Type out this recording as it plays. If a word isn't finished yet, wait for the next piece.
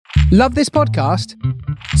Love this podcast?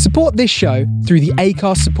 Support this show through the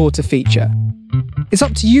Acast supporter feature. It's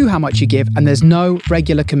up to you how much you give, and there's no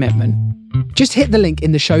regular commitment. Just hit the link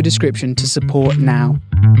in the show description to support now.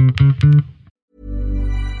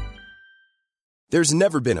 There's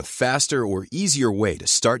never been a faster or easier way to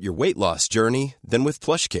start your weight loss journey than with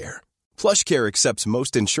PlushCare. PlushCare accepts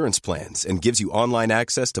most insurance plans and gives you online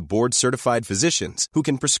access to board-certified physicians who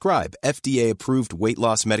can prescribe FDA-approved weight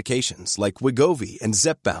loss medications like Wegovy and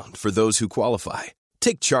Zepbound for those who qualify.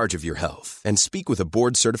 Take charge of your health and speak with a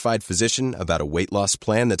board-certified physician about a weight loss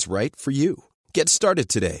plan that's right for you. Get started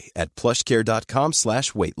today at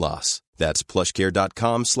plushcare.com/weight loss. That's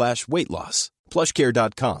plushcare.com/weight loss.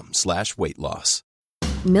 plushcare.com/weight loss.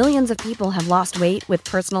 Millions of people have lost weight with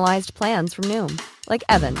personalized plans from Noom. Like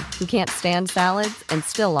Evan, who can't stand salads and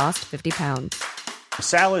still lost 50 pounds.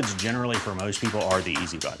 Salads generally for most people are the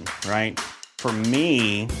easy button, right? For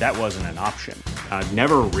me, that wasn't an option. I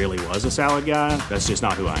never really was a salad guy. That's just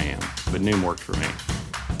not who I am. But Noom worked for me.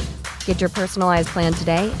 Get your personalized plan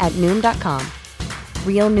today at Noom.com.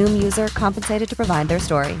 Real Noom user compensated to provide their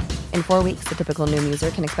story. In 4 weeks, the typical Noom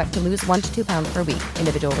user can expect to lose 1 to 2 pounds per week.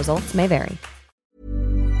 Individual results may vary.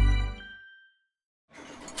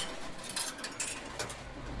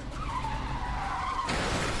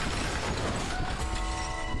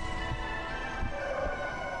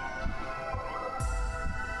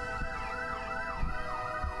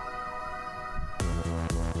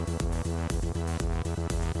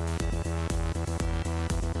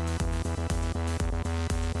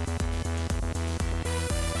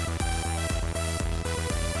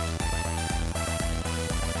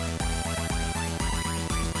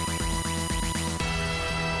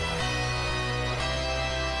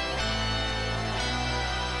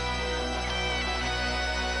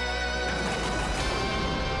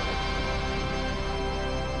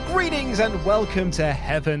 Greetings and welcome to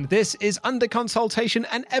Heaven. This is Under Consultation,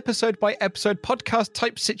 an episode-by-episode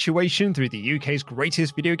podcast-type situation through the UK's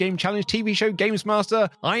greatest video game challenge TV show, Games Master.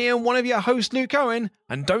 I am one of your hosts, Luke Owen,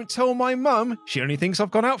 and don't tell my mum, she only thinks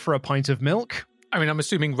I've gone out for a pint of milk. I mean, I'm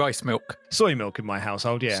assuming rice milk. Soy milk in my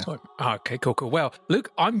household, yeah. Okay, cool. Well,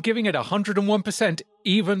 Luke, I'm giving it 101%,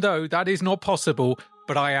 even though that is not possible,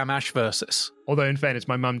 but I am Ash Versus. Although, in fairness,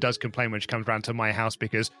 my mum does complain when she comes round to my house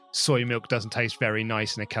because soy milk doesn't taste very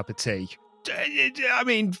nice in a cup of tea. I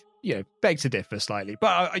mean, you know, beg to differ slightly,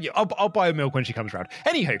 but I'll buy her milk when she comes round.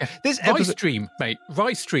 Anywho, this episode... Rice Stream, mate.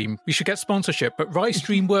 Rice Stream. We should get sponsorship, but Rice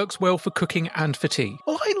Stream works well for cooking and for tea.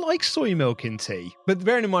 Well, I like soy milk in tea, but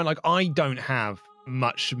bearing in mind, like, I don't have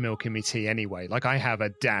much milk in my tea anyway. Like, I have a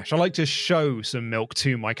dash. I like to show some milk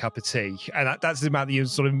to my cup of tea, and that's about the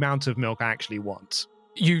sort of amount of milk I actually want.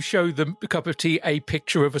 You show the cup of tea a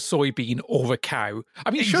picture of a soybean or a cow.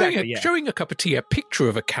 I mean, Exactly, showing a cup of tea a picture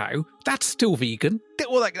of a cow, that's still vegan.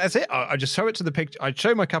 Well, that's it. I just show it to the picture. I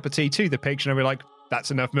show my cup of tea to the picture, and I'll be like,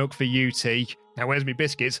 that's enough milk for you, tea. Now, where's me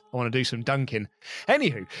biscuits? I want to do some dunking.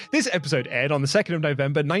 Anywho, this episode aired on the 2nd of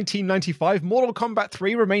November, 1995. Mortal Kombat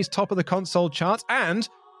 3 remains top of the console charts, and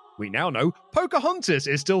we now know Pocahontas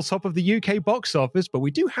is still top of the UK box office, but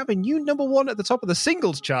we do have a new number one at the top of the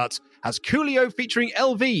singles charts, as Coolio featuring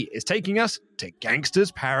LV is taking us to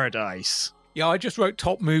Gangster's Paradise. Yeah, I just wrote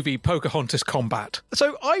top movie Pocahontas Combat.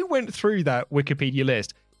 So I went through that Wikipedia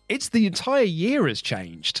list. It's the entire year has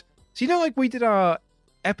changed. So, you know, like we did our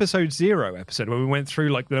episode 0 episode where we went through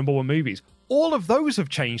like the number one movies. All of those have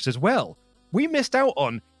changed as well. We missed out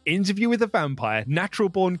on Interview with a Vampire, Natural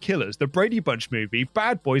Born Killers, the Brady Bunch movie,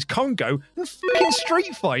 Bad Boys, Congo, and fucking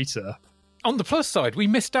Street Fighter. On the plus side, we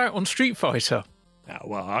missed out on Street Fighter. Oh,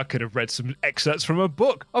 well, I could have read some excerpts from a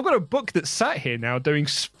book. I've got a book that's sat here now doing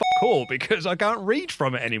fuck all because I can't read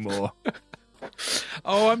from it anymore.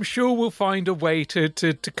 Oh, I'm sure we'll find a way to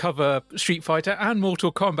cover Street Fighter and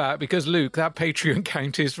Mortal Kombat because, Luke, that Patreon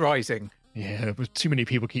count is rising. Yeah, but too many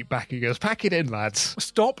people keep backing us. Pack it in, lads.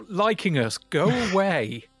 Stop liking us. Go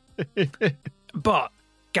away. But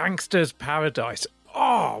Gangster's Paradise.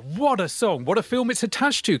 Oh, what a song. What a film it's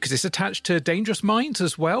attached to, because it's attached to Dangerous Minds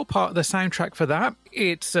as well, part of the soundtrack for that.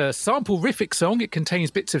 It's a sample-rific song. It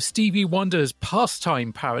contains bits of Stevie Wonder's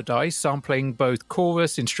Pastime Paradise, sampling both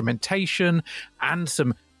chorus, instrumentation, and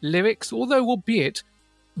some lyrics, although albeit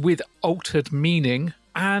with altered meaning.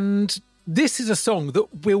 And this is a song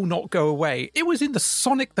that will not go away. It was in the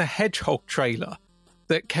Sonic the Hedgehog trailer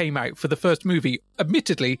that came out for the first movie.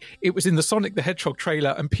 Admittedly, it was in the Sonic the Hedgehog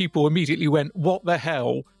trailer and people immediately went, what the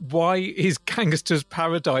hell? Why is Gangster's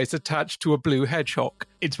Paradise attached to a blue hedgehog?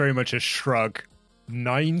 It's very much a shrug.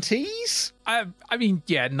 90s? I mean,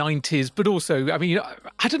 yeah, 90s, but also, I mean,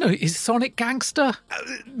 I don't know, is Sonic Gangster?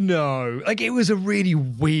 No, like, it was a really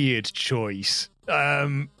weird choice.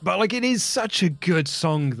 But, like, it is such a good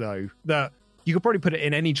song, though, that you could probably put it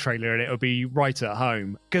in any trailer and it'll be right at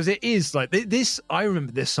home. Because it is, like, this, I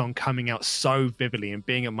remember this song coming out so vividly and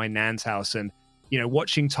being at my nan's house and, you know,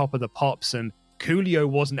 watching Top of the Pops, and Coolio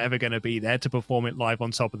wasn't ever going to be there to perform it live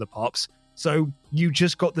on Top of the Pops. So you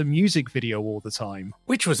just got the music video all the time.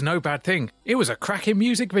 Which was no bad thing. It was a cracking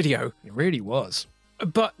music video. It really was.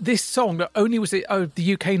 But this song, not only was it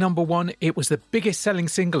the UK number one, it was the biggest selling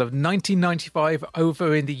single of 1995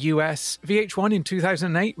 over in the US. VH1 in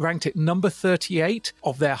 2008 ranked it number 38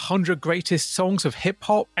 of their 100 greatest songs of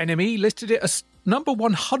hip-hop. NME listed it as number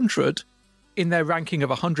 100 in their ranking of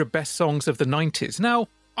 100 best songs of the 90s. Now,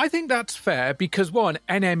 I think that's fair because, one,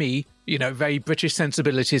 NME, you know, very British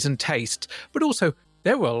sensibilities and taste, but also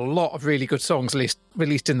there were a lot of really good songs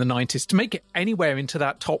released in the 90s. To make it anywhere into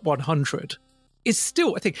that top 100 is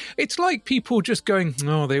still, I think, it's like people just going,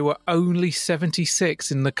 oh, they were only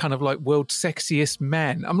 76 in the kind of like world's sexiest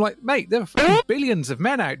men. I'm like, mate, there are billions of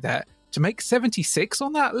men out there. To make 76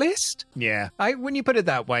 on that list? Yeah, when you put it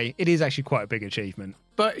that way, it is actually quite a big achievement.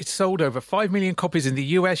 But it sold over 5 million copies in the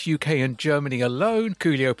US, UK and Germany alone.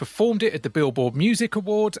 Coolio performed it at the Billboard Music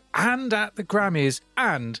Awards and at the Grammys.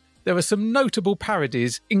 And there are some notable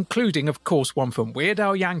parodies, including, of course, one from Weird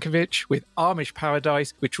Al Yankovic with Amish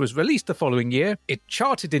Paradise, which was released the following year. It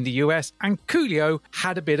charted in the US, and Coolio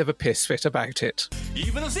had a bit of a piss fit about it.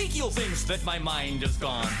 Even Ezekiel thinks that my mind is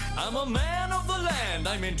gone. I'm a man of the land,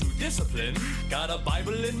 I'm into discipline. Got a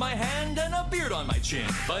Bible in my hand and a beard on my chin.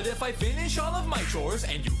 But if I finish all of my chores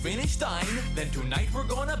and you finish thine, then tonight we're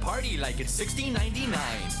gonna party like it's 1699.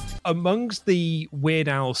 Amongst the Weird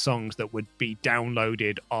Al songs that would be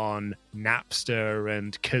downloaded on Napster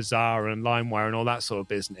and Kazaa and LimeWire and all that sort of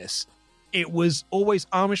business, it was always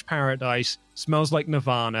Amish Paradise, Smells Like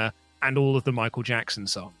Nirvana, and all of the Michael Jackson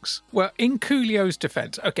songs. Well, in Coolio's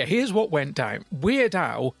defense, okay, here's what went down. Weird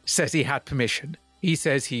Al says he had permission. He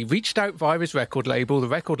says he reached out via his record label. The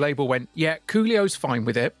record label went, yeah, Coolio's fine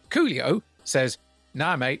with it. Coolio says,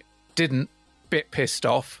 nah, mate, didn't. Bit pissed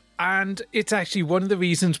off. And it's actually one of the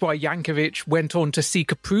reasons why Yankovic went on to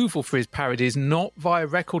seek approval for his parodies, not via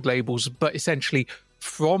record labels, but essentially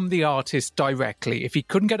from the artist directly. If he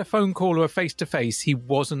couldn't get a phone call or a face-to-face, he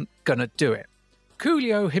wasn't going to do it.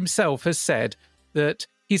 Coolio himself has said that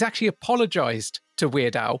he's actually apologised to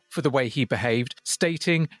Weird Al for the way he behaved,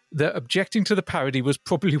 stating that objecting to the parody was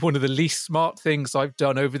probably one of the least smart things I've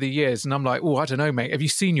done over the years. And I'm like, oh, I don't know, mate. Have you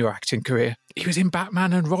seen your acting career? He was in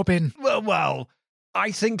Batman and Robin. Well,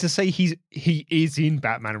 I think to say he is in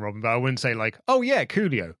Batman and Robin, but I wouldn't say like, oh yeah,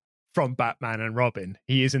 Coolio from Batman and Robin.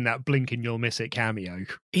 He is in that Blink and You'll Miss It cameo.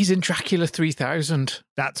 He's in Dracula 3000.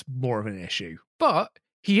 That's more of an issue. But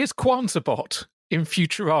he is Quanzabot in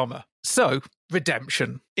Futurama. So,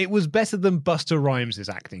 redemption. It was better than Busta Rhymes'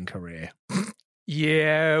 acting career.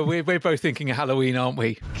 Yeah, we're both thinking of Halloween, aren't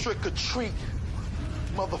we? Trick or treat,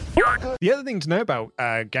 motherfucker. The other thing to know about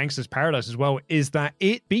Gangsta's Paradise as well is that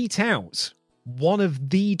it beat out one of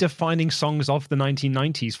the defining songs of the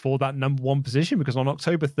 1990s for that number one position, because on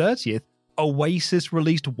October 30th, Oasis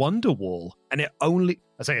released Wonderwall, and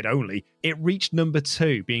it reached number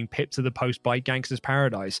 2, being pipped to the post by Gangsta's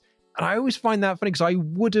Paradise. And I always find that funny because I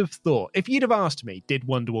would have thought, if you'd have asked me, did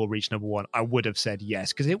Wonderwall reach number 1, I would have said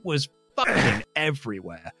yes, because it was fucking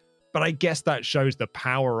everywhere. But I guess that shows the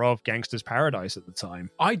power of Gangsta's Paradise at the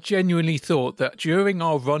time. I genuinely thought that during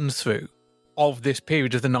our run-through of this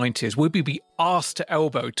period of the 90s, would we be arse to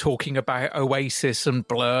elbow talking about Oasis and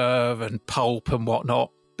Blur and Pulp and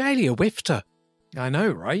whatnot? Barely a whiffter. I know,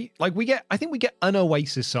 right? Like I think we get an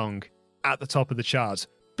Oasis song at the top of the charts,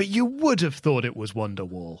 but you would have thought it was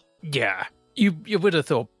Wonderwall. Yeah, you would have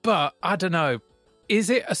thought, but I don't know.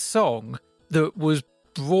 Is it a song that was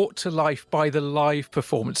brought to life by the live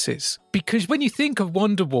performances? Because when you think of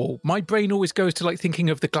Wonderwall, my brain always goes to like thinking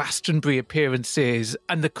of the Glastonbury appearances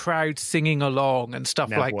and the crowd singing along and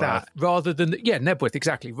stuff like that, rather than Nebworth,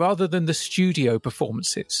 exactly, rather than the studio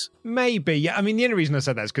performances. Maybe, yeah. I mean, the only reason I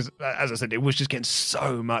said that is because, as I said, it was just getting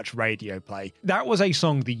so much radio play. That was a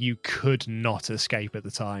song that you could not escape at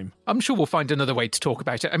the time. I'm sure we'll find another way to talk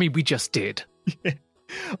about it. I mean, we just did.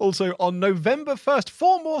 Also, on November 1st,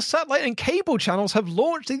 4 more satellite and cable channels have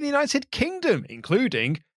launched in the United Kingdom,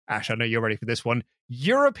 including, Ash, I know you're ready for this one,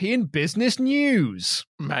 European Business News.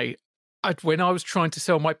 Mate, when I was trying to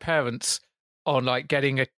sell my parents on like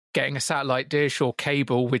getting a getting a satellite dish or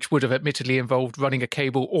cable, which would have admittedly involved running a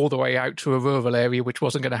cable all the way out to a rural area, which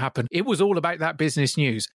wasn't going to happen. It was all about that business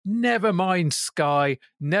news. Never mind Sky,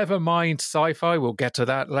 never mind Sci-Fi, we'll get to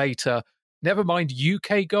that later. Never mind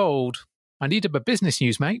UK Gold. I needed my business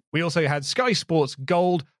news, mate. We also had Sky Sports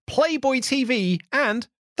Gold, Playboy TV, and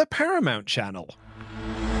the Paramount Channel.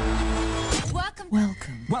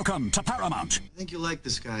 Welcome to Paramount. I think you like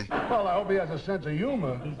this guy. Well, I hope he has a sense of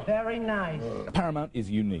humor. He's very nice. Paramount is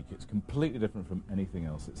unique. It's completely different from anything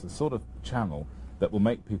else. It's the sort of channel that will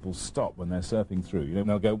make people stop when they're surfing through. You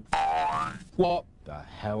know, they'll go, what the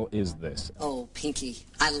hell is this? Oh, Pinky,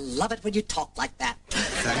 I love it when you talk like that.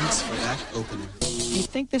 Thanks for that opening. Do you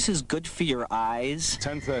think this is good for your eyes?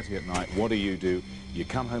 10:30 at night, what do? You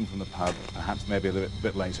come home from the pub, perhaps maybe a little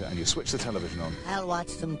bit later, and you switch the television on. I'll watch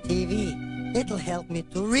some TV. It'll help me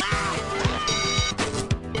to read.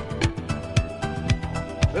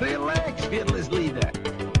 Relax, fearless leader.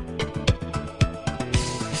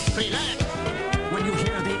 Relax. When you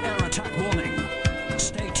hear the air attack warning,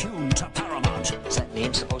 stay tuned to Paramount. Is that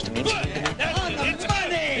name supposed to mean something? It's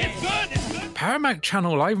funny! Paramount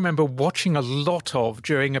Channel, I remember watching a lot of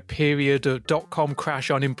during a period of dot-com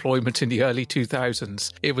crash unemployment in the early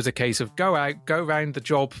 2000s. It was a case of go out, go around the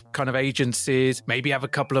job kind of agencies, maybe have a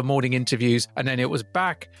couple of morning interviews, and then it was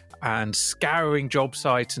back and scouring job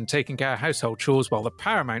sites and taking care of household chores while the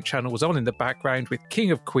Paramount Channel was on in the background with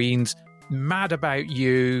King of Queens, Mad About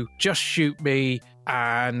You, Just Shoot Me,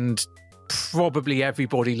 and probably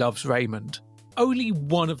Everybody Loves Raymond. Only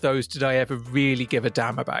one of those did I ever really give a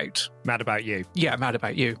damn about. Mad About You. Yeah, Mad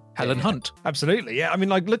About You. Helen Hunt. Absolutely. Yeah. I mean,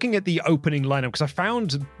 like looking at the opening lineup, because I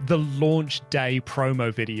found the launch day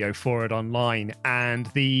promo video for it online, and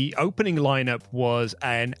the opening lineup was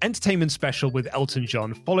an entertainment special with Elton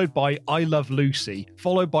John, followed by I Love Lucy,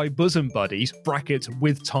 followed by Bosom Buddies, brackets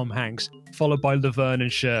with Tom Hanks, followed by Laverne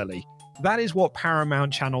and Shirley. That is what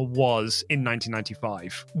Paramount Channel was in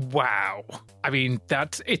 1995. Wow. I mean,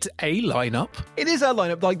 it's a lineup. It is a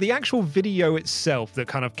lineup. Like the actual video itself that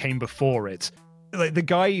kind of came before it. Like the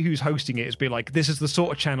guy who's hosting it has been like, this is the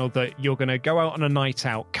sort of channel that you're going to go out on a night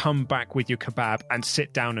out, come back with your kebab and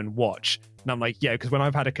sit down and watch. And I'm like, yeah, because when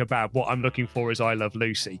I've had a kebab, what I'm looking for is I Love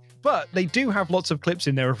Lucy. But they do have lots of clips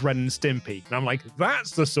in there of Ren and Stimpy. And I'm like,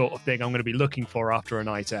 that's the sort of thing I'm going to be looking for after a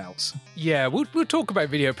night out. Yeah, we'll talk about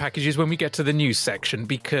video packages when we get to the news section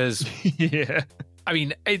because... yeah. I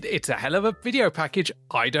mean, it's a hell of a video package.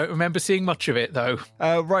 I don't remember seeing much of it, though.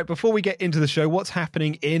 Right, before we get into the show, what's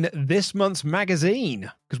happening in this month's magazine?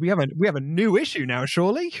 Because we have a new issue now,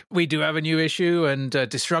 surely? We do have a new issue, and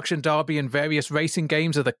Destruction Derby and various racing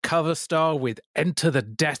games are the cover star with Enter the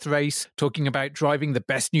Death Race, talking about driving the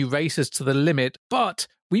best new racers to the limit. But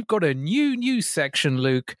we've got a new news section,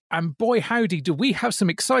 Luke, and boy howdy do we have some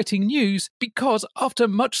exciting news, because after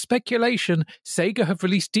much speculation, Sega have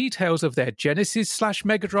released details of their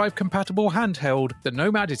Genesis/Mega Drive compatible handheld. The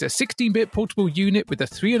Nomad is a 16-bit portable unit with a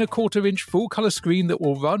 3.25-inch full-color screen that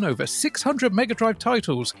will run over 600 Mega Drive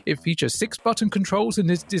titles. It features 6 button controls and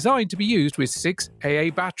is designed to be used with 6 AA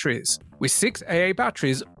batteries. With 6 AA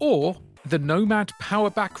batteries, or the Nomad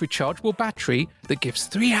Power Back Rechargeable Battery that gives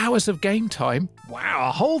 3 hours of game time. Wow,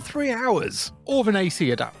 a whole 3 hours. Or an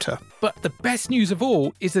AC adapter. But the best news of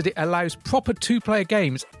all is that it allows proper 2-player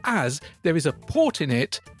games, as there is a port in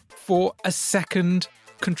it for a second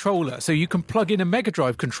controller. So you can plug in a Mega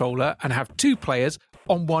Drive controller and have 2 players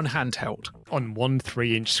on one handheld. On one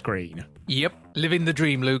 3-inch screen. Yep, living the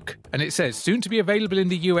dream, Luke. And it says, soon to be available in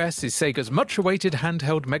the US is Sega's much-awaited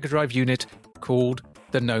handheld Mega Drive unit called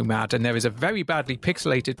the Nomad, and there is a very badly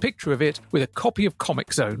pixelated picture of it with a copy of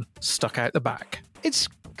Comic Zone stuck out the back. It's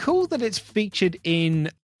cool that it's featured in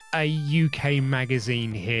a UK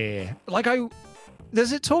magazine here.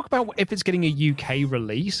 Does it talk about if it's getting a UK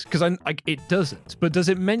release? Because it doesn't, but does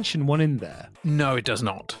it mention one in there? No, it does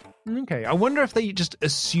not. Okay, I wonder if they just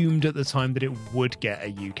assumed at the time that it would get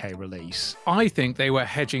a UK release. I think they were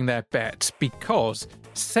hedging their bets because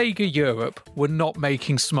Sega Europe were not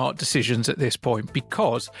making smart decisions at this point,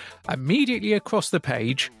 because immediately across the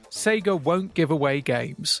page, Sega won't give away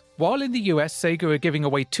games. While in the US, Sega are giving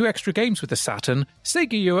away 2 extra games with the Saturn,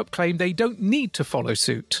 Sega Europe claim they don't need to follow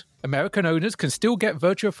suit. American owners can still get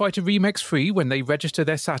Virtua Fighter Remix free when they register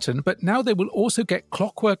their Saturn, but now they will also get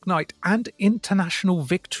Clockwork Knight and International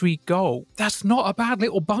Victory Goal. That's not a bad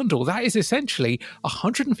little bundle. That is essentially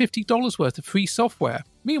 $150 worth of free software.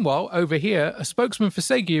 Meanwhile, over here, a spokesman for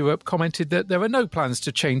Sega Europe commented that there are no plans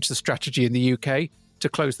to change the strategy in the UK to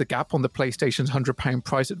close the gap on the PlayStation's £100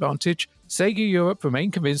 price advantage. Sega Europe remain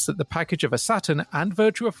convinced that the package of a Saturn and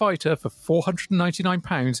Virtua Fighter for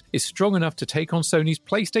 £499 is strong enough to take on Sony's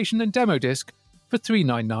PlayStation and Demo Disc for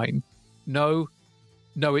 $3.99.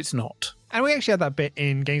 No, it's not. And we actually had that bit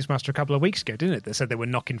in Games Master a couple of weeks ago, didn't it? They said they were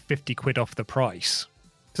knocking 50 quid off the price.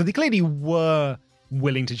 So they clearly were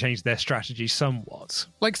willing to change their strategy somewhat.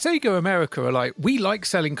 Like Sega America are like, we like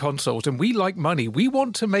selling consoles and we like money. We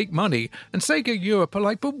want to make money. And Sega Europe are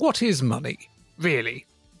like, but what is money? Really?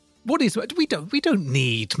 What is we don't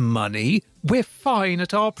need money. We're fine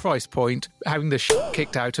at our price point having the shit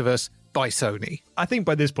kicked out of us by Sony. I think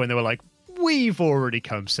by this point they were like, we've already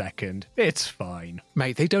come second. It's fine.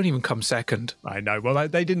 Mate, they don't even come second. I know. Well,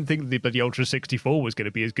 they didn't think the bloody Ultra 64 was going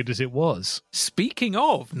to be as good as it was. Speaking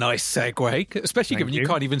of, nice segue, especially given you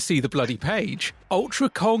can't even see the bloody page. Ultra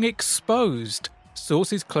Kong Exposed.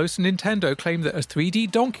 Sources close to Nintendo claim that a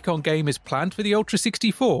 3D Donkey Kong game is planned for the Ultra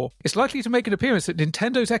 64. It's likely to make an appearance at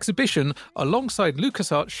Nintendo's exhibition alongside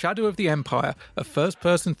LucasArts' Shadow of the Empire, a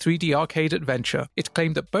first-person 3D arcade adventure. It's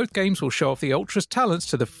claimed that both games will show off the Ultra's talents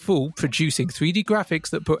to the full, producing 3D graphics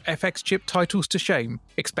that put FX chip titles to shame.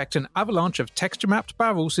 Expect an avalanche of texture-mapped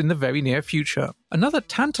barrels in the very near future. Another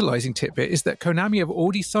tantalizing tidbit is that Konami have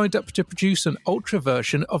already signed up to produce an Ultra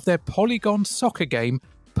version of their Polygon soccer game,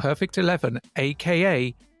 Perfect 11,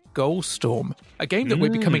 aka Goalstorm, a game that we're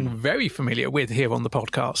becoming very familiar with here on the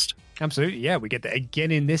podcast. Absolutely, yeah, we get that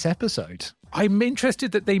again in this episode. I'm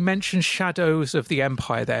interested that they mentioned Shadows of the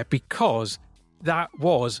Empire there because that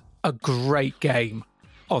was a great game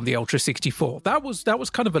on the Ultra 64. That was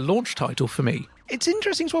kind of a launch title for me. It's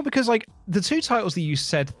interesting as well because, like, the two titles that you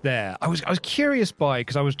said there, I was curious by,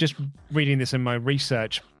 because I was just reading this in my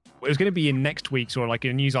research. It was going to be in next week's or like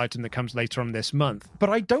a news item that comes later on this month.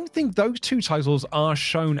 But I don't think those two titles are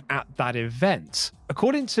shown at that event.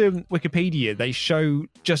 According to Wikipedia, they show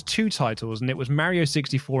just two titles, and it was Mario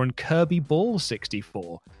 64 and Kirby Ball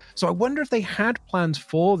 64. So I wonder if they had plans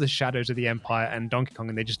for the Shadows of the Empire and Donkey Kong,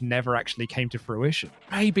 and they just never actually came to fruition.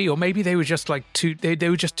 Maybe, or maybe they were just like they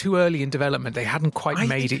were just too early in development. They hadn't quite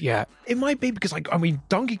made it yet. It might be because, like, I mean,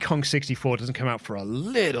 Donkey Kong 64 doesn't come out for a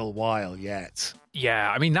little while yet.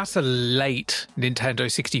 Yeah, I mean, that's a late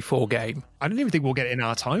Nintendo 64 game. I don't even think we'll get it in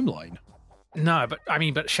our timeline. No,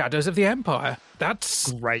 but Shadows of the Empire,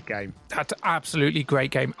 that's great game. That's absolutely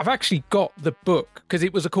great game. I've actually got the book because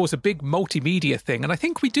it was, of course, a big multimedia thing, and I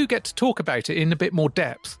think we do get to talk about it in a bit more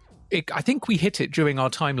depth. I think we hit it during our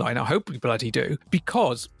timeline. I hope we bloody do,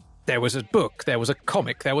 because there was a book, there was a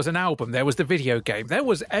comic, there was an album, there was the video game, there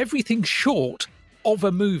was everything short of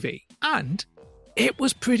a movie, and it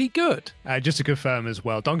was pretty good. Just to confirm as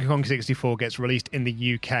well, Donkey Kong 64 gets released in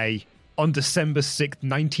the UK on December 6th,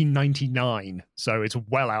 1999. So it's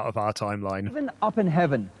well out of our timeline. Even up in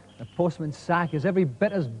heaven, the postman's sack is every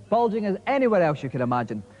bit as bulging as anywhere else you could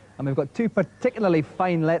imagine. And we've got two particularly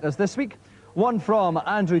fine letters this week. One from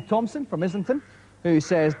Andrew Thompson from Islington, who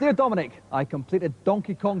says, "Dear Dominic, I completed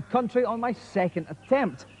Donkey Kong Country on my second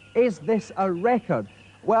attempt. Is this a record?"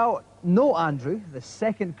 Well, no, Andrew. The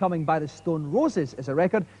second coming by the Stone Roses is a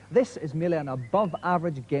record. This is merely an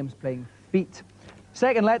above-average games playing feat.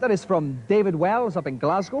 Second letter is from David Wells up in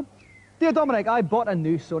Glasgow. "Dear Dominic, I bought a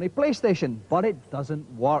new Sony PlayStation, but it doesn't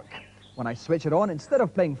work. When I switch it on, instead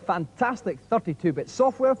of playing fantastic 32-bit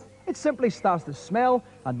software, it simply starts to smell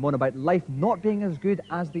and moan about life not being as good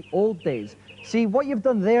as the old days." See, what you've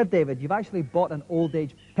done there, David, you've actually bought an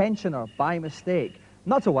old-age pensioner by mistake.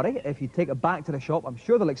 Not to worry, if you take it back to the shop, I'm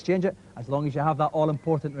sure they'll exchange it, as long as you have that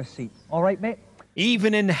all-important receipt. All right, mate?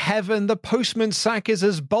 Even in heaven, the postman's sack is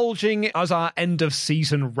as bulging as our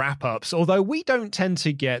end-of-season wrap-ups, although we don't tend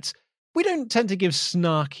to give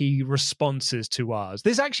snarky responses to ours.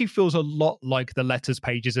 This actually feels a lot like the letters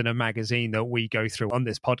pages in a magazine that we go through on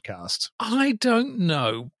this podcast. I don't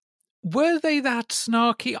know. Were they that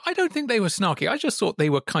snarky? I don't think they were snarky. I just thought they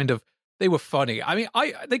were funny. I mean,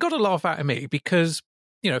 they got a laugh out of me because,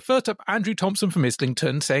 you know, first up, Andrew Thompson from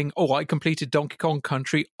Islington saying, "Oh, I completed Donkey Kong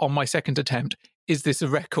Country on my second attempt. Is this a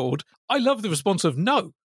record?" I love the response of,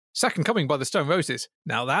 "No. Second coming by the Stone Roses.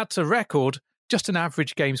 Now that's a record. Just an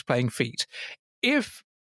average games playing feat." If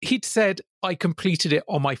he'd said, "I completed it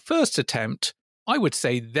on my first attempt," I would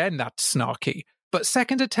say then that's snarky. But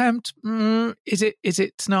second attempt, is it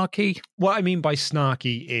snarky? What I mean by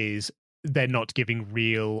snarky is they're not giving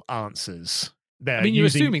real answers. You're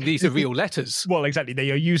assuming these are real letters. Well, exactly. They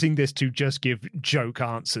are using this to just give joke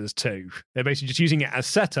answers too. They're basically just using it as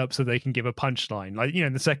setup so they can give a punchline. Like, you know,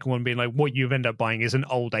 the second one being like, what you've ended up buying is an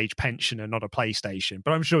old age pension and not a PlayStation.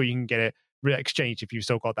 But I'm sure you can get it exchanged if you've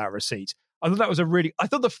still got that receipt. I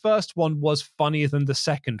thought the first one was funnier than the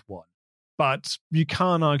second one. But you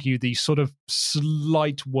can't argue the sort of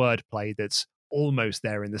slight wordplay that's almost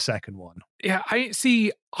there in the second one. Yeah,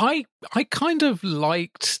 I kind of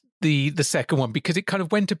liked the second one because it kind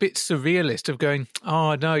of went a bit surrealist of going,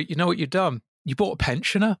 oh, no, you know what you've done? You bought a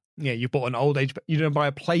pensioner. Yeah, you bought an old age... You didn't buy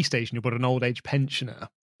a PlayStation, you bought an old age pensioner.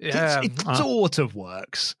 Yeah, it sort of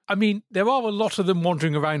works. I mean, there are a lot of them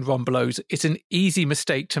wandering around Rombelos. It's an easy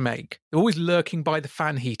mistake to make. They're always lurking by the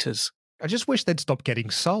fan heaters. I just wish they'd stop getting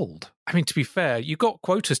sold. I mean, to be fair, you got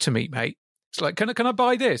quotas to meet, mate. It's like, can I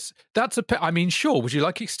buy this? That's I mean, sure. Would you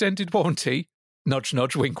like extended warranty? Nudge,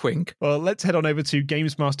 nudge, wink, wink. Well, let's head on over to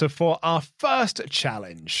Gamesmaster for our first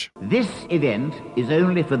challenge. This event is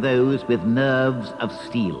only for those with nerves of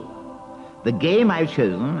steel. The game I've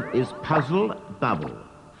chosen is Puzzle Bubble,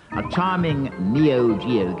 a charming Neo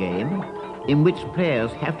Geo game in which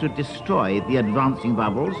players have to destroy the advancing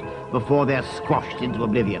bubbles before they're squashed into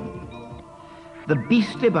oblivion. The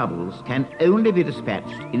beastly bubbles can only be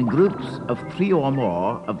dispatched in groups of 3 or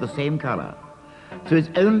more of the same colour. So it's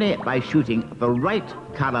only by shooting the right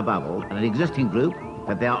colour bubble in an existing group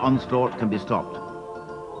that their onslaught can be stopped.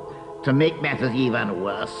 To make matters even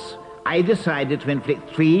worse, I decided to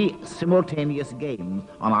inflict 3 simultaneous games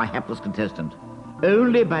on our hapless contestant.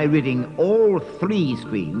 Only by ridding all 3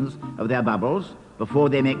 screens of their bubbles before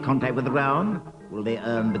they make contact with the ground will they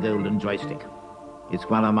earn the golden joystick. It's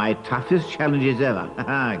one of my toughest challenges ever.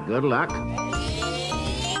 Good luck.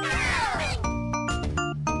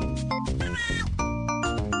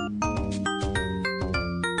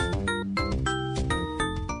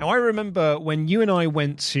 Now, I remember when you and I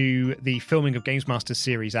went to the filming of Gamesmaster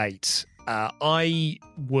Series 8, I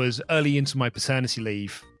was early into my paternity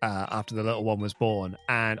leave after the little one was born,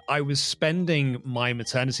 and I was spending my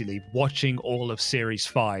maternity leave watching all of Series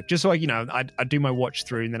 5, just so I'd do my watch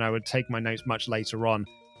through, and then I would take my notes much later on.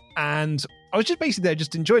 And I was just basically there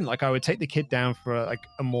just enjoying, like, I would take the kid down for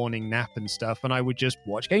a morning nap and stuff, and I would just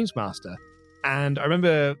watch Gamesmaster. And I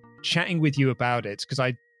remember chatting with you about it, because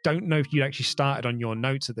I don't know if you'd actually started on your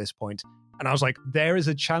notes at this point. And I was like, there is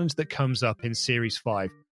a challenge that comes up in Series 5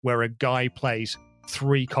 where a guy plays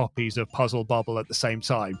 3 copies of Puzzle Bubble at the same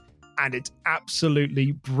time. And it's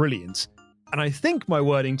absolutely brilliant. And I think my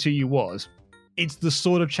wording to you was, it's the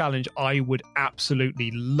sort of challenge I would absolutely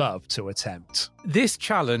love to attempt. This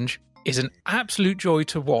challenge is an absolute joy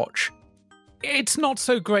to watch. It's not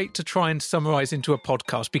so great to try and summarize into a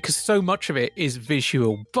podcast because so much of it is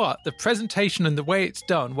visual, but the presentation and the way it's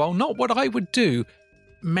done, while not what I would do,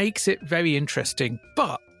 makes it very interesting.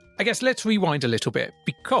 But I guess let's rewind a little bit,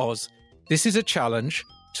 because this is a challenge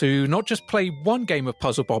to not just play 1 game of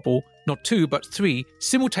Puzzle Bobble, not 2, but 3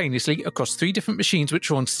 simultaneously across 3 different machines,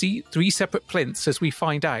 which are on 3 separate plinths, as we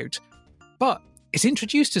find out. But it's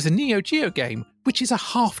introduced as a Neo Geo game, which is a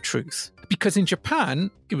half-truth. Because in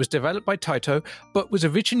Japan, it was developed by Taito, but was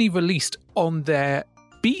originally released on their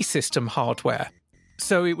B system hardware.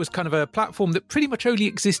 So it was kind of a platform that pretty much only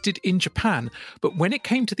existed in Japan. But when it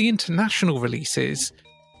came to the international releases,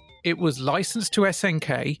 it was licensed to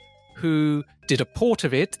SNK, who did a port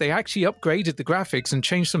of it. They actually upgraded the graphics and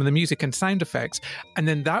changed some of the music and sound effects. And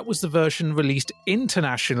then that was the version released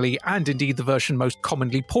internationally, and indeed the version most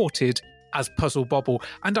commonly ported as Puzzle Bobble.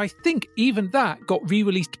 And I think even that got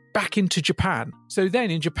re-released back into Japan. So then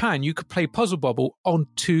in Japan, you could play Puzzle Bobble on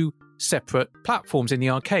 2 separate platforms in the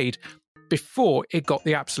arcade before it got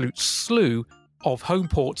the absolute slew of home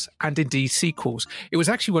ports and indeed sequels. It was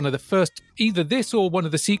actually one of the first, either this or one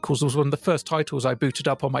of the sequels was one of the first titles I booted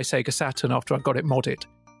up on my Sega Saturn after I got it modded.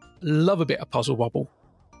 Love a bit of Puzzle Bobble.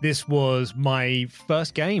 This was my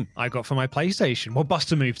first game I got for my PlayStation. Well,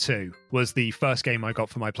 Buster Move 2 was the first game I got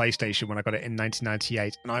for my PlayStation when I got it in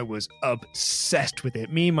 1998, and I was obsessed with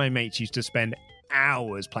it. Me and my mates used to spend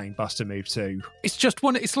hours playing Buster Move 2. It's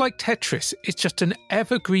like Tetris. It's just an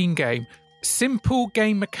evergreen game. Simple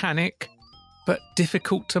game mechanic, but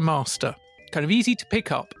difficult to master. Kind of easy to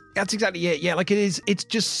pick up. That's exactly it. Yeah, like it is. It's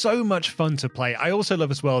just so much fun to play. I also love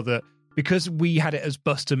as well that because we had it as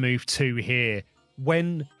Buster Move 2 here,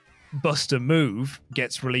 when Buster Move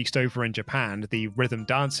gets released over in Japan, the rhythm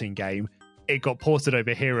dancing game, it got ported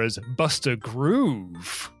over here as Buster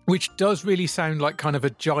Groove. Which does really sound like kind of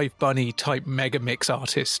a Jive Bunny type mega mix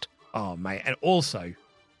artist. Oh, mate. And also,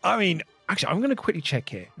 I mean, actually, I'm going to quickly check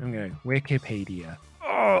here. I'm going to Wikipedia.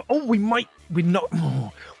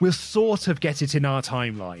 We'll sort of get it in our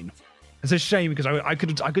timeline. It's a shame because I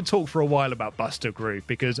could talk for a while about Buster Groove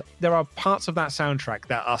because there are parts of that soundtrack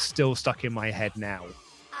that are still stuck in my head now.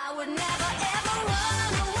 I would never ever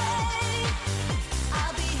run away.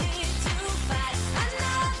 I'll be here to fight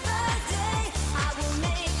another day. I will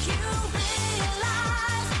make you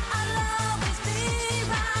realize I'll always be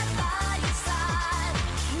right by your side.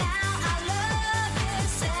 Now our love is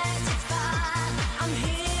satisfied. I'm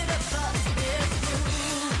here to bust this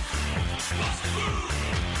groove.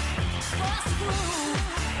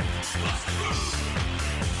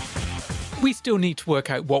 We still need to work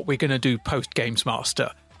out what we're going to do post Games Master.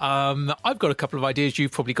 I've got a couple of ideas.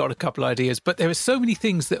 You've probably got a couple of ideas, but there are so many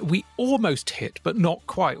things that we almost hit, but not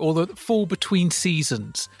quite, or that fall between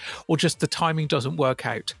seasons, or just the timing doesn't work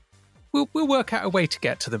out. We'll work out a way to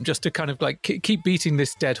get to them, just to kind of like keep beating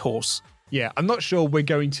this dead horse. Yeah, I'm not sure we're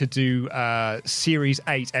going to do Series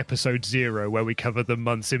 8, Episode 0, where we cover the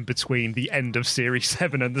months in between the end of Series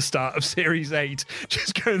 7 and the start of Series 8.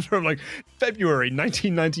 Just going from like February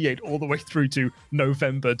 1998 all the way through to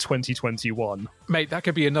November 2021. Mate, that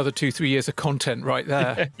could be another 2-3 years of content right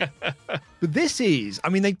there. But this is, I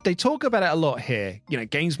mean, they talk about it a lot here. You know,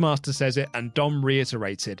 Games Master says it and Dom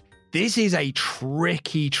reiterated. This is a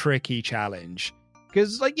tricky challenge.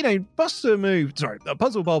 Because, like, you know, a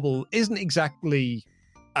Puzzle Bobble isn't exactly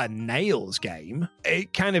a nails game.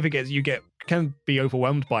 It kind of can be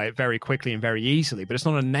overwhelmed by it very quickly and very easily, but it's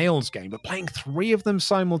not a nails game. But playing 3 of them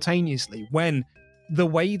simultaneously, when the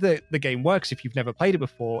way that the game works, if you've never played it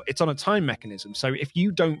before, it's on a time mechanism. So if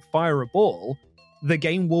you don't fire a ball, the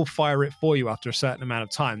game will fire it for you after a certain amount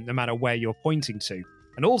of time, no matter where you're pointing to.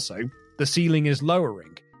 And also, the ceiling is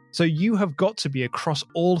lowering. So you have got to be across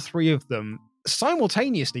all 3 of them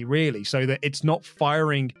simultaneously, really, so that it's not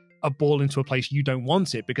firing a ball into a place you don't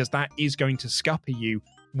want it, because that is going to scupper you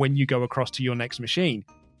when you go across to your next machine.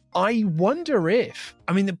 I wonder if,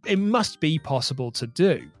 I mean, it must be possible to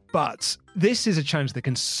do, but this is a challenge that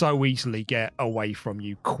can so easily get away from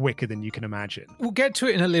you quicker than you can imagine. We'll get to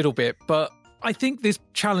it in a little bit, but I think this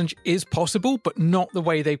challenge is possible, but not the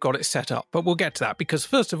way they've got it set up. But we'll get to that, because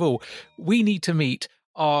first of all, we need to meet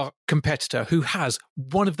our competitor, who has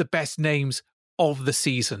one of the best names of the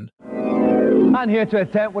season. And here to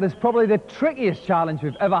attempt what is probably the trickiest challenge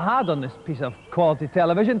we've ever had on this piece of quality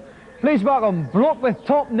television. Please welcome bloke with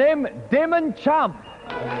top name, Damon Champ.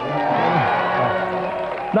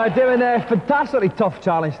 Now, Damon, fantastically tough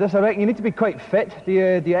challenge this. I reckon you need to be quite fit. Do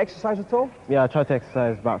you exercise at all? Yeah, I try to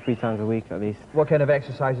exercise about 3 times a week at least. What kind of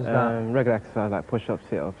exercise is that? Regular exercise like push-ups,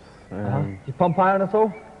 sit-ups. Do you pump iron at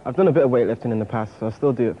all? I've done a bit of weightlifting in the past, so I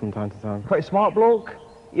still do it from time to time. Quite a smart bloke?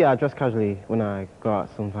 Yeah, I dress casually when I go out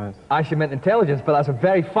sometimes. I actually meant intelligence, but that's a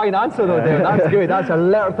very fine answer though, David. That's good. That's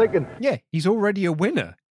alert thinking. Yeah, he's already a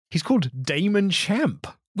winner. He's called Damon Champ.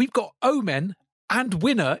 We've got Omen and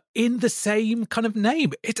winner in the same kind of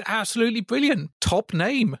name. It's absolutely brilliant. Top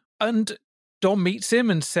name. And Dom meets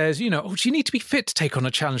him and says, you know, do you need to be fit to take on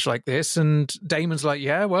a challenge like this? And Damon's like,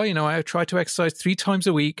 yeah, well, you know, I try to exercise 3 times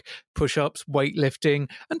a week, push-ups, weightlifting.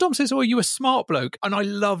 And Dom says, oh, are you a smart bloke? And I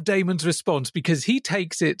love Damon's response, because he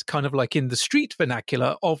takes it kind of like in the street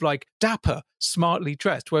vernacular of like dapper, smartly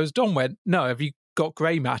dressed. Whereas Dom went, no, have you got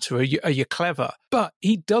grey matter? Are you clever? But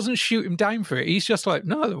he doesn't shoot him down for it. He's just like,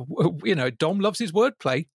 no, you know, Dom loves his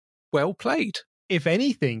wordplay. Well played. If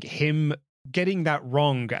anything, him getting that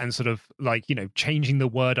wrong and sort of like, you know, changing the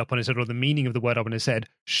word up on his head, or the meaning of the word up on his head,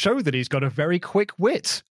 show that he's got a very quick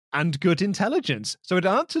wit and good intelligence. So it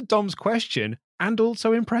answered Dom's question and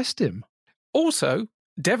also impressed him. Also,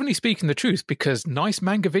 definitely speaking the truth, because nice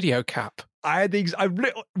manga video cap. I had these, I've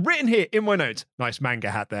written here in my notes, nice manga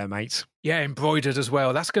hat there, mate. Yeah, embroidered as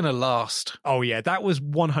well. That's going to last. Oh yeah, that was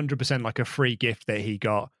 100% like a free gift that he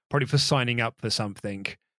got, probably for signing up for something.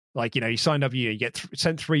 Like, you know, you signed up, you get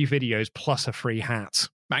sent 3 videos plus a free hat.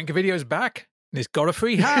 Manga Video's back, and it's got a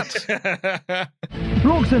free hat.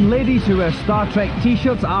 Blokes and ladies who wear Star Trek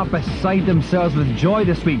t-shirts are beside themselves with joy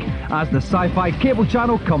this week as the Sci-Fi Cable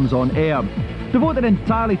Channel comes on air. Devoted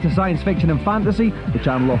entirely to science fiction and fantasy, the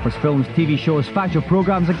channel offers films, TV shows, factual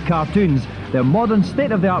programmes and cartoons. They're modern,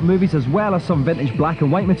 state-of-the-art movies as well as some vintage black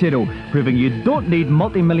and white material, proving you don't need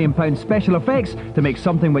multi-million-pound special effects to make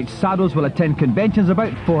something which Saddles will attend conventions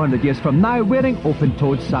about 400 years from now wearing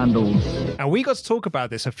open-toed sandals. And we got to talk about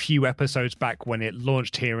this a few episodes back when it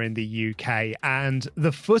launched here in the UK, and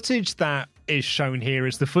the footage that is shown here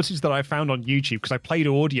is the footage that I found on YouTube, because I played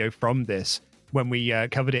audio from this when we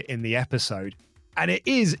covered it in the episode. And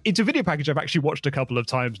it's a video package I've actually watched a couple of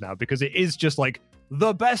times now, because it is just like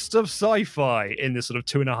the best of sci-fi in this sort of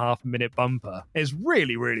 2.5 minute bumper. It's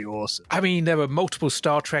really, really awesome. I mean, there were multiple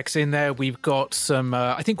Star Treks in there. We've got some,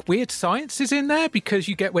 I think, Weird Science is in there, because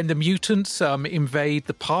you get when the mutants invade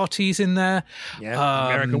the parties in there. Yeah,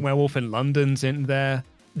 American Werewolf in London's in there.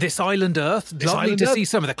 This Island Earth. Lovely to see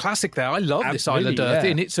some of the classic there. I love This Island Earth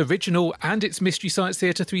in its original and its Mystery Science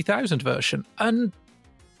Theatre 3000 version. And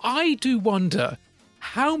I do wonder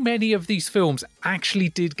how many of these films actually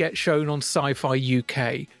did get shown on Sci-Fi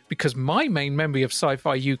UK, because my main memory of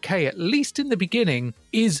Sci-Fi UK, at least in the beginning,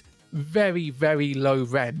 is very, very low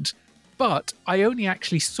rent. But I only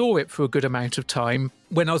actually saw it for a good amount of time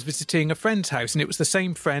when I was visiting a friend's house, and it was the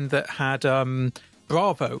same friend that had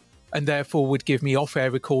Bravo. and therefore would give me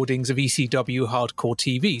off-air recordings of ECW hardcore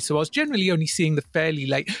TV. So I was generally only seeing the fairly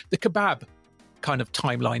late, the kebab kind of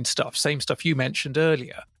timeline stuff, same stuff you mentioned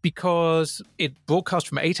earlier, because it broadcast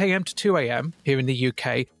from 8 a.m. to 2 a.m. here in the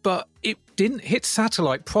UK, but it didn't hit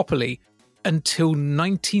satellite properly until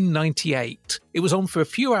 1998. It was on for a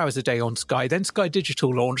few hours a day on Sky, then Sky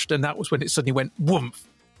Digital launched, and that was when it suddenly went woomph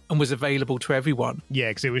and was available to everyone. Yeah,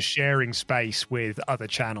 because it was sharing space with other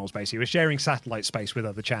channels, basically. It was sharing satellite space with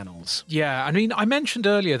other channels. Yeah, I mean, I mentioned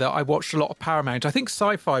earlier that I watched a lot of Paramount. I think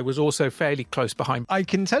Sci-Fi was also fairly close behind. I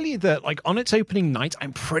can tell you that, like, on its opening night,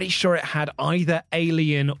 I'm pretty sure it had either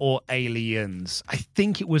Alien or Aliens. I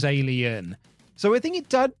think it was Alien. So I think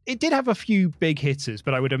it did have a few big hitters,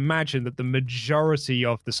 but I would imagine that the majority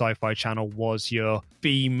of the Sci-Fi Channel was your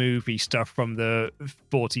B-movie stuff from the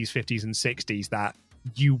 40s, 50s, and 60s that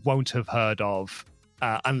you won't have heard of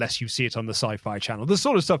unless you see it on the Sci-Fi Channel. The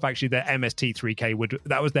sort of stuff, actually, that MST3K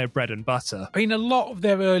that was their bread and butter. I mean, a lot of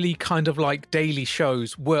their early kind of like daily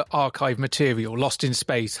shows were archive material. Lost in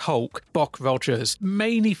Space, Hulk, Buck Rogers,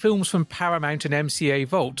 mainly films from Paramount and MCA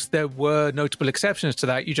vaults. There were notable exceptions to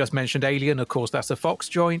that. You just mentioned Alien, of course, that's a Fox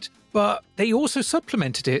joint. But they also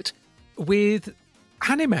supplemented it with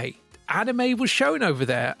anime. Anime was shown over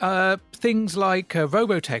there. Things like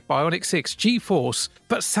Robotech, Bionic 6, G-Force.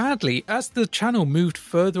 But sadly, as the channel moved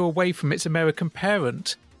further away from its American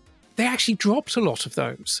parent, they actually dropped a lot of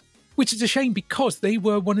those. Which is a shame because they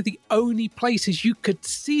were one of the only places you could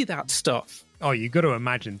see that stuff. Oh, you got to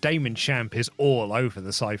imagine Damon Champ is all over the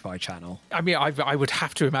Sci-Fi Channel. I mean, I would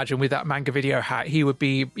have to imagine with that manga video hat, he would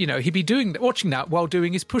be, he'd be watching that while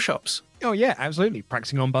doing his push-ups. Oh, yeah, absolutely.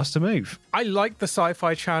 Practicing on Buster Move. I like the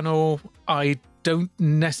Sci-Fi Channel. I don't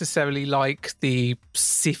necessarily like the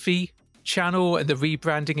Sci-Fi Channel and the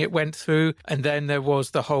rebranding it went through. And then there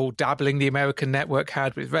was the whole dabbling the American network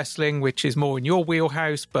had with wrestling, which is more in your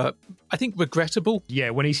wheelhouse, but I think regrettable.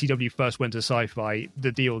 Yeah, when ECW first went to Sci-Fi,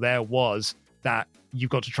 the deal there was that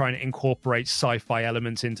you've got to try and incorporate sci-fi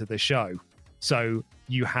elements into the show. So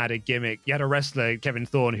you had a gimmick. You had a wrestler, Kevin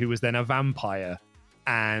Thorne, who was then a vampire.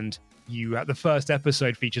 And the first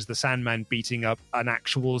episode features the Sandman beating up an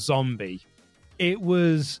actual zombie. It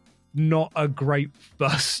was not a great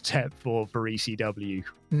first step for ECW.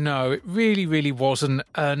 No, it really, really wasn't.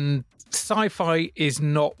 And Sci-Fi is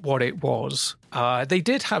not what it was. They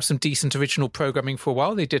did have some decent original programming for a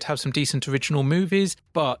while. They did have some decent original movies,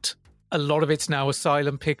 but a lot of it's now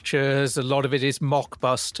Asylum Pictures. A lot of it is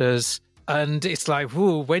mockbusters. And it's like,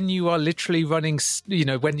 whoa, when you are literally running,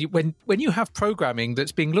 when you have programming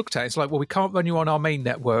that's being looked at, it's like, well, we can't run you on our main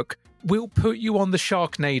network. We'll put you on the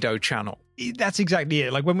Sharknado channel. That's exactly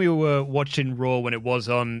it. Like when we were watching Raw when it was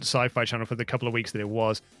on Sci-Fi Channel for the couple of weeks that it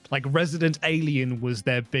was, like Resident Alien was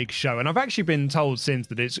their big show. And I've actually been told since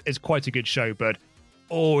that it's quite a good show, but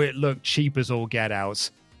it looked cheap as all get out.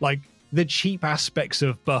 Like the cheap aspects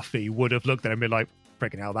of Buffy would have looked at it and been like,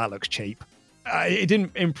 freaking hell, that looks cheap. It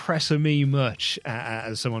didn't impress me much,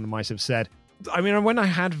 as someone might have said. I mean, when I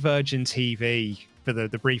had Virgin TV for the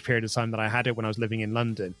brief period of time that I had it when I was living in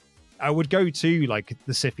London, I would go to like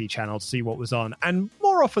the Sci-Fi Channel to see what was on. And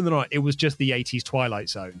more often than not, it was just the 80s Twilight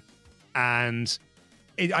Zone. And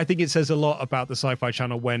I think it says a lot about the Sci-Fi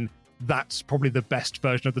Channel when that's probably the best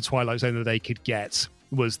version of the Twilight Zone that they could get,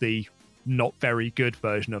 was the not very good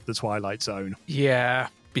version of the Twilight Zone. Yeah,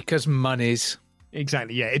 because monies.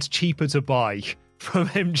 Exactly, yeah. It's cheaper to buy from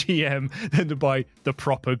MGM than to buy the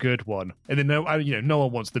proper good one. And then no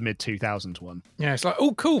one wants the mid-2000s one. Yeah, it's like,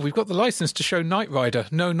 oh, cool, we've got the license to show Knight Rider.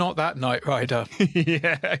 No, not that Knight Rider.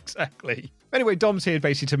 Yeah, exactly. Anyway, Dom's here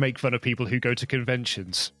basically to make fun of people who go to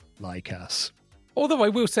conventions like us. Although I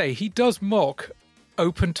will say, he does mock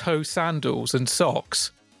open-toe sandals and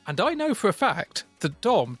socks. And I know for a fact that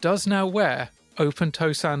Dom does now wear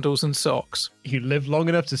open-toe sandals and socks. You live long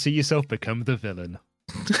enough to see yourself become the villain.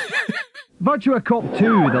 Virtua Cop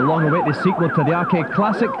 2, the long-awaited sequel to the arcade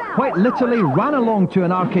classic, quite literally ran along to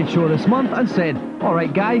an arcade show this month and said,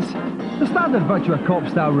 "Alright guys, the standard Virtua Cop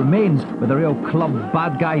style remains with a real club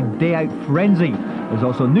bad guy day-out frenzy. There's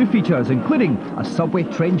also new features including a subway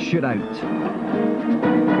train shootout.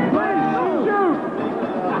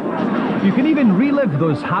 You can even relive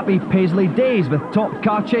those happy Paisley days with top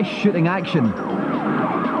car chase shooting action.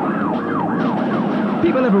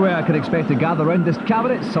 People everywhere can expect to gather around this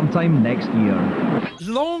cabinet sometime next year."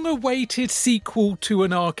 Long-awaited sequel to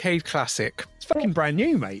an arcade classic. It's fucking brand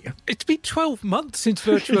new, mate. It's been 12 months since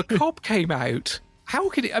Virtua Cop came out. How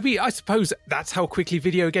could it... I mean, I suppose that's how quickly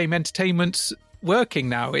video game entertainment's working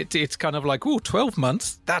now. It's kind of like, 12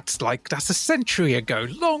 months? That's a century ago.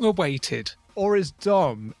 Long-awaited. Or is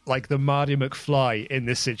Dom like the Marty McFly in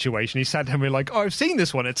this situation? He sat down and be like, oh, I've seen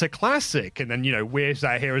this one. It's a classic. And then, we're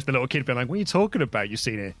sat here as the little kid being like, what are you talking about? You've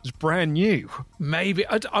seen it. It's brand new. Maybe.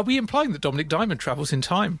 Are we implying that Dominic Diamond travels in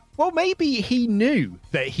time? Well, maybe he knew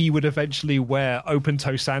that he would eventually wear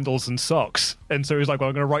open-toe sandals and socks. And so he was like, well,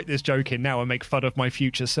 I'm going to write this joke in now and make fun of my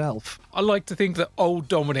future self. I like to think that old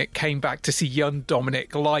Dominic came back to see young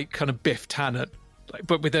Dominic like kind of Biff Tannen.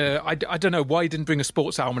 But with I don't know why he didn't bring a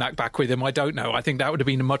sports almanac back with him. I don't know. I think that would have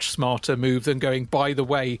been a much smarter move than going, by the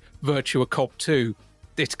way, Virtua Cop 2.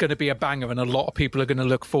 It's going to be a banger and a lot of people are going to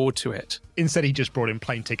look forward to it. Instead, he just brought in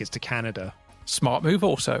plane tickets to Canada. Smart move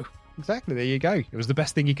also. Exactly, there you go. It was the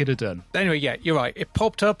best thing he could have done. Anyway, yeah, you're right. It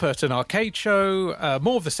popped up at an arcade show,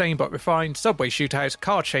 more of the same but refined, subway shootout,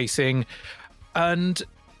 car chasing, and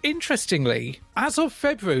interestingly, as of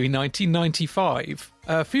February 1995,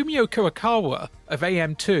 Fumio Kurokawa of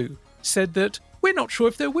AM2 said that we're not sure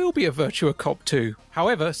if there will be a Virtua Cop 2.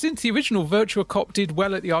 However, since the original Virtua Cop did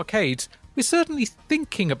well at the arcades, we're certainly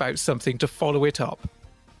thinking about something to follow it up.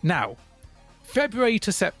 Now, February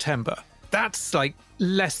to September, that's like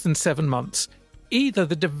less than 7 months. Either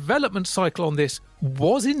the development cycle on this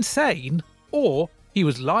was insane, or he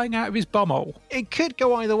was lying out of his bumhole. It could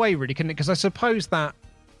go either way, really, couldn't it? Because I suppose that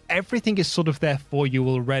everything is sort of there for you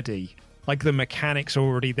already. Like the mechanics are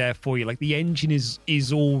already there for you. Like the engine is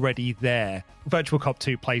already there. Virtua Cop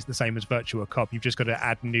 2 plays the same as Virtua Cop. You've just got to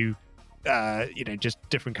add new, just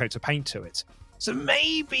different coats of paint to it. So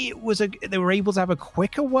maybe it was they were able to have a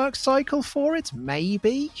quicker work cycle for it.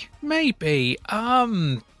 Maybe.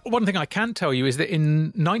 One thing I can tell you is that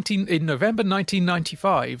in November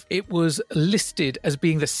 1995, it was listed as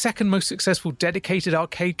being the second most successful dedicated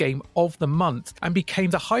arcade game of the month and became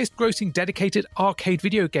the highest grossing dedicated arcade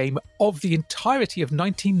video game of the entirety of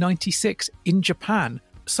 1996 in Japan.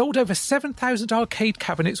 Sold over 7,000 arcade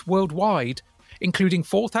cabinets worldwide, including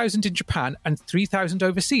 4,000 in Japan and 3,000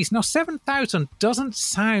 overseas. Now, 7,000 doesn't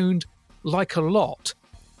sound like a lot,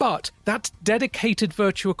 but that's dedicated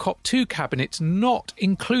Virtua Cop 2 cabinets, not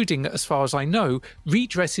including, as far as I know,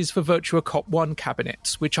 redresses for Virtua Cop 1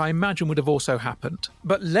 cabinets, which I imagine would have also happened.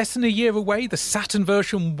 But less than a year away, the Saturn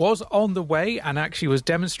version was on the way and actually was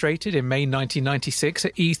demonstrated in May 1996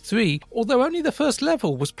 at E3, although only the first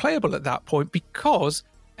level was playable at that point because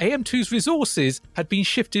AM2's resources had been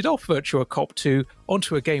shifted off Virtua Cop 2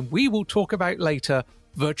 onto a game we will talk about later,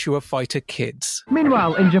 Virtua Fighter Kids.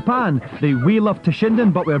 Meanwhile, in Japan, the We Love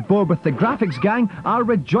Toshinden But We're Bored With the Graphics gang are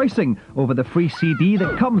rejoicing over the free CD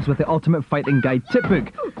that comes with the Ultimate Fighting Guide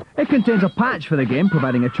tipbook. It contains a patch for the game,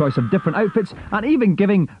 providing a choice of different outfits and even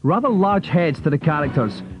giving rather large heads to the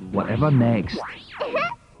characters. Whatever next?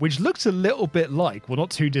 Which looks a little bit like, well, not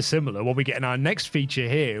too dissimilar, what we get in our next feature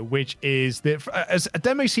here, which is as a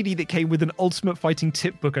demo CD that came with an Ultimate Fighting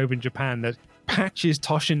tip book over in Japan that patches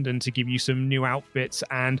Toshinden to give you some new outfits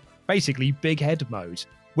and basically big head mode,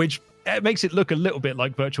 which makes it look a little bit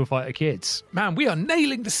like Virtua Fighter Kids. Man, we are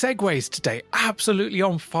nailing the segues today. Absolutely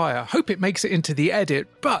on fire. Hope it makes it into the edit,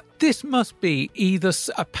 but this must be either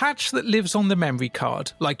a patch that lives on the memory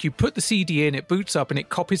card, like you put the CD in, it boots up and it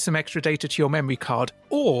copies some extra data to your memory card,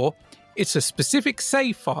 or it's a specific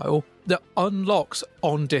save file that unlocks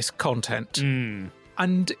on-disk content.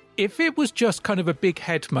 And if it was just kind of a big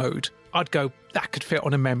head mode, I'd go, that could fit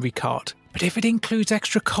on a memory card. But if it includes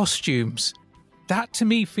extra costumes, that to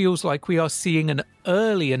me feels like we are seeing an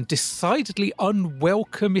early and decidedly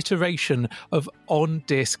unwelcome iteration of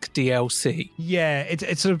on-disc DLC. Yeah, it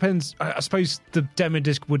sort of depends. I suppose the demo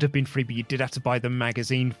disc would have been free, but you did have to buy the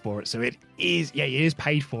magazine for it. So it is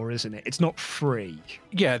paid for, isn't it? It's not free.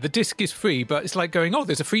 Yeah, the disc is free, but it's like going, oh,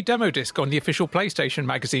 there's a free demo disc on the official PlayStation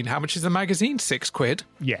magazine. How much is the magazine? £6.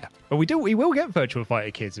 Yeah, but we will get Virtua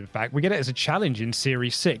Fighter Kids, in fact. We get it as a challenge in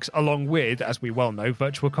Series 6, along with, as we well know,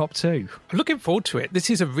 Virtua Cop 2. I'm looking forward to it.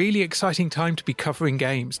 This is a really exciting time to be covering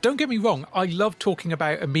games. Don't get me wrong, I love talking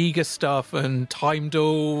about Amiga stuff and Time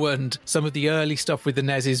Duel and some of the early stuff with the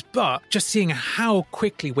NESes, but just seeing how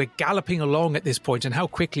quickly we're galloping along at this point and how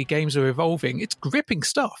quickly games are evolving, it's gripping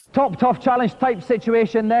stuff. Top tough challenge type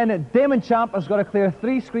situation then. Damon Champ has got to clear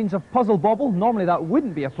 3 screens of Puzzle Bobble. Normally that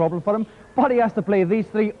wouldn't be a problem for him, but he has to play these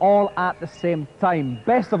 3 all at the same time.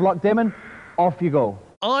 Best of luck, Damon. Off you go.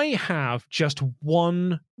 I have just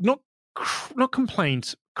one, not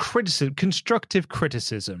complaint, criticism, constructive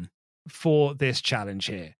criticism for this challenge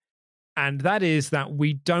here. And that is that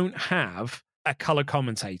we don't have a color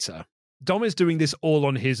commentator. Dom is doing this all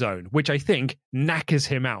on his own, which I think knackers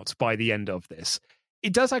him out by the end of this.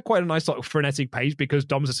 It does have quite a nice sort of frenetic pace because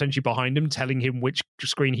Dom's essentially behind him, telling him which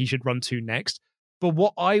screen he should run to next. But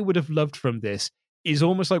what I would have loved from this is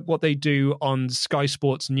almost like what they do on Sky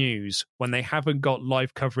Sports News when they haven't got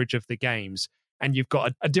live coverage of the games, and you've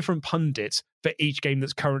got a different pundit for each game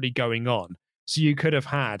that's currently going on. So you could have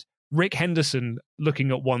had Rick Henderson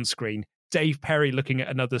looking at one screen, Dave Perry looking at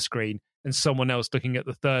another screen, and someone else looking at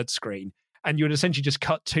the third screen. And you would essentially just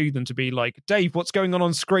cut to them to be like, Dave, what's going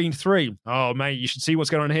on screen 3? Oh, mate, you should see what's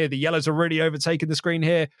going on here. The yellows are really overtaking the screen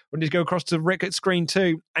here. We need to go across to Rick at screen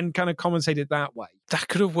 2 and kind of commentate it that way. That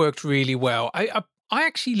could have worked really well. I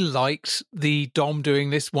actually liked the Dom doing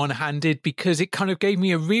this one-handed because it kind of gave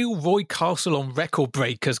me a real Roy Castle on Record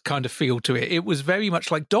Breakers kind of feel to it. It was very much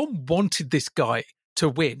like Dom wanted this guy to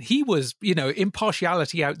win. He was,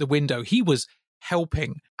 impartiality out the window. He was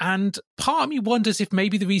helping. And part of me wonders if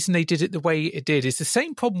maybe the reason they did it the way it did is the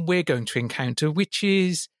same problem we're going to encounter, which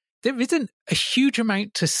is there isn't a huge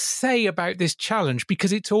amount to say about this challenge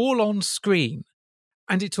because it's all on screen.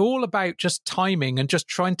 And it's all about just timing and just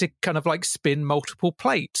trying to kind of like spin multiple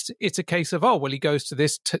plates. It's a case of, he goes to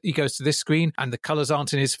this screen and the colours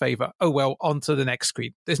aren't in his favour. Oh, well, on to the next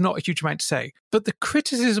screen. There's not a huge amount to say. But the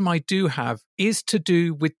criticism I do have is to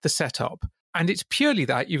do with the setup. And it's purely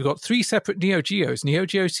that you've got 3 separate Neo Geo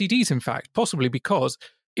CDs, in fact, possibly because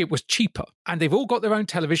it was cheaper. And they've all got their own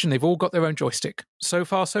television. They've all got their own joystick. So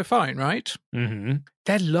far, so fine, right? Mm-hmm.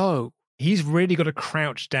 They're low. He's really got to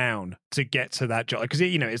crouch down to get to that job because,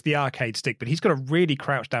 it's the arcade stick, but he's got to really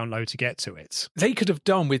crouch down low to get to it. They could have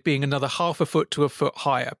done with being another half a foot to a foot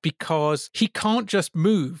higher because he can't just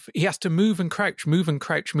move. He has to move and crouch, move and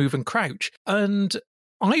crouch, move and crouch. And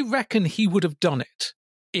I reckon he would have done it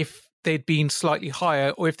if they'd been slightly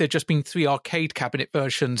higher or if there'd just been 3 arcade cabinet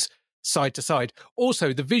versions side to side.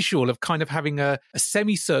 Also, the visual of kind of having a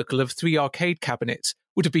semicircle of 3 arcade cabinets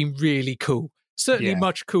would have been really cool. Certainly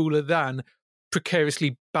much cooler than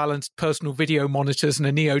precariously balanced personal video monitors and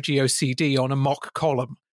a Neo Geo CD on a mock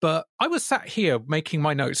column. But I was sat here making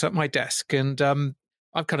my notes at my desk and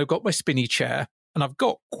I've kind of got my spinny chair and I've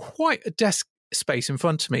got quite a desk space in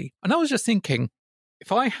front of me. And I was just thinking,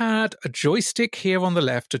 if I had a joystick here on the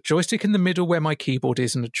left, a joystick in the middle where my keyboard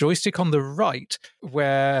is, and a joystick on the right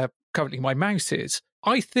where currently my mouse is,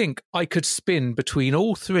 I think I could spin between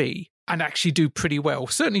all 3 and actually do pretty well.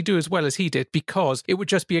 Certainly do as well as he did because it would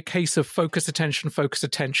just be a case of focus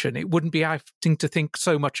attention. It wouldn't be having to think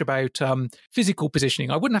so much about physical positioning.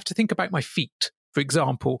 I wouldn't have to think about my feet, for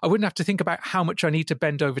example. I wouldn't have to think about how much I need to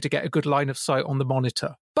bend over to get a good line of sight on the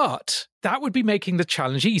monitor. But that would be making the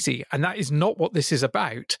challenge easy, and that is not what this is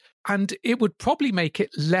about. And it would probably make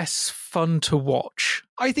it less fun to watch.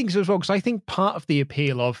 I think so as well, because I think part of the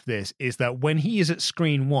appeal of this is that when he is at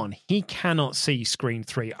screen 1, he cannot see screen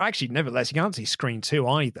 3. Actually, nevertheless, he can't see screen 2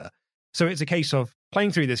 either. So it's a case of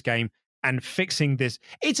playing through this game and fixing this.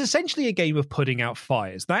 It's essentially a game of putting out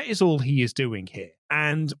fires. That is all he is doing here.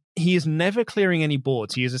 And he is never clearing any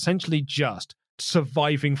boards. He is essentially just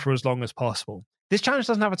surviving for as long as possible. This challenge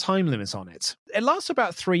doesn't have a time limit on it. It lasts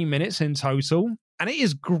about 3 minutes in total, and it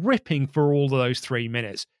is gripping for all of those 3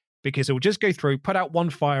 minutes because it will just go through, put out one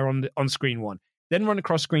fire on screen 1, then run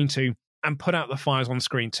across screen 2 and put out the fires on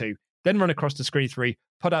screen 2, then run across to screen 3,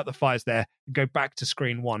 put out the fires there, and go back to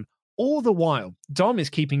screen 1. All the while, Dom is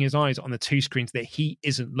keeping his eyes on the 2 screens that he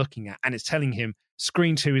isn't looking at, and it's telling him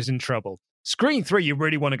screen 2 is in trouble. Screen 3 you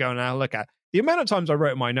really want to go and have a look at. The amount of times I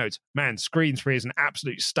wrote in my notes, man, screen 3 is an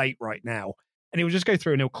absolute state right now. And he will just go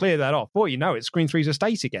through and he'll clear that off. Boy, it's screen 3's a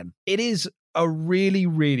state again. It is a really,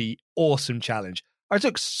 really awesome challenge. I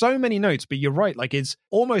took so many notes, but you're right. Like, it's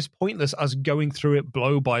almost pointless us going through it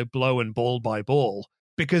blow by blow and ball by ball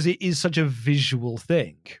because it is such a visual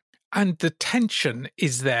thing. And the tension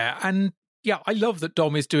is there. And yeah, I love that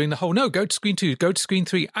Dom is doing the whole, no, go to screen 2, go to screen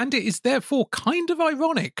 3. And it is therefore kind of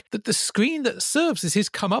ironic that the screen that serves as his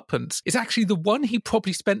comeuppance is actually the one he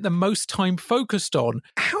probably spent the most time focused on.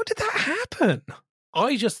 How did that happen?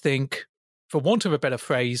 I just think, for want of a better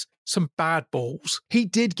phrase, some bad balls. He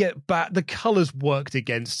did get bad. The colours worked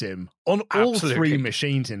against him on all 3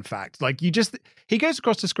 machines, in fact. Like, he goes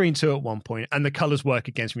across to screen 2 at one point and the colours work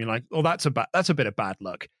against him. You're like, oh, that's a bit of bad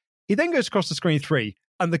luck. He then goes across to screen 3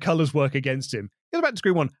 and the colours work against him. He goes back to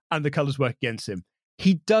screen 1 and the colours work against him.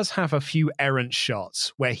 He does have a few errant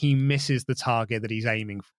shots where he misses the target that he's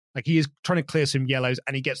aiming for. Like, he is trying to clear some yellows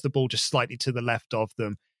and he gets the ball just slightly to the left of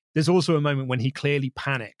them. There's also a moment when he clearly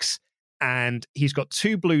panics and he's got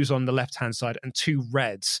 2 blues on the left-hand side and 2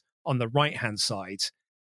 reds on the right-hand side.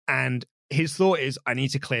 And his thought is, I need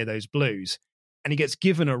to clear those blues. And he gets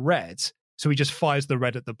given a red, so he just fires the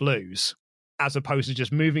red at the blues, as opposed to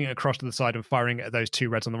just moving it across to the side and firing it at those 2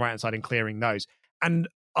 reds on the right-hand side and clearing those. And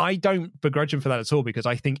I don't begrudge him for that at all, because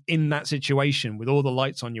I think in that situation, with all the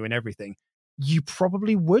lights on you and everything, you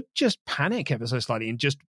probably would just panic ever so slightly and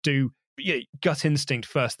just do gut instinct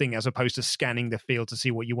first thing as opposed to scanning the field to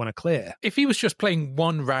see what you want to clear. If he was just playing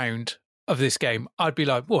one round of this game, I'd be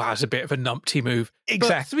like, well, that's a bit of a numpty move.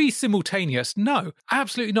 Exactly. But 3 simultaneous, no,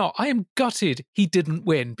 absolutely not. I am gutted he didn't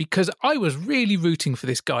win because I was really rooting for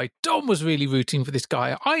this guy. Dom was really rooting for this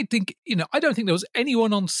guy. I don't think there was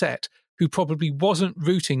anyone on set who probably wasn't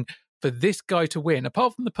rooting for this guy to win,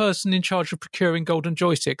 apart from the person in charge of procuring golden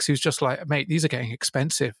joysticks who's just like, mate, these are getting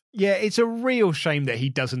expensive. Yeah, it's a real shame that he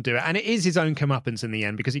doesn't do it. And it is his own comeuppance in the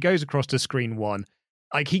end because he goes across to screen 1.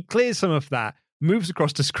 Like, he clears some of that, moves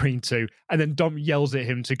across to screen 2, and then Dom yells at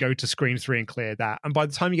him to go to screen 3 and clear that. And by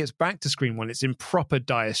the time he gets back to screen 1, it's in proper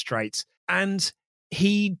dire straits. And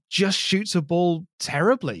he just shoots a ball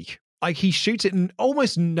terribly. Like, he shoots it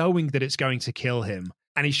almost knowing that it's going to kill him.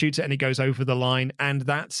 And he shoots it and he goes over the line, and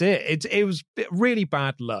that's it. It was really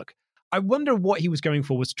bad luck. I wonder what he was going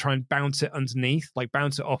for was to try and bounce it underneath, like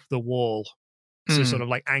bounce it off the wall to sort of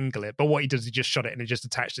like angle it. But what he does, he just shot it and it just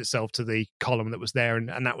attached itself to the column that was there,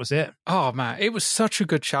 and that was it. Oh, man, it was such a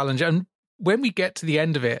good challenge. And when we get to the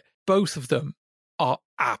end of it, both of them are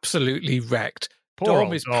absolutely wrecked. Poor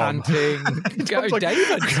Dom is Dom. panting. Dom's like,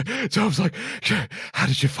 David. Dom's like, how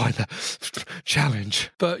did you find that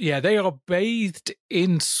challenge? But yeah, they are bathed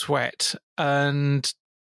in sweat. And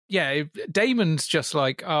yeah, Damon's just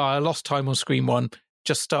like, oh, I lost time on screen 1,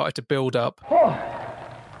 just started to build up. Oh,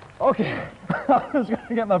 okay. I was going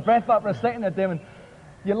to get my breath back for a second there, Damon.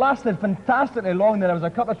 You lasted fantastically long there. There was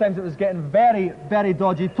a couple of times it was getting very, very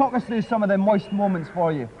dodgy. Talk us through some of the moist moments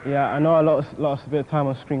for you. Yeah, I know I lost a bit of time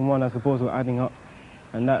on screen 1 as the balls were adding up,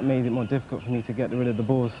 and that made it more difficult for me to get rid of the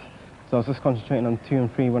balls. So I was just concentrating on 2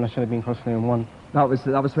 and 3 when I should have been cross-clearing 1. That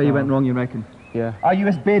was where you went wrong, you reckon? Yeah. Are you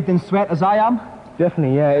as bathed in sweat as I am?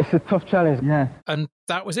 Definitely, yeah. It's a tough challenge. Yeah. And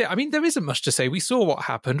that was it. I mean, there isn't much to say. We saw what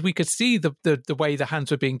happened. We could see the way the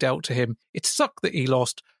hands were being dealt to him. It sucked that he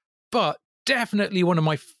lost, but definitely one of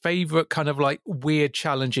my favourite kind of like weird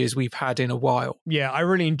challenges we've had in a while. Yeah, I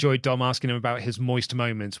really enjoyed Dom asking him about his moist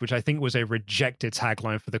moments, which I think was a rejected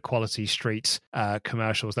tagline for the Quality Street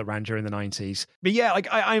commercials that ran during the 90s. But yeah, like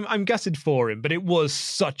I'm gutted for him, but it was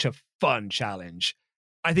such a fun challenge.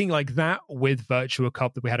 I think like that with Virtua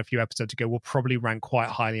Cop that we had a few episodes ago will probably rank quite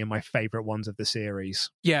highly in my favourite ones of the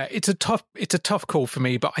series. Yeah, it's a tough call for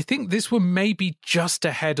me, but I think this one may be just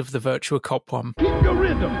ahead of the Virtua Cop one. Keep your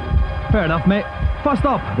rhythm. Fair enough, mate. First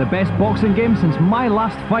up, the best boxing game since my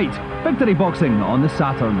last fight. Victory Boxing on the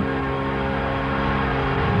Saturn.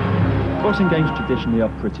 Boxing games traditionally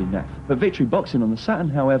are pretty naff, but Victory Boxing on the Saturn,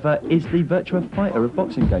 however, is the Virtua Fighter of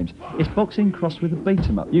boxing games. It's boxing crossed with a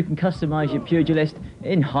beat-em-up. You can customise your pugilist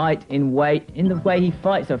in height, in weight, in the way he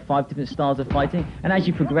fights. There are 5 different styles of fighting, and as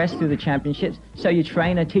you progress through the championships, so your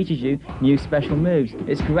trainer teaches you new special moves.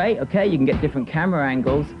 It's great, okay? You can get different camera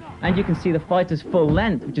angles, and you can see the fighter's full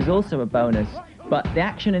length, which is also a bonus. But the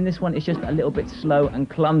action in this one is just a little bit slow and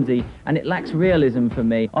clumsy, and it lacks realism for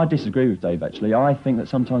me. I disagree with Dave, actually. I think that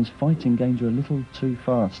sometimes fighting games are a little too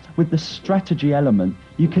fast. With the strategy element,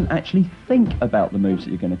 you can actually think about the moves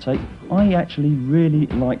that you're going to take. I actually really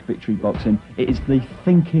like Victory Boxing. It is the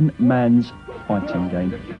thinking man's fighting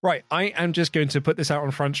game. Right, I am just going to put this out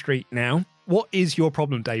on Front Street now. What is your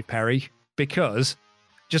problem, Dave Perry? Because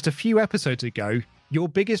just a few episodes ago, your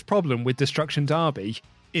biggest problem with Destruction Derby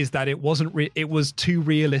is that it was too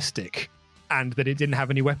realistic and that it didn't have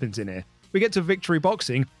any weapons in it. We get to Victory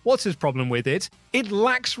Boxing. What's his problem with it? It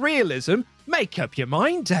lacks realism. Make up your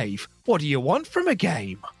mind, Dave. What do you want from a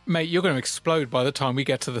game? Mate, you're going to explode by the time we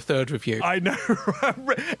get to the third review. I know.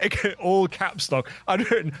 All caps lock. I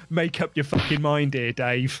don't make up your fucking mind here,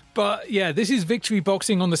 Dave. But yeah, this is Victory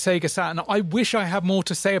Boxing on the Sega Saturn. I wish I had more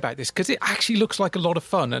to say about this because it actually looks like a lot of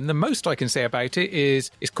fun. And the most I can say about it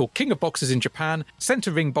is it's called King of Boxers in Japan,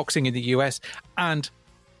 Center Ring Boxing in the US, and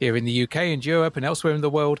here in the UK and Europe and elsewhere in the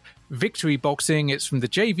world, Victory Boxing. It's from the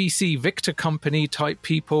JVC Victor Company type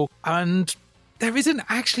people. And there isn't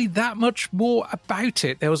actually that much more about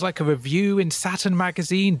it. There was like a review in Saturn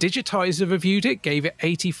magazine. Digitizer reviewed it, gave it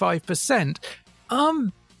 85%.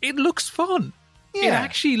 It looks fun. Yeah. It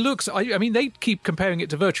actually looks... I mean, they keep comparing it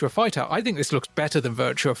to Virtua Fighter. I think this looks better than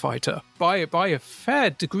Virtua Fighter by a fair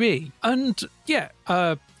degree. And yeah,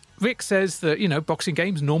 Rick says that, you know, boxing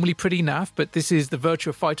games normally pretty naff, but this is the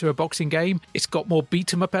Virtua Fighter, a boxing game. It's got more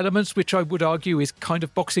beat-em-up elements, which I would argue is kind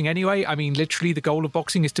of boxing anyway. I mean, literally, the goal of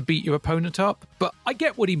boxing is to beat your opponent up. But I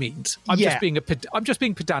get what he means. I'm just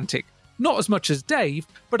being pedantic. Not as much as Dave,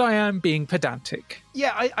 but I am being pedantic.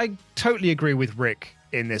 Yeah, I totally agree with Rick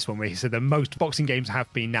in this one, where he said that most boxing games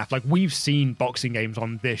have been naff. Like, we've seen boxing games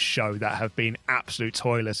on this show that have been absolute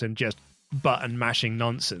toilets and just button-mashing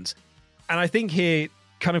nonsense. And I think here,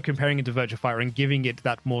 kind of comparing it to Virtua Fighter and giving it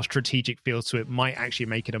that more strategic feel to it might actually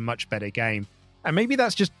make it a much better game. And maybe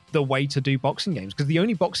that's just the way to do boxing games, because the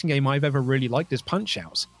only boxing game I've ever really liked is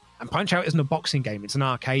Punch-Out. And Punch-Out isn't a boxing game, it's an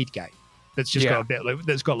arcade game that's just got a bit,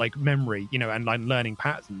 that's got like memory, and like learning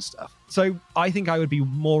patterns and stuff. So I think I would be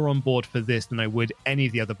more on board for this than I would any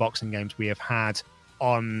of the other boxing games we have had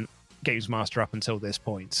on Games Master up until this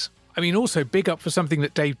point. I mean, also big up for something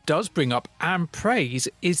that Dave does bring up and praise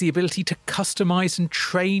is the ability to customize and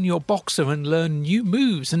train your boxer and learn new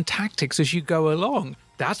moves and tactics as you go along.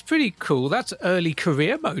 That's pretty cool. That's early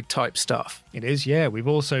career mode type stuff. It is, yeah. We've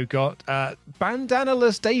also got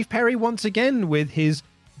bandana-less Dave Perry once again with his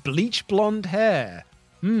bleach blonde hair.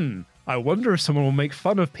 I wonder if someone will make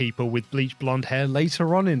fun of people with bleach blonde hair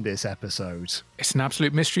later on in this episode. It's an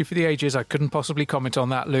absolute mystery for the ages. I couldn't possibly comment on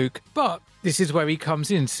that, Luke. But this is where he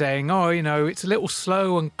comes in saying, it's a little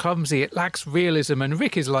slow and clumsy. It lacks realism. And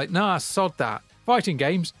Rick is like, nah, sod that. Fighting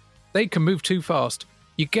games, they can move too fast.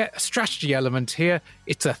 You get a strategy element here.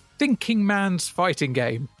 It's a thinking man's fighting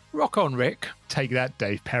game. Rock on, Rick. Take that,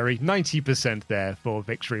 Dave Perry. 90% there for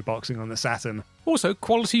Victory Boxing on the Saturn. Also,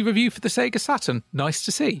 quality review for the Sega Saturn. Nice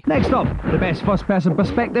to see. Next up, the best first-person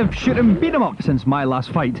perspective shoot 'em beat 'em up since My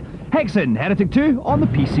Last Fight. Hexen Heretic 2 on the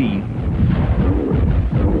PC.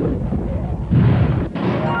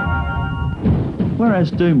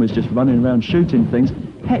 Whereas Doom was just running around shooting things,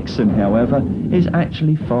 Hexen, however, is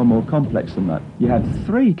actually far more complex than that. You have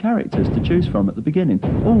 3 characters to choose from at the beginning,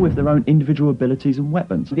 all with their own individual abilities and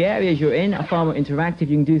weapons. The areas you're in are far more interactive.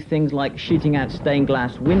 You can do things like shooting out stained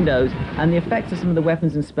glass windows, and the effects of some of the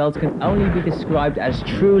weapons and spells can only be described as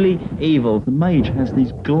truly evil. The mage has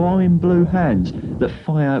these glowing blue hands that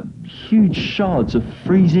fire huge shards of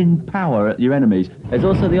freezing power at your enemies. There's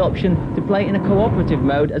also the option to play in a cooperative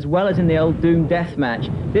mode as well as in the old Doom deathmatch.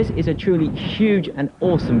 This is a truly huge and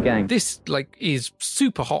awesome game. This is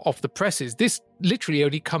super hot off the presses. This literally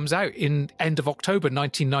only comes out in end of October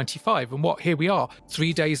 1995, and here we are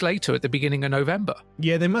 3 days later at the beginning of November.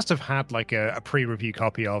 Yeah, they must have had a pre-review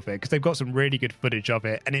copy of it, because they've got some really good footage of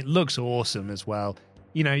it, and it looks awesome as well.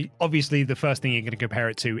 Obviously the first thing you're going to compare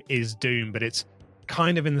it to is Doom, but it's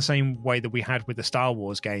kind of in the same way that we had with the Star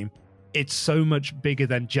Wars game. It's so much bigger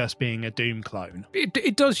than just being a Doom clone.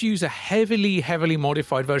 It does use a heavily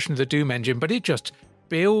modified version of the Doom engine, but it just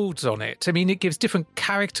builds on it. I mean, it gives different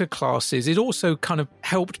character classes. It also kind of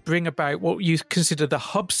helped bring about what you consider the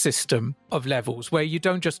hub system of levels, where you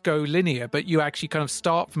don't just go linear, but you actually kind of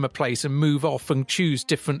start from a place and move off and choose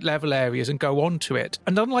different level areas and go on to it.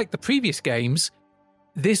 And unlike the previous games,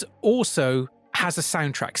 this also has a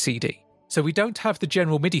soundtrack CD. So we don't have the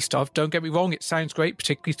general MIDI stuff. Don't get me wrong, it sounds great,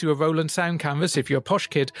 particularly through a Roland sound canvas if you're a posh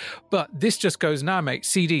kid. But this just goes, nah, mate,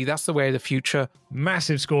 CD, that's the way of the future.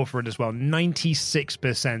 Massive score for it as well,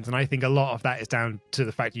 96%. And I think a lot of that is down to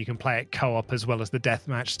the fact you can play it co-op as well as the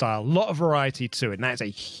deathmatch style. A lot of variety to it, and that is a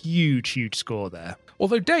huge score there.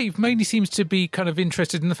 Although Dave mainly seems to be kind of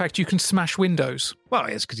interested in the fact you can smash windows. Well,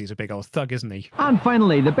 it's because he's a big old thug, isn't he? And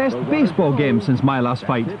finally, the best baseball game since My Last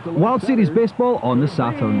Fight. World Series Baseball on the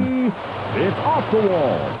Saturn. It's off the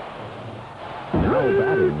wall. Now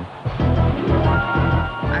batting.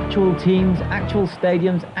 Actual teams, actual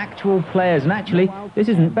stadiums, actual players, and actually, this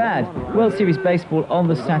isn't bad. World Series Baseball on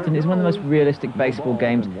the Saturn is one of the most realistic baseball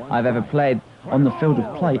games I've ever played. On the field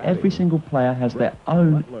of play, every single player has their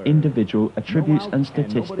own individual attributes and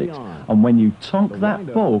statistics. And when you tonk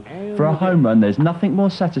that ball for a home run, there's nothing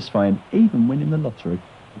more satisfying, even winning the lottery.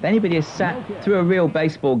 If anybody has sat through a real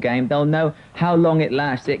baseball game, they'll know how long it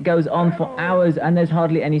lasts. It goes on for hours and there's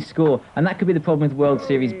hardly any score. And that could be the problem with World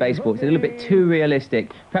Series Baseball. It's a little bit too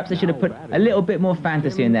realistic. Perhaps they should have put a little bit more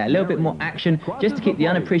fantasy in there, a little bit more action, just to keep the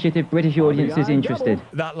unappreciative British audiences interested.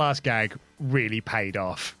 That last gag really paid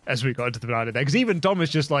off as we got into the finale there, because even Dom was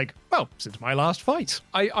just like, well, since my last fight.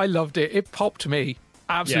 I loved it. It popped me.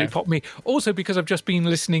 Absolutely popped me. Also because I've just been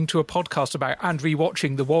listening to a podcast about and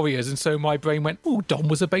rewatching The Warriors, and so my brain went, oh, Dom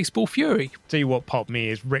was a baseball fury. Tell you what popped me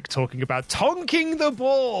is Rick talking about tonking the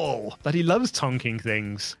ball. That he loves tonking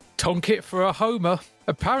things. Tonk it for a homer.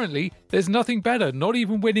 Apparently, there's nothing better, not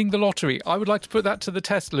even winning the lottery. I would like to put that to the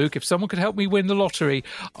test, Luke. If someone could help me win the lottery,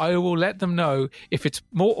 I will let them know if it's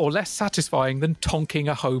more or less satisfying than tonking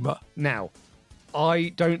a homer. Now,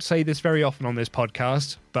 I don't say this very often on this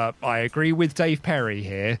podcast, but I agree with Dave Perry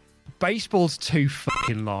here. Baseball's too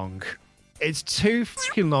fucking long. It's too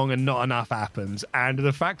fucking long and not enough happens. And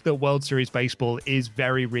the fact that World Series Baseball is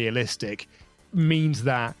very realistic means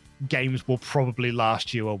that games will probably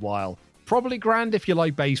last you a while. Probably grand if you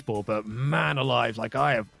like baseball, but man alive, like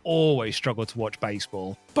I have always struggled to watch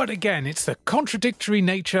baseball. But again, it's the contradictory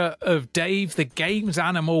nature of Dave, the game's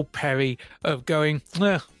animal Perry, of going,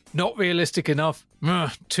 not realistic enough,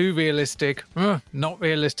 too realistic, not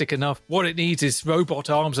realistic enough. What it needs is robot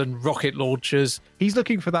arms and rocket launchers. He's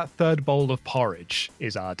looking for that third bowl of porridge,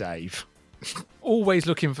 is our Dave. Always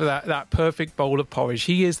looking for that perfect bowl of porridge.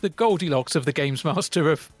 He is the Goldilocks of the Games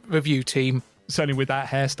Master review team. Certainly with that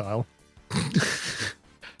hairstyle.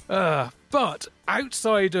 But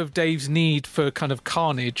outside of Dave's need for kind of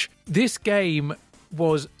carnage, this game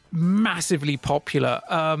was massively popular.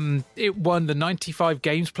 It won the 95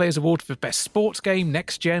 Games Players Award for Best Sports Game.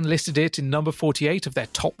 Next Gen listed it in number 48 of their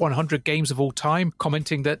top 100 games of all time,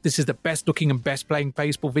 commenting that this is the best looking and best playing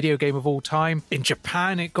baseball video game of all time. In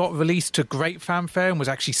Japan, it got released to great fanfare and was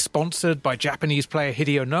actually sponsored by Japanese player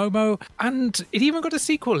Hideo Nomo. And it even got a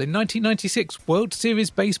sequel in 1996, World Series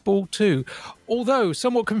Baseball 2. Although,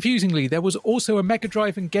 somewhat confusingly, there was also a Mega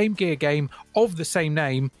Drive and Game Gear game of the same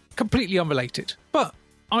name, completely unrelated. But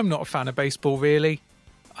I'm not a fan of baseball, really.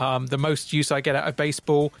 The most use I get out of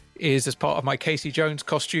baseball is as part of my Casey Jones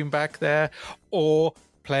costume back there, or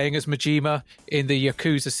playing as Majima in the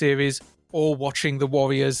Yakuza series, or watching the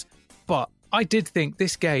Warriors. But I did think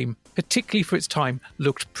this game, particularly for its time,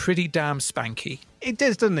 looked pretty damn spanky. It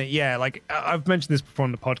does, doesn't it? Yeah, like I've mentioned this before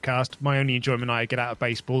on the podcast. My only enjoyment I get out of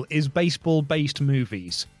baseball is baseball-based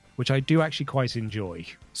movies, which I do actually quite enjoy.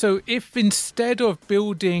 So if instead of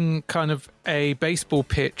building kind of a baseball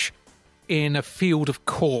pitch in a field of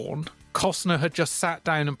corn, Costner had just sat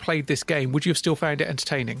down and played this game, would you have still found it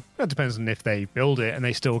entertaining? That depends on if they build it and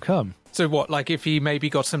they still come. So what, like if he maybe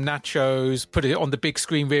got some nachos, put it on the big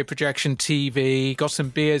screen rear projection TV, got some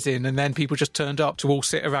beers in, and then people just turned up to all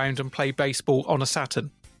sit around and play baseball on a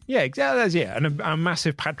Saturn? Yeah, exactly. Yeah, and a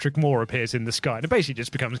massive Patrick Moore appears in the sky, and it basically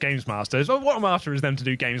just becomes Games Master. So what a master is them to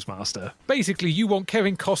do Games Master? Basically, you want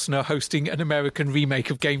Kevin Costner hosting an American remake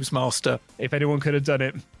of Games Master. If anyone could have done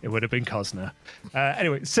it, it would have been Costner.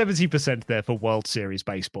 Anyway, 70% there for World Series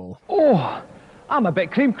Baseball. Oh, I'm a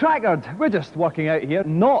bit cream crackered. We're just working out here,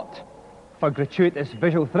 not for gratuitous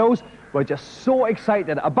visual thrills. We're just so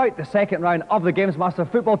excited about the second round of the Games Master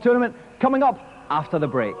Football Tournament coming up after the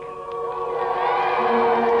break.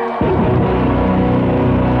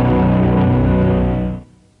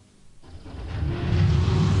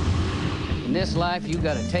 In this life, you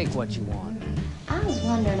gotta take what you want. I was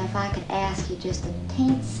wondering if I could ask you just a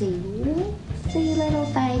teensy little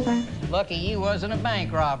favor. Lucky you wasn't a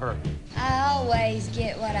bank robber. I always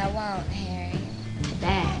get what I want, Harry.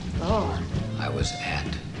 Dad, Lord. I was at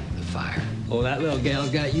the fire. Oh, that little gal's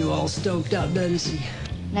got you all stoked up, doesn't she?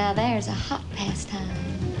 Now there's a hot pastime.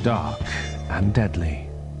 Dark and Deadly.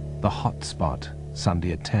 The Hot Spot,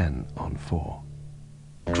 Sunday at 10 on 4.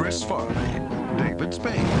 Chris Farley, David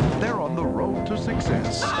Spade, they're on the road to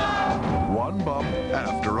success. One bump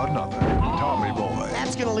after another. Tommy Boy.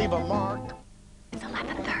 That's gonna leave a mark. It's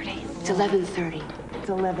 11:30. It's 11:30. It's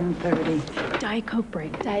 11:30. Diet Coke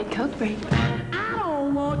break. Diet Coke break. I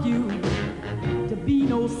don't want you to be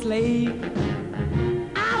no slave.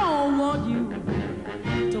 I don't want you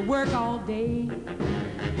to work all day.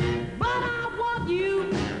 But I want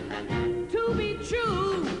you to be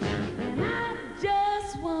true. And I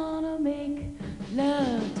just want to make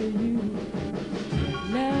love to you.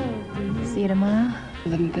 Love to you. See you tomorrow.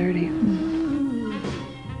 11:30.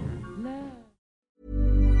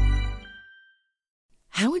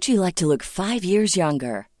 How would you like to look 5 years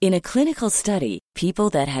younger? In a clinical study,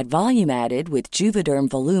 people that had volume added with Juvederm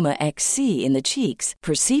Voluma XC in the cheeks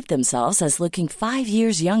perceived themselves as looking 5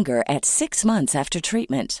 years younger at 6 months after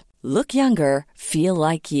treatment. Look younger, feel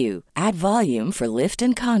like you. Add volume for lift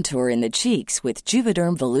and contour in the cheeks with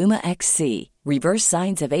Juvederm Voluma XC. Reverse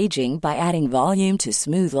signs of aging by adding volume to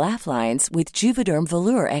smooth laugh lines with Juvederm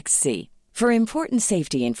Volure XC. For important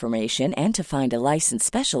safety information and to find a licensed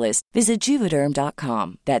specialist, visit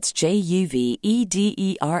Juvederm.com. That's JUVEDERM.com.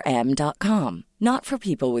 Not for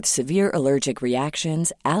people with severe allergic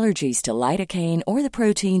reactions, allergies to lidocaine, or the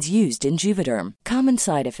proteins used in Juvederm. Common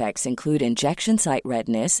side effects include injection site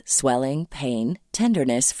redness, swelling, pain,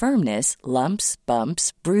 tenderness, firmness, lumps,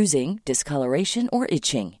 bumps, bruising, discoloration, or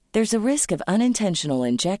itching. There's a risk of unintentional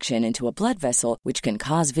injection into a blood vessel, which can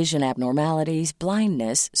cause vision abnormalities,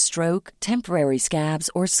 blindness, stroke, temporary scabs,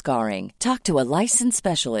 or scarring. Talk to a licensed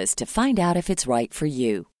specialist to find out if it's right for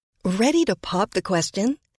you. Ready to pop the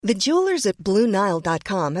question? The jewelers at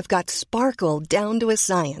BlueNile.com have got sparkle down to a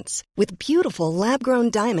science with beautiful lab-grown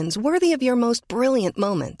diamonds worthy of your most brilliant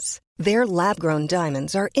moments. Their lab-grown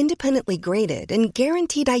diamonds are independently graded and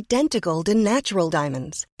guaranteed identical to natural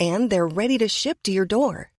diamonds, and they're ready to ship to your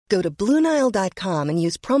door. Go to BlueNile.com and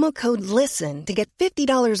use promo code LISTEN to get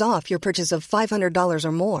 $50 off your purchase of $500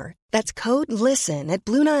 or more. That's code LISTEN at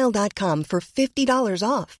BlueNile.com for $50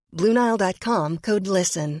 off. BlueNile.com, code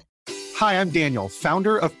LISTEN. Hi, I'm Daniel,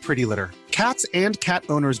 founder of Pretty Litter. Cats and cat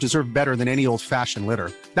owners deserve better than any old-fashioned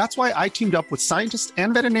litter. That's why I teamed up with scientists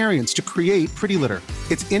and veterinarians to create Pretty Litter.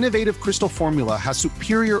 Its innovative crystal formula has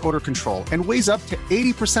superior odor control and weighs up to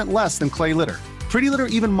 80% less than clay litter. Pretty Litter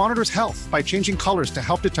even monitors health by changing colors to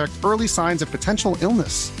help detect early signs of potential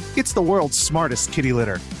illness. It's the world's smartest kitty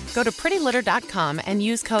litter. Go to prettylitter.com and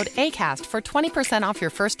use code ACAST for 20% off your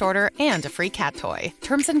first order and a free cat toy.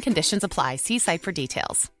 Terms and conditions apply. See site for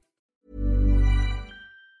details.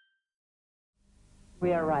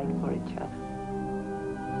 We are right for each other.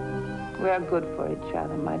 We are good for each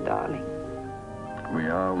other, my darling. We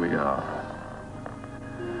are.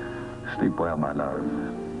 Sleep well, my love.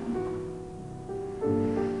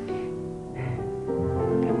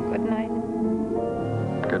 Good night.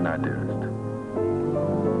 Good night, dearest.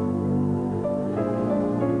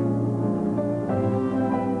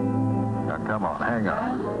 Now, come on, hang up.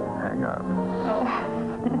 Hang up.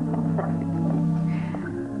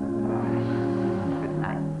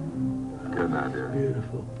 Good night, dear.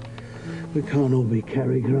 Beautiful. We can't all be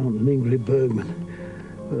Cary Grant and Ingrid Bergman,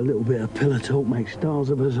 but a little bit of pillow talk makes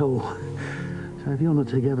stars of us all. So if you're not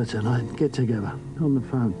together tonight, get together on the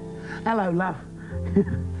phone. Hello, love.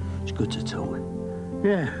 It's good to talk.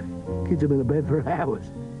 Yeah, kids have been in bed for hours.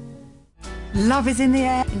 Love is in the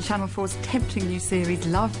air in Channel 4's tempting new series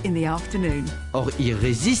Love in the Afternoon. Our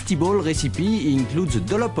irresistible recipe includes a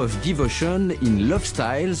dollop of devotion in love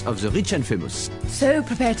styles of the rich and famous. So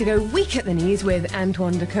prepare to go weak at the knees with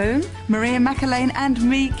Antoine Decaune, Maria McAlane and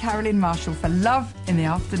me, Carolyn Marshall, for Love in the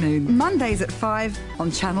Afternoon. Mondays at 5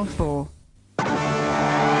 on Channel 4.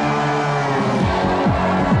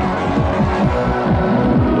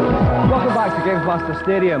 Welcome back to Games Master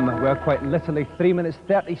Stadium. We're quite literally 3 minutes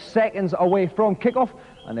 30 seconds away from kickoff.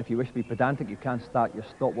 And if you wish to be pedantic, you can start your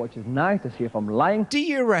stopwatches now to see if I'm lying. Do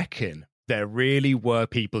you reckon there really were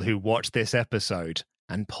people who watched this episode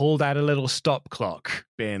and pulled out a little stop clock,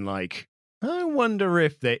 being like, I wonder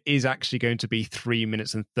if there is actually going to be 3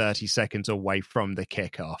 minutes and 30 seconds away from the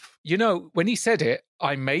kickoff? You know, when he said it,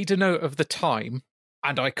 I made a note of the time.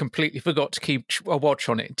 And I completely forgot to keep a watch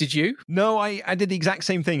on it. Did you? No, I did the exact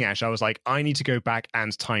same thing, Ash. I was like, I need to go back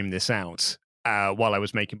and time this out while I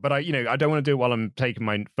was making. But I don't want to do it while I'm taking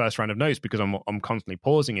my first round of notes because I'm constantly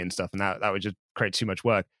pausing and stuff, and that would just create too much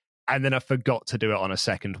work. And then I forgot to do it on a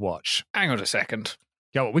second watch. Hang on a second.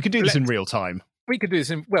 Yeah, well, we could do this in real time. We could do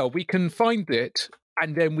this we can find it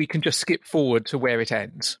and then we can just skip forward to where it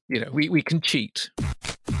ends. You know, we can cheat.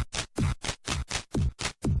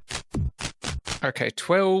 Okay,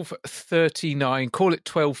 12:39, call it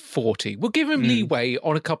 12:40. We'll give him leeway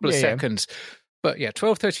on a couple of seconds. But yeah,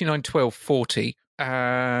 12:39, 12:40,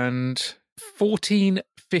 and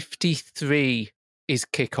 14:53 is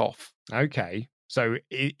kickoff. Okay, so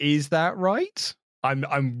is that right?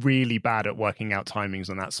 I'm really bad at working out timings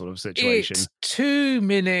on that sort of situation. It's 2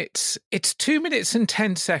 minutes. It's 2 minutes and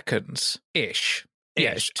 10 seconds ish.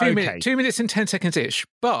 Yes, 2 minutes and 10 seconds ish.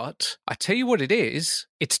 But I tell you what it is.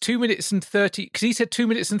 It's 2 minutes and 30. Because he said 2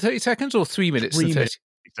 minutes and 30 seconds or 3 minutes and 30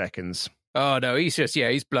 seconds. Oh, no, he's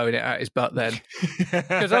blowing it out his butt then.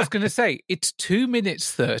 Because I was going to say, it's 2 minutes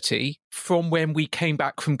 30 from when we came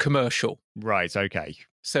back from commercial. Right, okay.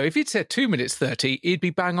 So if he'd said 2 minutes 30, he'd be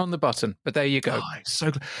bang on the button. But there you go.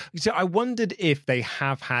 So I wondered if they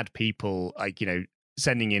have had people,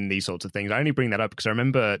 sending in these sorts of things. I only bring that up because I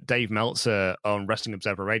remember Dave Meltzer on Wrestling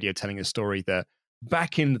Observer Radio telling a story that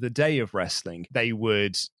back in the day of wrestling, they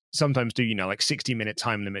would sometimes do, 60-minute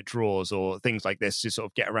time limit draws or things like this to sort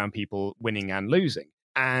of get around people winning and losing.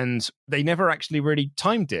 And they never actually really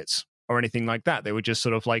timed it or anything like that. They would just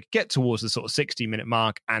sort of get towards the sort of 60-minute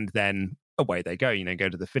mark and then away they go, go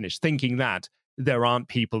to the finish, thinking that there aren't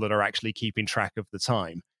people that are actually keeping track of the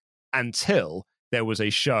time until there was a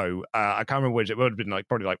show, I can't remember which, it would have been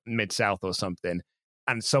probably Mid-South or something,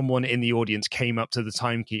 and someone in the audience came up to the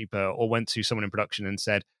timekeeper or went to someone in production and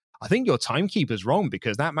said, I think your timekeeper's wrong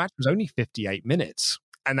because that match was only 58 minutes.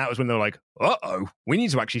 And that was when they were like, uh-oh, we need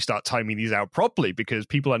to actually start timing these out properly because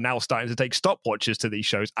people are now starting to take stopwatches to these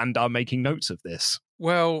shows and are making notes of this.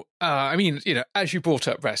 Well, as you brought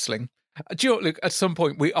up wrestling, do you know, look, at some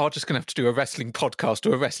point we are just going to have to do a wrestling podcast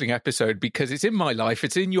or a wrestling episode because it's in my life,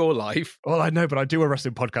 it's in your life. Well, I know, but I do a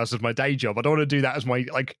wrestling podcast as my day job. I don't want to do that as my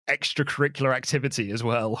extracurricular activity as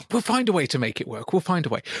well. We'll find a way to make it work. We'll find a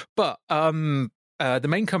way. But the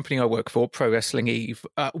main company I work for, Pro Wrestling Eve,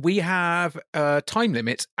 we have time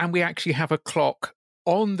limits and we actually have a clock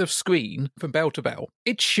on the screen from bell to bell.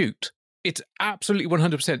 It's shoot. It's absolutely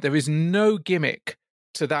 100%. There is no gimmick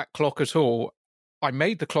to that clock at all. I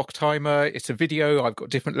made the clock timer. It's a video. I've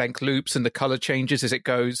got different length loops and the color changes as it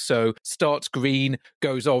goes. So starts green,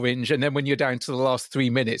 goes orange. And then when you're down to the last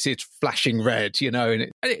 3 minutes, it's flashing red, you know,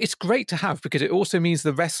 and it's great to have because it also means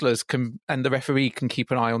the wrestlers can and the referee can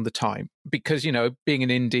keep an eye on the time because, you know, being an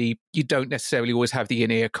indie, you don't necessarily always have the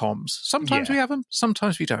in-ear comms. Sometimes we have them,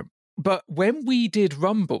 sometimes we don't. But when we did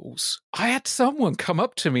Rumbles, I had someone come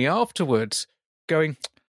up to me afterwards going,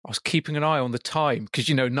 I was keeping an eye on the time because,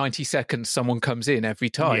 you know, 90 seconds, someone comes in every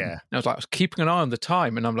time. Yeah. And I was like, I was keeping an eye on the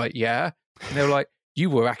time. And I'm like, yeah. And they were like, you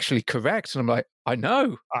were actually correct. And I'm like, I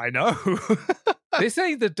know. This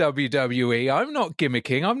ain't the WWE. I'm not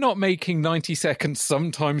gimmicking. I'm not making 90 seconds,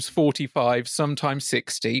 sometimes 45, sometimes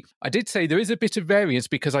 60. I did say there is a bit of variance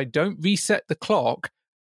because I don't reset the clock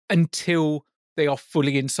until they are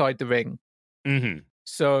fully inside the ring. Mm-hmm.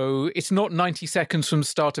 So it's not 90 seconds from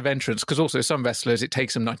start of entrance, because also some wrestlers, it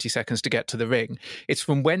takes them 90 seconds to get to the ring. It's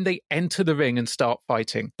from when they enter the ring and start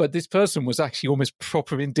fighting. But this person was actually almost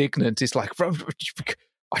proper indignant. It's like,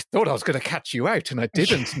 I thought I was going to catch you out and I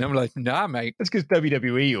didn't. And I'm like, nah, mate. That's because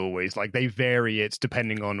WWE always, like, they vary it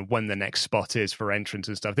depending on when the next spot is for entrance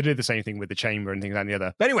and stuff. They did the same thing with the chamber and things like the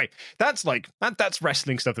other. But anyway, that's like, that's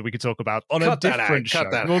wrestling stuff that we could talk about on a different show.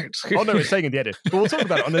 Cut that out. Oh, no, it's staying in the edit. But we'll talk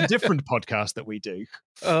about it on a different podcast that we do.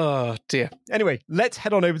 Oh, dear. Anyway, let's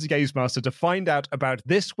head on over to Gamesmaster to find out about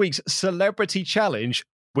this week's Celebrity Challenge,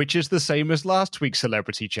 which is the same as last week's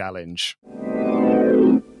Celebrity Challenge.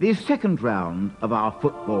 The second round of our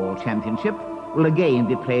football championship will again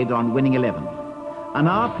be played on Winning 11. And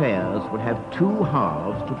our players will have two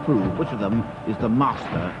halves to prove which of them is the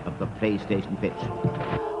master of the PlayStation pitch.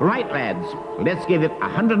 Right, lads, let's give it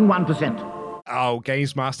 101%. Oh,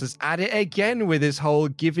 Gamesmaster's at it again with his whole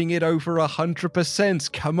giving it over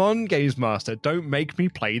 100%. Come on, Gamesmaster, don't make me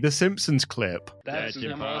play the Simpsons clip. That's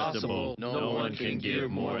impossible. No one can give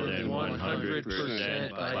more than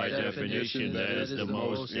 100%. By definition, that is the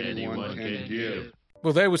most anyone can give.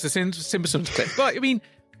 Well, there was the Simpsons clip. But, I mean,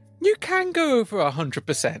 you can go over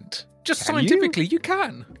 100%. Just Can scientifically, you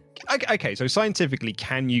can. Okay, so scientifically,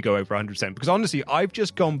 can you go over 100%? Because honestly, I've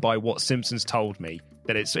just gone by what Simpsons told me,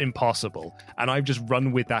 that it's impossible, and I've just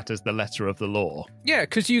run with that as the letter of the law. Yeah,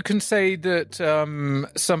 because you can say that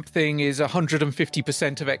something is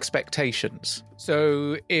 150% of expectations.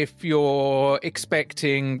 So if you're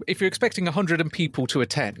expecting 100 people to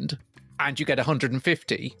attend, and you get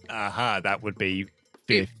 150... that would be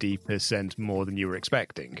 50% more than you were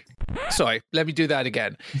expecting. Sorry, let me do that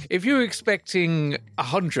again. If you're expecting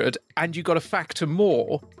 100 and you got a factor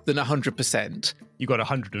more than 100%, you got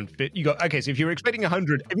 150. Okay, so if you're expecting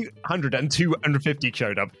 100, if 100 and 250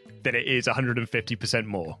 showed up, then it is 150%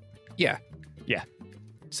 more. Yeah. Yeah.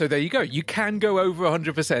 So there you go. You can go over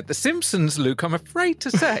 100%. The Simpsons, Luke, I'm afraid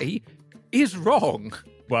to say, is wrong.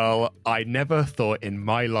 Well, I never thought in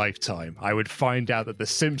my lifetime I would find out that The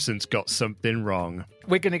Simpsons got something wrong.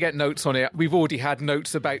 We're going to get notes on it. We've already had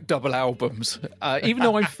notes about double albums. Even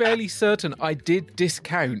though I'm fairly certain I did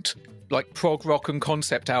discount like prog rock and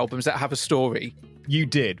concept albums that have a story. You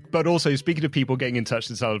did. But also, speaking of people getting in touch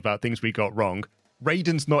to tell us about things we got wrong,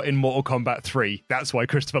 Raiden's not in Mortal Kombat 3. That's why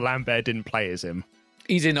Christopher Lambert didn't play as him.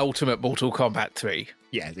 He's in Ultimate Mortal Kombat 3.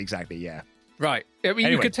 Yeah, exactly, yeah. Right. I mean,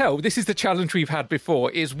 Anyway. You could tell this is the challenge we've had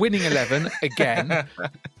before, is Winning 11 again.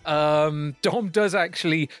 Dom does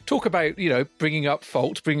actually talk about, bringing up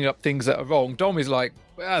faults, bringing up things that are wrong. Dom is like,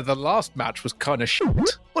 the last match was kind of shit.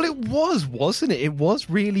 Well, it was, wasn't it? It was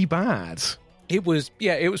really bad. It was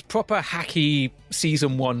proper hacky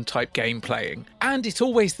season 1 type game playing. And it's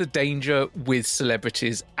always the danger with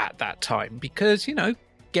celebrities at that time because,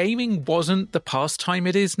 gaming wasn't the pastime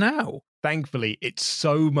it is now. Thankfully, it's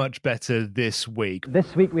so much better this week.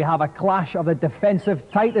 This week we have a clash of the defensive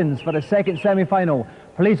titans for the second semi-final.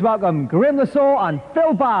 Please welcome Graham Lasso and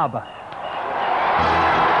Phil Babb.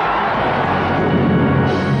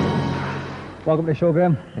 Welcome to the show,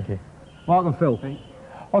 Graham. Thank you. Welcome, Phil.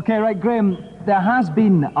 Okay, right, Graham, there has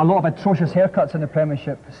been a lot of atrocious haircuts in the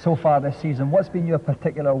Premiership so far this season. What's been your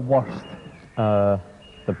particular worst? The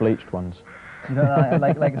bleached ones. You don't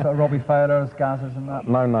like sort of Robbie Fowler's, Gaz's and that?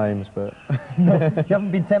 No names, but... No, you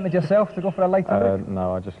haven't been tempted yourself to go for a lighter look?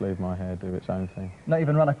 No, I just leave my hair do its own thing. Not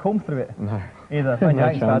even run a comb through it? No. Either. No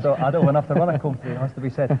I chance. don't have enough to run a comb through it, has to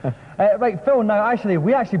be said. Right, Phil, now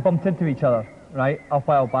we actually bumped into each other, right, a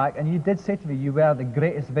while back, and you did say to me you were the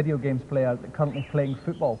greatest video games player currently playing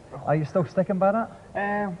football. Are you still sticking by that?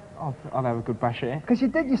 I'll have a good bash at it. Because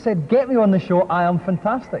you said, get me on the show, I am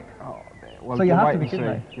fantastic. Well, so you you'll have wait to be and good see.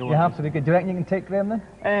 now. You'll You wait have and to be good. Do you reckon you can take Graham then?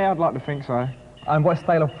 I'd like to think so. And what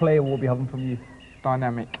style of play will we be having from you?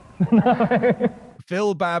 Dynamic.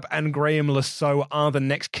 Phil Babb and Graham Lasso are the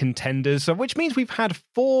next contenders, so which means we've had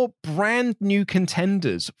 4 brand new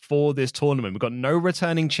contenders for this tournament. We've got no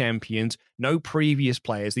returning champions, no previous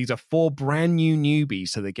players. These are 4 brand new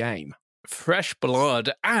newbies to the game. Fresh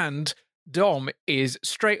blood, and Dom is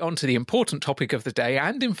straight on to the important topic of the day,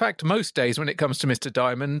 and in fact most days when it comes to Mr.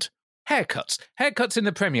 Diamond, haircuts. Haircuts in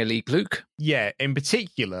the Premier League, Luke. Yeah, in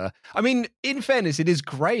particular. I mean, in fairness, it is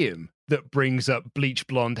Graham that brings up bleach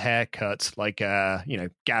blonde haircuts like,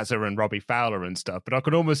 Gazza and Robbie Fowler and stuff. But I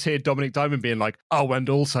could almost hear Dominic Diamond being like, oh, and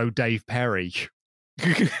also Dave Perry.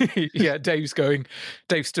 Yeah, Dave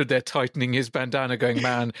stood there tightening his bandana going,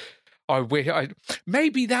 man,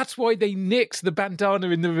 maybe that's why they nicked the bandana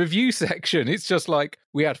in the review section. It's just like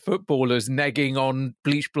we had footballers negging on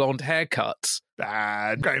bleach blonde haircuts.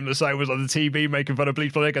 And Graham Lasso was on the TV making fun of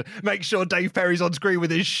bleach blonde haircuts. Make sure Dave Perry's on screen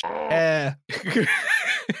with his hair.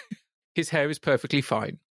 His hair is perfectly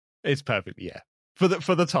fine. It's perfect, yeah. For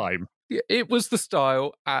the time. Yeah, it was the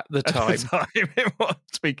style at the time.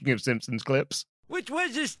 Speaking of Simpsons clips. Which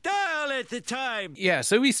was the style at the time. Yeah,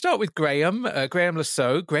 so we start with Graham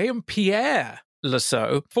Lasso, Graham Pierre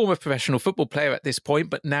Lasso, former professional football player at this point,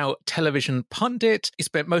 but now television pundit. He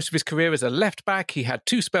spent most of his career as a left-back. He had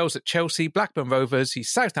 2 spells at Chelsea, Blackburn Rovers, he's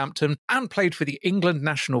Southampton, and played for the England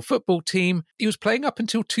national football team. He was playing up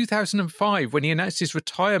until 2005 when he announced his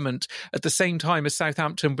retirement at the same time as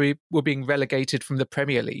Southampton were being relegated from the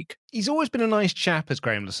Premier League. He's always been a nice chap as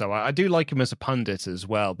Graham Lasso. I do like him as a pundit as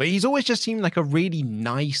well, but he's always just seemed like a really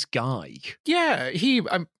nice guy. Yeah,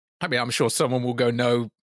 I'm sure someone will go, no,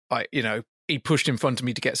 he pushed in front of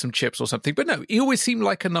me to get some chips or something. But no, he always seemed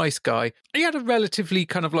like a nice guy. He had a relatively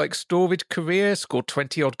kind of like storied career, scored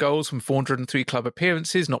 20-odd goals from 403 club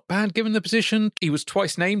appearances. Not bad given the position. He was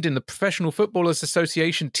twice named in the Professional Footballers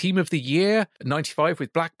Association Team of the Year, 95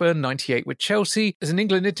 with Blackburn, 98 with Chelsea. As an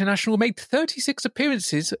England international, made 36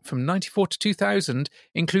 appearances from 94 to 2000,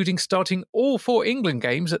 including starting all 4 England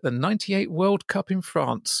games at the 98 World Cup in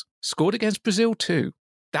France. Scored against Brazil too.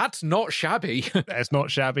 That's not shabby. That's not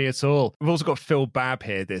shabby at all. We've also got Phil Babb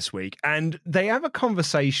here this week, and they have a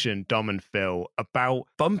conversation, Dom and Phil, about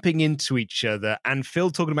bumping into each other, and Phil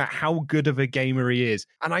talking about how good of a gamer he is.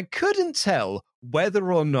 And I couldn't tell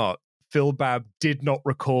whether or not Phil Babb did not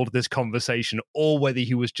record this conversation or whether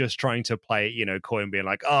he was just trying to play it, coy and being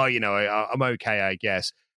like, oh, I'm okay, I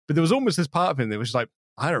guess. But there was almost this part of him that was like,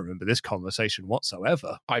 I don't remember this conversation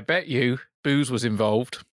whatsoever. I bet you booze was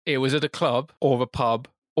involved. It was at a club or a pub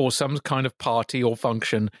or some kind of party or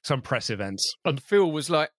function. Some press events. And Phil was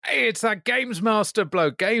like, hey, it's that Games Master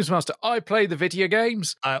bloke. Games Master, I play the video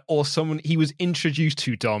games. Or someone he was introduced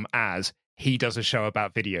to Dom as he does a show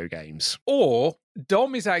about video games. Or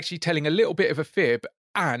Dom is actually telling a little bit of a fib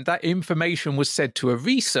and that information was said to a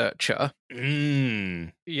researcher.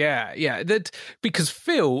 Yeah. Because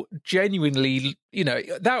Phil genuinely,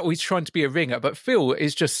 they're always trying to be a ringer, but Phil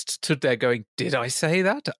is just stood there going, did I say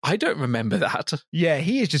that? I don't remember that. Yeah,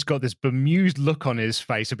 he has just got this bemused look on his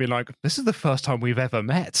face of being like, this is the first time we've ever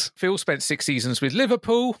met. Phil spent 6 seasons with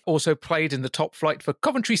Liverpool, also played in the top flight for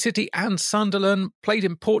Coventry City and Sunderland, played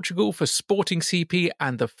in Portugal for Sporting CP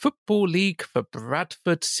and the Football League for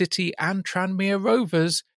Bradford City and Tranmere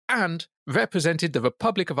Rovers, and represented the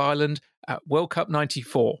Republic of Ireland at World Cup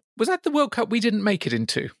 94. Was that the World Cup we didn't make it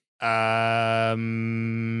into?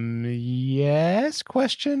 Yes,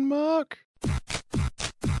 question mark?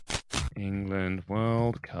 England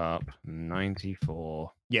World Cup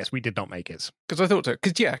 94. Yes, we did not make it. Because I thought so.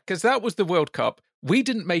 Because that was the World Cup we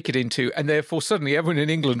didn't make it into, and therefore suddenly everyone in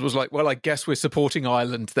England was like, well, I guess we're supporting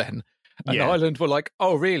Ireland then. And Ireland were like,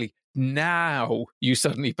 oh, really? Now you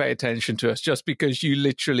suddenly pay attention to us just because you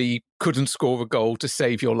literally couldn't score a goal to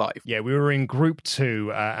save your life. Yeah, we were in Group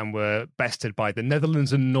 2 and were bested by the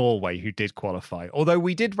Netherlands and Norway, who did qualify. Although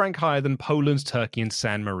we did rank higher than Poland, Turkey and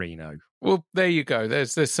San Marino. Well, there you go.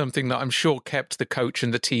 There's something that I'm sure kept the coach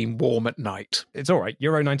and the team warm at night. It's all right.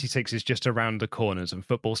 Euro 96 is just around the corners and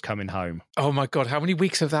football's coming home. Oh my God, how many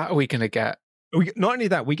weeks of that are we going to get? Not only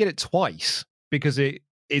that, we get it twice because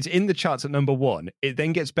it's in the charts at number 1. It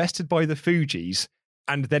then gets bested by the Fugees,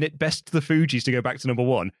 and then it bests the Fugees to go back to number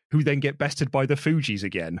 1, who then get bested by the Fugees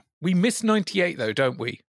again. We miss 98 though, don't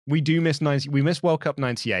we? We do miss 90. We miss World Cup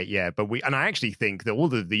 98, yeah, and I actually think that all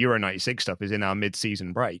the Euro 96 stuff is in our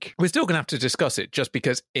mid-season break. We're still going to have to discuss it just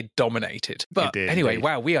because it dominated. But anyway,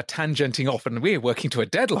 wow, we are tangenting off and we're working to a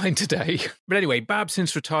deadline today. But anyway, Babb,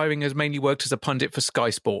 since retiring, has mainly worked as a pundit for Sky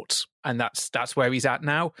Sports. And that's where he's at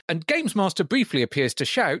now. And Games Master briefly appears to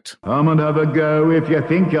shout, "Come and have a go if you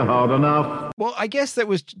think you're hard enough." Well, I guess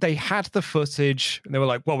they had the footage and they were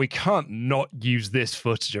like, well, we can't not use this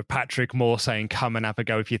footage of Patrick Moore saying, "Come and have a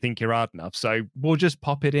go if you think you're hard enough." So we'll just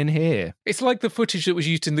pop it in here. It's like the footage that was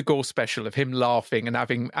used in the Gore special of him laughing and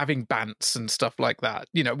having bants and stuff like that,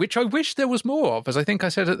 which I wish there was more of, as I think I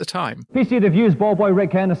said at the time. PC Reviews ball boy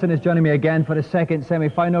Rick Henderson is joining me again for the second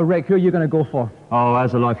semi-final. Rick, who are you going to go for? Oh,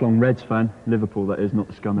 as a lifelong Reds fan, Liverpool that is, not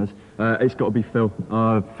the Scummers, it's got to be Phil.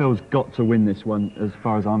 Phil's got to win this one as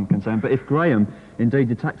far as I'm concerned. But if Graham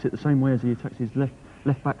indeed attacks it the same way as he attacks his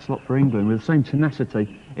left back slot for England with the same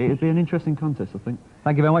tenacity, it would be an interesting contest, I think.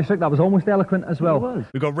 Thank you very much, Rick. That was almost eloquent as well. It was.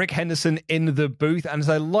 We've got Rick Henderson in the booth, and as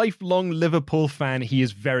a lifelong Liverpool fan, he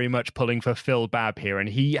is very much pulling for Phil Babb here, and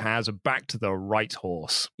he has backed the right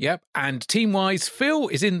horse. Yep, and team-wise, Phil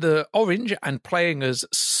is in the orange and playing as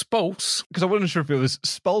Spulse. Because I wasn't sure if it was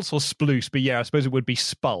Spulse or Sploose, but yeah, I suppose it would be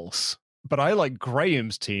Spulse. But I like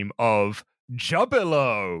Graham's team of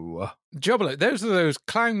Jubilo. Jubilo, those are those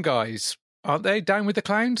clown guys. Aren't they down with the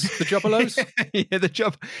clowns? The Jubbilos?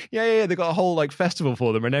 Yeah, they got a whole festival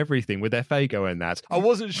for them and everything with their Fago and that. I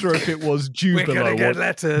wasn't sure if it was Jubilo. We're gonna get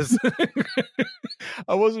letters.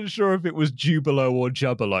 I wasn't sure if it was Jubilo or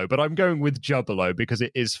Jubbilo, but I'm going with Jubbilo because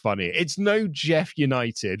it is funny. It's no Jeff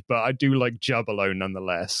United, but I do like Jubbilo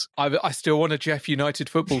nonetheless. I still want a Jeff United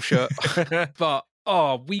football shirt, but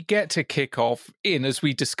we get to kick off in, as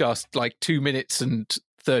we discussed, 2 minutes and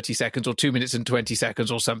 30 seconds or 2 minutes and 20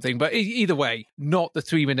 seconds or something. But either way, not the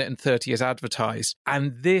 3 minute and 30 as advertised.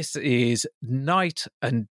 And this is night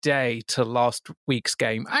and day to last week's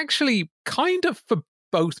game. Actually, kind of for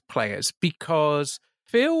both players, because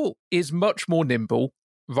Phil is much more nimble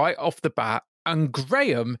right off the bat, and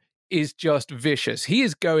Graham is just vicious. He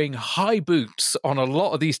is going high boots on a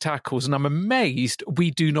lot of these tackles, and I'm amazed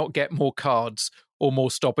we do not get more cards or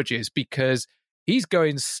more stoppages, because he's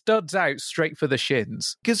going studs out straight for the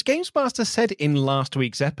shins. Because Games Master said in last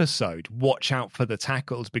week's episode, watch out for the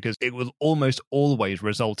tackles because it will almost always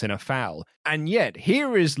result in a foul. And yet,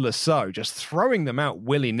 here is Lasso just throwing them out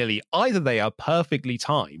willy-nilly. Either they are perfectly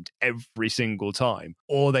timed every single time,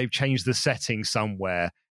 or they've changed the setting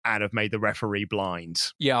somewhere and have made the referee blind.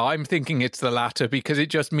 Yeah, I'm thinking it's the latter, because it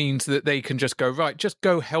just means that they can just go, right, just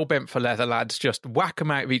go hellbent for leather, lads. Just whack them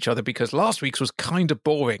out of each other, because last week's was kind of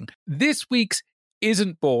boring. This week's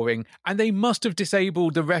isn't boring, and they must have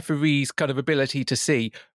disabled the referee's kind of ability to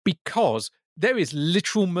see, because there is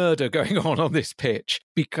literal murder going on this pitch,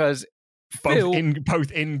 because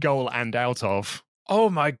both in goal and out of.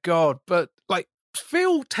 Oh my God, but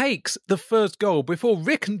Phil takes the first goal before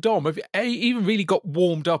Rick and Dom have even really got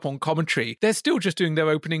warmed up on commentary. They're still just doing their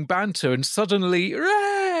opening banter, and suddenly,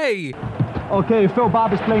 hooray! Okay, Phil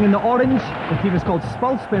Babb is playing in the orange. The team is called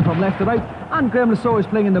Spulse, playing from left to right. And Graham Lasso is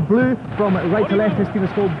playing in the blue, from right to left. His team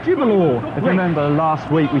is called Jubilo. If you remember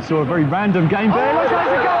last week, we saw a very random game there. Let's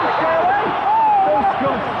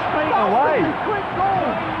go straight away. Quick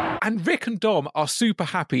goal. And Rick and Dom are super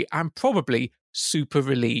happy and probably super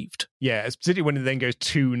relieved. Yeah, particularly when it then goes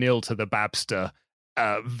 2-0 to the Babster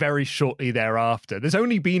very shortly thereafter. There's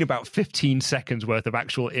only been about 15 seconds worth of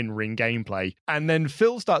actual in-ring gameplay. And then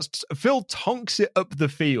Phil tonks it up the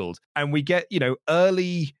field, and we get,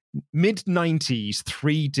 early mid-90s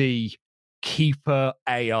 3D keeper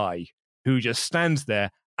AI who just stands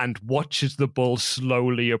there and watches the ball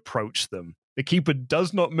slowly approach them. The keeper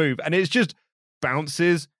does not move, and it's just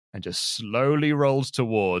bounces and just slowly rolls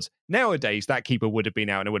towards. Nowadays, that keeper would have been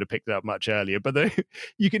out and it would have picked it up much earlier. But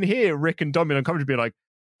you can hear Rick and Dom on commentary being like,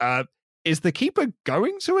 is the keeper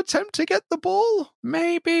going to attempt to get the ball?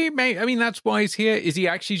 Maybe. I mean, that's why he's here. Is he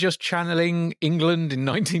actually just channeling England in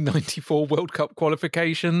 1994 World Cup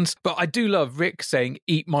qualifications? But I do love Rick saying,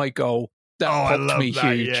 eat my goal. That popped me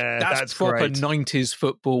huge. Yeah, that's proper great. 90s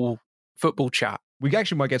football chat. We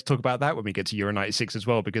actually might get to talk about that when we get to Euro 96 as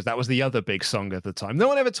well, because that was the other big song at the time. No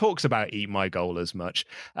one ever talks about Eat My Goal as much,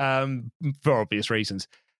 for obvious reasons.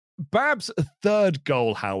 Babb's third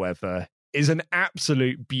goal, however, is an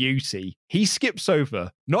absolute beauty. He skips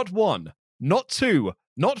over not one, not two,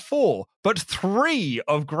 not four, but three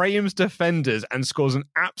of Graham's defenders and scores an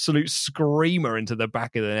absolute screamer into the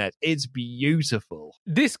back of the net. It's beautiful.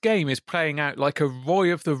 This game is playing out like a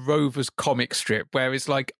Roy of the Rovers comic strip, where it's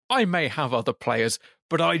like, I may have other players,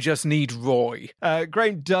 but I just need Roy.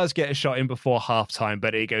 Graham does get a shot in before halftime,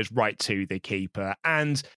 but it goes right to the keeper.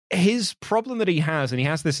 And his problem that he has, and he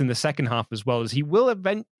has this in the second half as well, is he will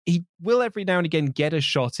every now and again get a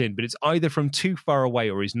shot in, but it's either from too far away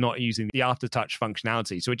or he's not using the after-touch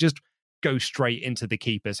functionality. So it just goes straight into the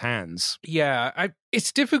keeper's hands. Yeah,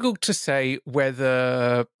 it's difficult to say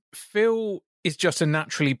whether Phil is just a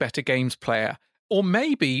naturally better games player. Or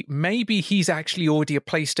maybe he's actually already a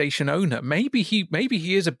PlayStation owner. Maybe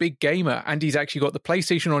he is a big gamer and he's actually got the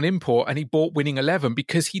PlayStation on import and he bought Winning 11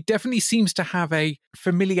 because he definitely seems to have a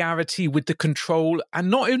familiarity with the control, and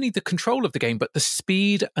not only the control of the game, but the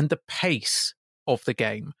speed and the pace of the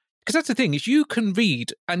game. Because that's the thing, is you can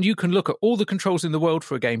read and you can look at all the controls in the world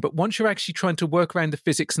for a game, but once you're actually trying to work around the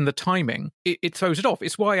physics and the timing, it throws it off.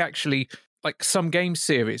 It's why actually, like some game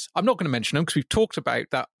series, I'm not going to mention them because we've talked about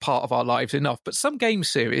that part of our lives enough, but some game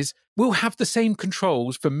series will have the same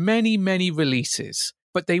controls for many, many releases,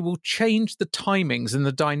 but they will change the timings and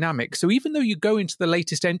the dynamics. So even though you go into the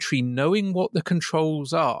latest entry knowing what the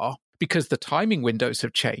controls are, because the timing windows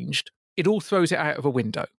have changed, it all throws it out of a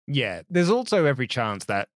window. Yeah, there's also every chance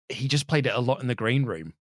that he just played it a lot in the green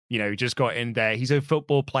room. You know, just got in there. He's a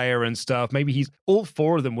football player and stuff. Maybe all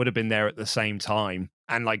four of them would have been there at the same time.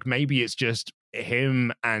 And like, maybe it's just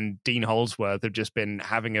him and Dean Holdsworth have just been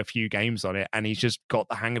having a few games on it and he's just got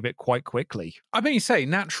the hang of it quite quickly. I mean, you say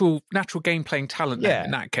natural game playing talent there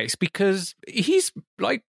in that case, because he's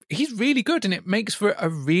really good and it makes for a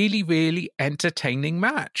really, really entertaining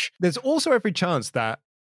match. There's also every chance that,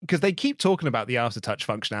 because they keep talking about the aftertouch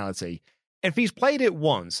functionality, if he's played it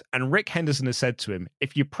once and Rick Henderson has said to him,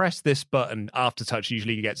 if you press this button, aftertouch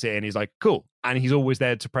usually gets it in, he's like, cool. And he's always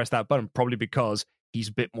there to press that button, probably because he's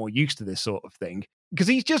a bit more used to this sort of thing. Because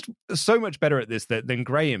he's just so much better at this than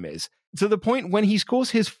Graham is. To the point when he scores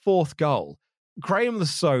his fourth goal, Graham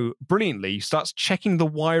Lasso brilliantly starts checking the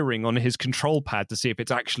wiring on his control pad to see if it's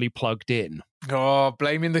actually plugged in. Oh,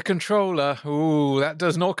 blaming the controller. Ooh, that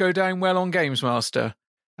does not go down well on Games Master.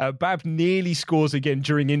 Bab nearly scores again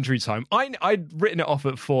during injury time. I'd written it off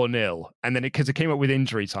at 4-0, and then because it came up with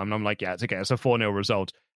injury time, and I'm like, yeah, it's okay, it's a 4-0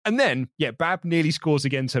 result. And then, yeah, Bab nearly scores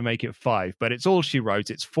again to make it 5, but it's all she wrote.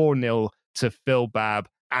 It's 4-0 to Phil Babb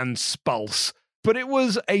and Spulse. But it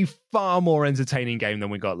was a far more entertaining game than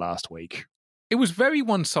we got last week. It was very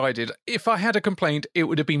one-sided. If I had a complaint, it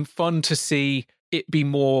would have been fun to see it be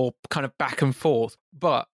more kind of back and forth.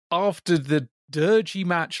 But after the dirgy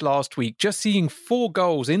match last week, just seeing 4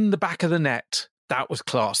 goals in the back of the net, that was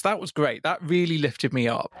class. That was great. That really lifted me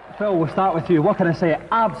up. Phil, we'll start with you. What can I say?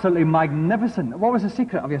 Absolutely magnificent. What was the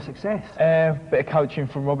secret of your success? Bit of coaching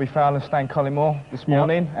from Robbie Fowler and Stan Collymore this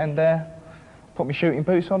morning, and put my shooting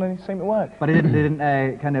boots on and it seemed to work. But they didn't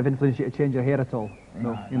kind of influence you to change your hair at all?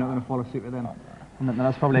 No, you're not going to follow suit with them? And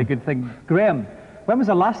that's probably a good thing. Graham, when was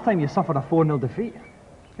the last time you suffered a 4-0 defeat?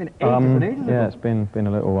 It's been ages and ages ago. Yeah, it's been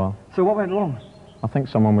a little while. So what went wrong? I think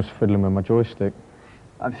someone was fiddling with my joystick.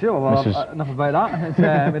 I'm sure. Well, enough about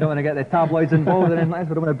that. We don't want to get the tabloids involved or anything like that.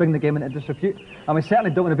 We don't want to bring the game into disrepute. And we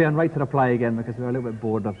certainly don't want to be on Right to Reply again because we're a little bit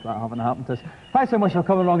bored of that having happened to us. Thanks so much for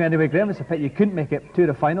coming along anyway, Graham. It's a pity you couldn't make it to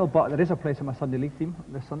the final, but there is a place in my Sunday League team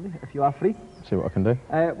this Sunday, if you are free. See what I can do.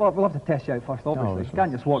 Well, we'll have to test you out first, obviously. You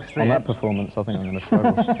can't just walk straight on that performance, I think I'm going to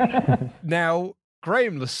struggle. Now,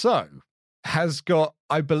 Graham Lasso has got,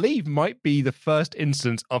 I believe, might be the first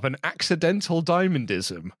instance of an accidental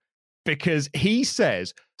diamondism, because he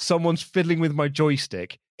says someone's fiddling with my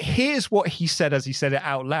joystick. Here's what he said as he said it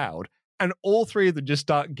out loud, and all three of them just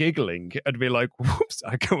start giggling and be like, "Whoops!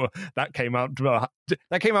 That came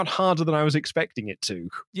out harder than I was expecting it to."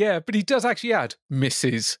 Yeah, but he does actually add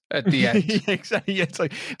 "Mrs." at the end. Yeah, exactly. Yeah, it's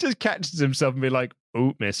like just catches himself and be like,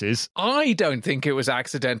 "Ooh, Mrs." I don't think it was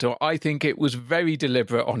accidental. I think it was very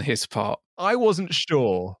deliberate on his part. I wasn't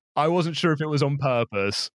sure if it was on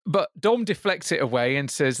purpose. But Dom deflects it away and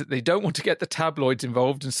says that they don't want to get the tabloids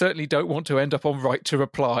involved and certainly don't want to end up on Right to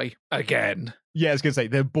Reply again. Yeah, I was going to say,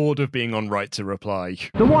 they're bored of being on Right to Reply.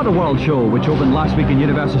 The Waterworld Show, which opened last week in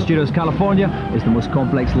Universal Studios California, is the most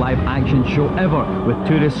complex live-action show ever, with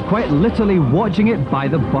tourists quite literally watching it by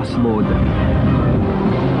the busload.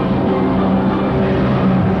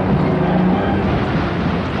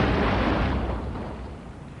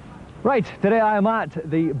 Right, today I am at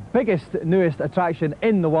the biggest, newest attraction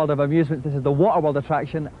in the world of amusement. This is the Waterworld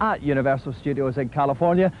attraction at Universal Studios in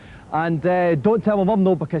California. And don't tell my mum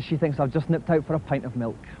no, because she thinks I've just nipped out for a pint of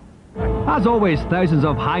milk. As always, thousands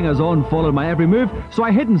of hangers-on followed my every move, so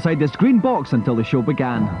I hid inside this green box until the show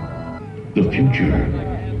began. The future.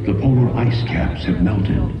 The polar ice caps have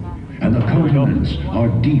melted, and the continents are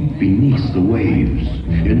deep beneath the waves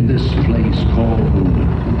in this place called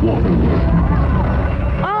Waterworld.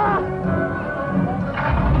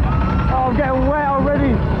 I'm getting wet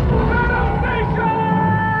already.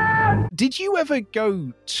 Did you ever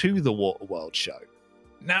go to the Waterworld show?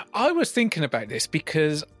 Now, I was thinking about this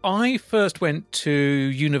because I first went to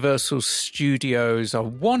Universal Studios, I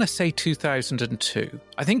want to say 2002.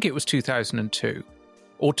 I think it was 2002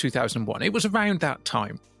 or 2001. It was around that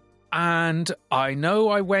time. And I know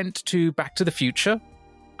I went to Back to the Future,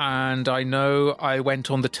 and I know I went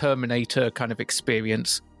on the Terminator kind of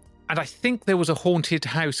experience. And I think there was a haunted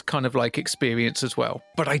house kind of like experience as well.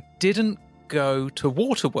 But I didn't go to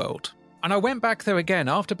Waterworld. And I went back there again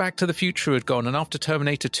after Back to the Future had gone and after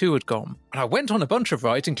Terminator 2 had gone. And I went on a bunch of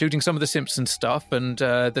rides, including some of the Simpsons stuff and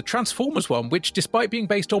the Transformers one, which, despite being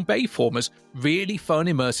based on Bayformers, really fun,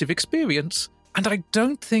 immersive experience. And I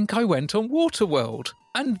don't think I went on Waterworld.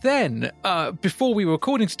 And then, before we were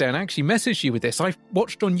recording today, and I actually messaged you with this, I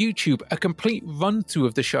watched on YouTube a complete run-through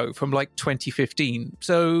of the show from like 2015.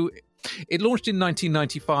 So it launched in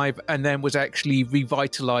 1995 and then was actually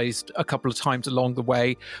revitalized a couple of times along the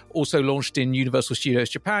way. Also launched in Universal Studios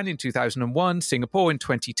Japan in 2001, Singapore in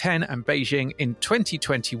 2010, and Beijing in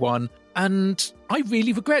 2021. And I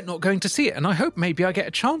really regret not going to see it. And I hope maybe I get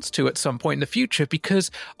a chance to at some point in the future,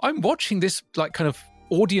 because I'm watching this like kind of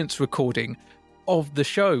audience recording of the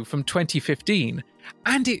show from 2015,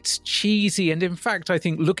 and it's cheesy, and in fact I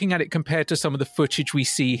think looking at it compared to some of the footage we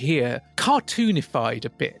see here, cartoonified a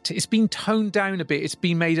bit. It's been toned down a bit, it's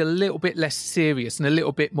been made a little bit less serious and a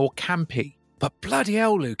little bit more campy. But bloody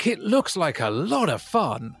hell, Luke, it looks like a lot of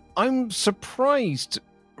fun. I'm surprised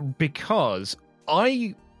because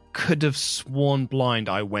I could have sworn blind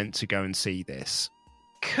I went to go and see this.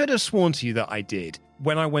 Could have sworn to you that I did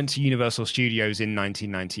when I went to Universal Studios in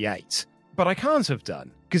 1998. But I can't have done,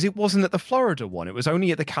 because it wasn't at the Florida one, it was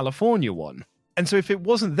only at the California one. And so if it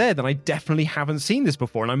wasn't there, then I definitely haven't seen this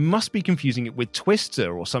before, and I must be confusing it with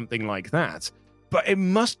Twister or something like that. But it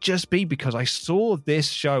must just be because I saw this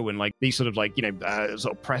show and like these sort of like,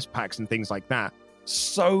 sort of press packs and things like that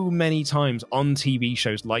so many times on TV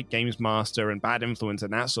shows like Games Master and Bad Influence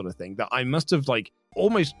and that sort of thing, that I must have like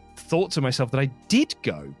almost thought to myself that I did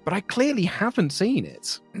go, but I clearly haven't seen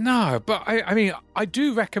it. No, but I mean, I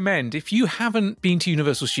do recommend, if you haven't been to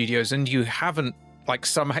Universal Studios and you haven't like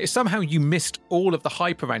somehow you missed all of the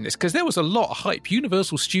hype around this, because there was a lot of hype.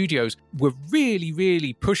 Universal Studios were really,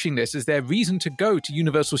 really pushing this as their reason to go to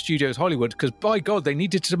Universal Studios Hollywood, because by God, they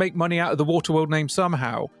needed to make money out of the Waterworld name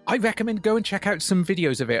somehow. I recommend go and check out some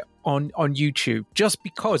videos of it on YouTube, just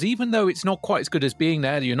because even though it's not quite as good as being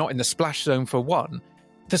there, you're not in the splash zone for one,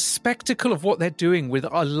 the spectacle of what they're doing with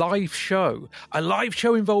a live show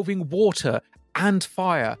involving water and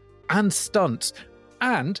fire and stunts,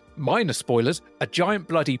 and, minor spoilers, a giant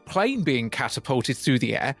bloody plane being catapulted through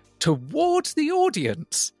the air towards the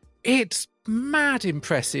audience. It's mad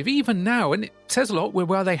impressive, even now, and it says a lot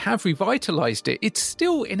where they have revitalized it. It's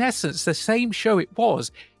still, in essence, the same show it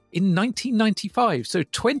was in 1995, so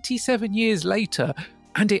 27 years later,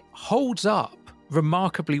 and it holds up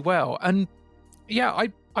remarkably well. And yeah,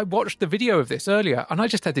 I watched the video of this earlier, and I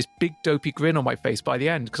just had this big dopey grin on my face by the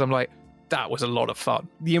end, because I'm like, that was a lot of fun.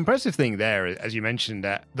 The impressive thing there, as you mentioned,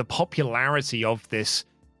 the popularity of this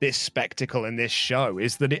spectacle and this show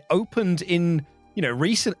is that it opened in,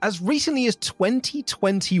 as recently as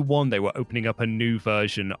 2021, they were opening up a new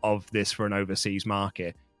version of this for an overseas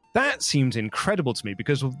market. That seems incredible to me,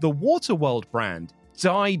 because the Waterworld brand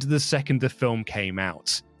died the second the film came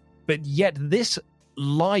out. But yet this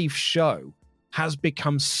live show has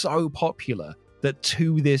become so popular that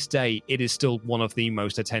to this day, it is still one of the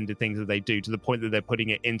most attended things that they do, to the point that they're putting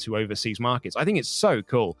it into overseas markets. I think it's so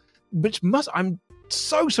cool. I'm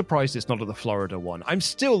so surprised it's not at the Florida one. I'm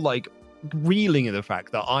still like reeling at the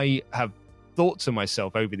fact that I have thought to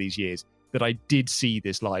myself over these years that I did see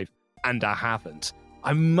this live and I haven't.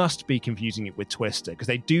 I must be confusing it with Twister, because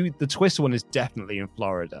the Twister one is definitely in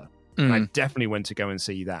Florida. And I definitely went to go and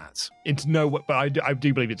see that. But I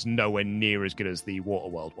do believe it's nowhere near as good as the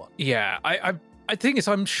Waterworld one. Yeah, I think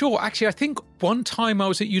I'm sure. Actually, I think one time I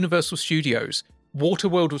was at Universal Studios,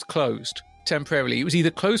 Waterworld was closed temporarily. It was either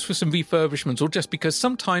closed for some refurbishments or just because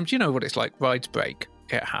sometimes, you know what it's like, rides break.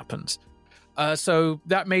 It happens. So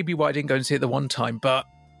that may be why I didn't go and see it the one time. But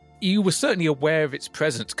you were certainly aware of its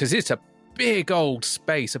presence, because it's a big old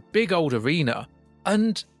space, a big old arena.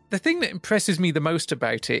 And the thing that impresses me the most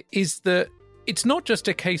about it is that it's not just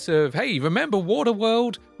a case of, hey, remember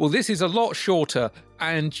Waterworld? Well, this is a lot shorter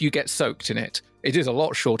and you get soaked in it. It is a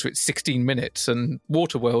lot shorter. It's 16 minutes and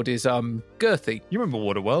Waterworld is girthy. You remember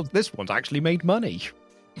Waterworld? This one's actually made money.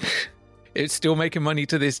 It's still making money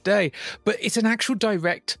to this day. But it's an actual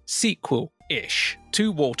direct sequel-ish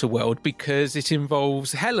to Waterworld, because it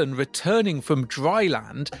involves Helen returning from dry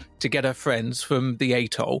land to get her friends from the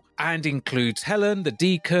atoll, and includes Helen, the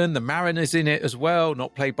Deacon, the Mariner's in it as well,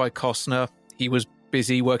 not played by Costner. He was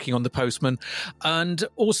busy working on The Postman, and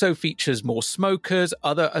also features more smokers,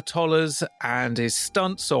 other atollers, and his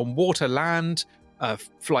stunts on water, land,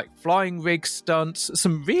 flying rig stunts,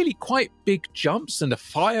 some really quite big jumps and a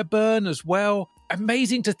fire burn as well.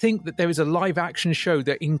 Amazing to think that there is a live action show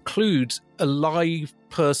that includes a live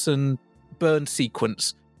person burn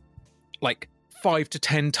sequence like 5 to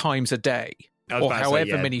 10 times a day, or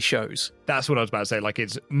however many shows. That's what I was about to say. Like,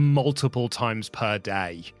 it's multiple times per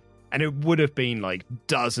day. And it would have been like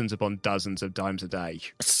dozens upon dozens of times a day.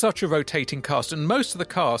 Such a rotating cast. And most of the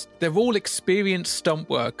cast, they're all experienced stunt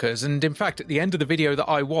workers. And in fact, at the end of the video that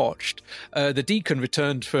I watched, the Deacon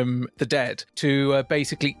returned from the dead to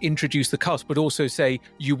basically introduce the cast, but also say,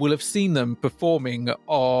 you will have seen them performing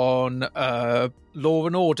on Law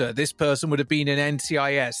and Order. This person would have been in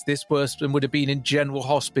NCIS. This person would have been in General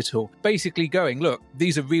Hospital. Basically going, look,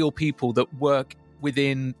 these are real people that work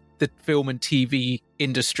within the film and TV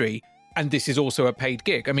industry, and this is also a paid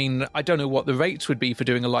gig. I mean, I don't know what the rates would be for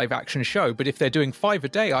doing a live action show, but if they're doing 5 a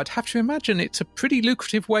day, I'd have to imagine it's a pretty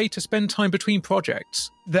lucrative way to spend time between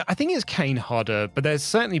projects. I think it's Kane Hodder, but there's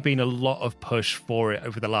certainly been a lot of push for it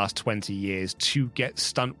over the last 20 years to get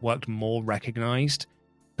stunt work more recognized,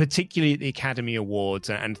 particularly at the Academy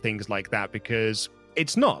Awards and things like that, because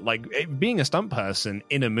it's not like being a stunt person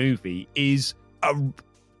in a movie is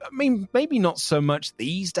I mean, maybe not so much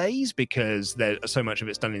these days because there's so much of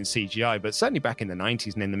it's done in CGI, but certainly back in the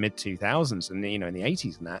 90s and in the mid-2000s and, in the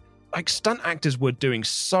 80s and that, like, stunt actors were doing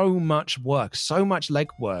so much work, so much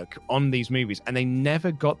legwork on these movies, and they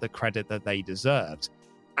never got the credit that they deserved.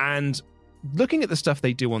 And looking at the stuff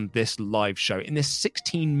they do on this live show, in this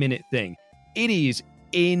 16-minute thing, it is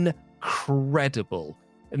incredible.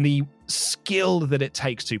 And the skill that it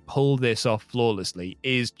takes to pull this off flawlessly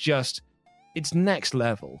is just... it's next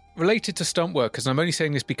level. Related to stunt workers, and I'm only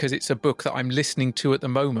saying this because it's a book that I'm listening to at the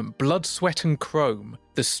moment, Blood, Sweat and Chrome,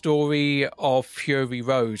 the story of Fury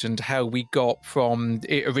Road and how we got from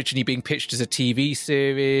it originally being pitched as a TV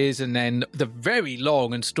series and then the very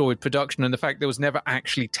long and storied production and the fact there was never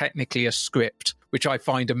actually technically a script, which I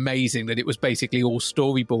find amazing that it was basically all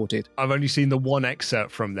storyboarded. I've only seen the one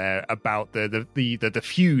excerpt from there about the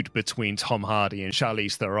feud between Tom Hardy and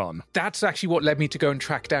Charlize Theron. That's actually what led me to go and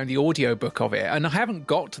track down the audiobook of it. And I haven't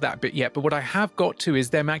got to that bit yet, but what I have got to is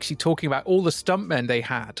them actually talking about all the stuntmen they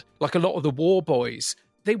had. Like a lot of the War Boys,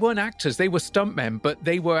 they weren't actors, they were stuntmen, but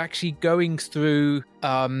they were actually going through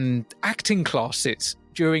acting classes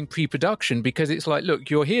during pre-production, because it's like, look,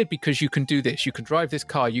 you're here because you can do this, you can drive this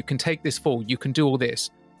car, you can take this fall, you can do all this,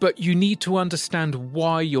 but you need to understand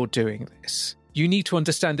why you're doing this. You need to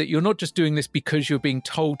understand that you're not just doing this because you're being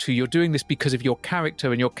told to, you're doing this because of your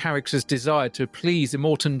character and your character's desire to please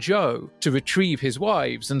Immortan Joe, to retrieve his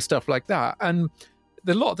wives and stuff like that. And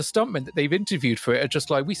a lot of the stuntmen that they've interviewed for it are just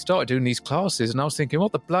like, we started doing these classes and I was thinking,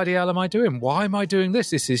 what the bloody hell am I doing? Why am I doing this?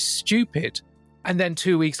 This is stupid. And then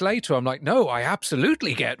 2 weeks later, I'm like, no, I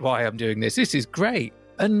absolutely get why I'm doing this. This is great.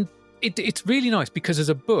 And it's really nice because as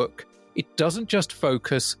a book, it doesn't just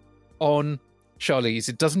focus on Charlize.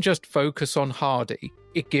 It doesn't just focus on Hardy.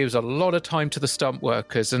 It gives a lot of time to the stunt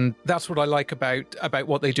workers. And that's what I like about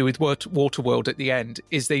what they do with Waterworld at the end,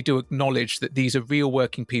 is they do acknowledge that these are real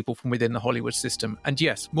working people from within the Hollywood system. And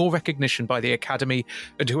yes, more recognition by the Academy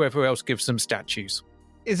and whoever else gives them statues.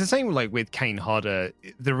 It's the same like with Kane Hodder.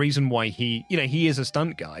 The reason why he is a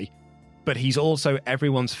stunt guy, but he's also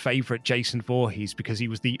everyone's favorite Jason Voorhees because he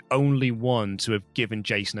was the only one to have given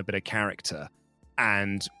Jason a bit of character.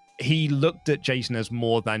 And he looked at Jason as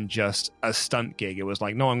more than just a stunt gig. It was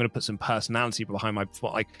like, no, I'm going to put some personality behind my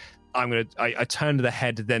foot. Like, I turn the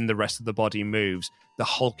head, then the rest of the body moves. The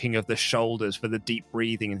hulking of the shoulders for the deep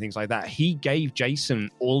breathing and things like that. He gave Jason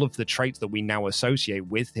all of the traits that we now associate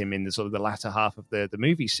with him in the sort of the latter half of the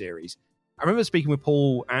movie series. I remember speaking with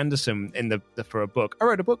Paul Anderson for a book. I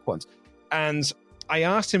wrote a book once, and I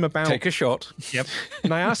asked him about... Take a shot. Yep.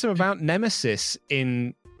 And I asked him about Nemesis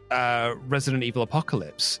in Resident Evil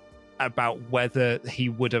Apocalypse, about whether he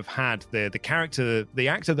would have had the character, the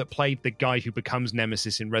actor that played the guy who becomes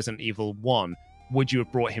Nemesis in Resident Evil 1, would you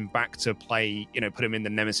have brought him back to play, put him in the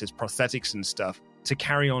Nemesis prosthetics and stuff to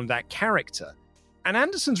carry on that character? And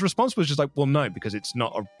Anderson's response was just like, well, no, because it's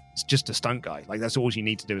just a stunt guy. Like, that's all you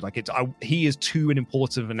need to do. Like, he is too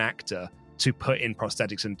important of an actor to put in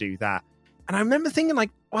prosthetics and do that. And I remember thinking like,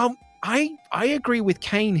 well, I agree with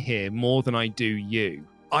Kane here more than I do you.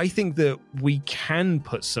 I think that we can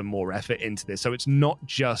put some more effort into this. So it's not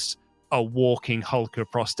just a walking hulk of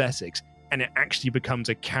prosthetics, and it actually becomes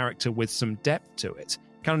a character with some depth to it.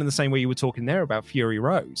 Kind of in the same way you were talking there about Fury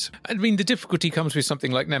Road. I mean, the difficulty comes with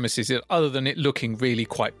something like Nemesis, other than it looking really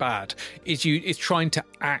quite bad, is trying to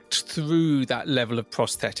act through that level of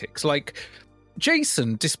prosthetics. Like,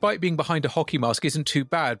 Jason, despite being behind a hockey mask, isn't too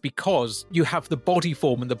bad because you have the body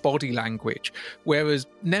form and the body language, whereas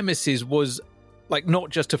Nemesis was like not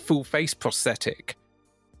just a full face prosthetic,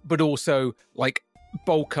 but also like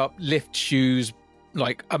bulk up, lift shoes,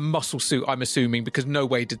 like a muscle suit, I'm assuming, because no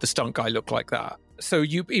way did the stunt guy look like that. So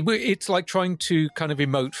it's like trying to kind of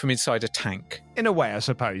emote from inside a tank. In a way, I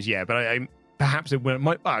suppose, yeah. But perhaps it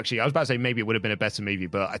might. Actually, I was about to say maybe it would have been a better movie,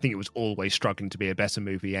 but I think it was always struggling to be a better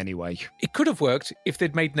movie anyway. It could have worked if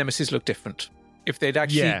they'd made Nemesis look different. If they'd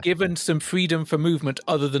actually given some freedom for movement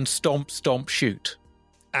other than stomp, stomp, shoot.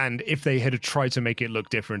 And if they had tried to make it look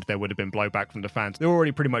different, there would have been blowback from the fans. They were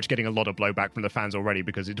already pretty much getting a lot of blowback from the fans already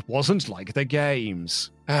because it wasn't like the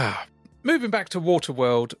games. Moving back to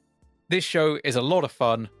Waterworld, this show is a lot of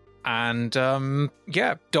fun. And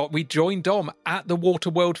we joined Dom at the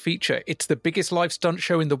Waterworld feature. It's the biggest live stunt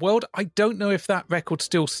show in the world. I don't know if that record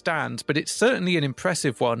still stands, but it's certainly an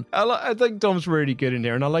impressive one. I think Dom's really good in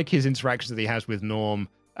here, and I like his interactions that he has with Norm.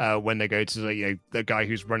 When they go to the guy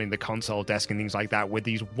who's running the console desk and things like that with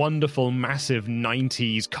these wonderful, massive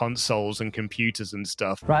 90s consoles and computers and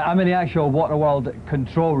stuff. Right, I'm in the actual Waterworld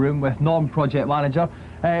control room with Norm, project manager.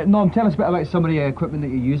 Norm, tell us a bit about some of the equipment that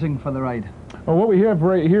you're using for the ride. Well, what we have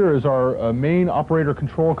right here is our main operator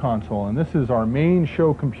control console, and this is our main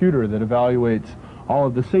show computer that evaluates all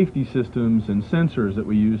of the safety systems and sensors that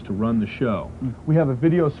we use to run the show. We have a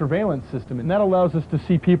video surveillance system, and that allows us to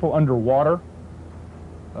see people underwater.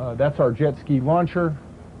 That's our jet ski launcher.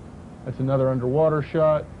 That's another underwater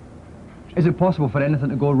shot. Is it possible for anything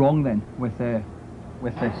to go wrong then with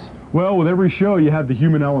this? Well, with every show you have the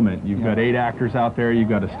human element. You've got 8 actors out there. You've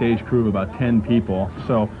got a stage crew of about 10 people.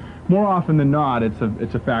 So more often than not, it's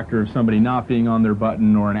a factor of somebody not being on their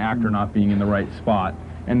button or an actor not being in the right spot,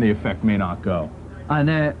 and the effect may not go. And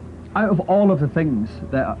out of all of the things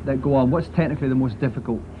that go on, what's technically the most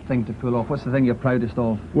difficult thing to pull off? What's the thing you're proudest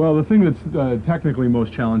of? Well, the thing that's technically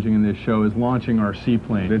most challenging in this show is launching our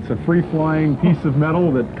seaplane. It's a free-flying piece of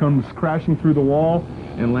metal that comes crashing through the wall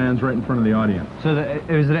and lands right in front of the audience. So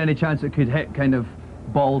is there any chance it could hit kind of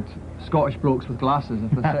bald Scottish blokes with glasses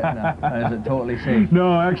if they're sitting there? Or is it totally safe?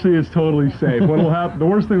 No, actually it's totally safe. What'll happen? The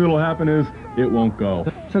worst thing that'll happen is it won't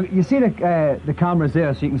go. So you see the cameras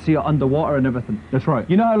there, so you can see it underwater and everything. That's right.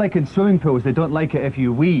 You know how like in swimming pools they don't like it if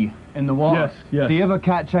you wee in the water? Yes, yes. Do you ever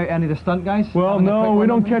catch out any of the stunt guys? Well, no, we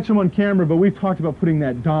don't catch them on camera, but we've talked about putting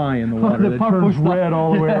that dye in the water that turns red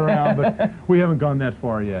all the way around, but we haven't gone that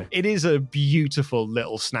far yet. It is a beautiful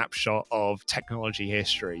little snapshot of technology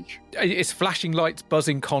history. It's flashing lights,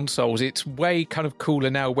 buzzing consoles. It's way kind of cooler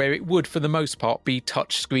now, where it would, for the most part, be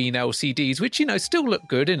touchscreen LCDs, which, still look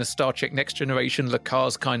good in a Star Trek Next Generation, Le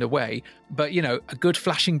Cars kind of way. But, a good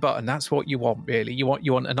flashing button, that's what you want, really. You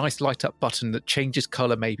want a nice light-up button that changes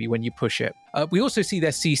colour maybe when you push it. We also see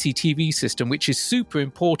their CCTV system, which is super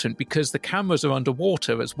important because the cameras are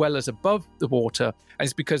underwater as well as above the water. And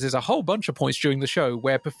it's because there's a whole bunch of points during the show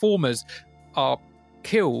where performers are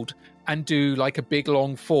killed and do like a big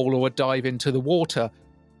long fall or a dive into the water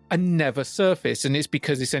and never surface. And it's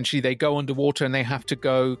because essentially they go underwater and they have to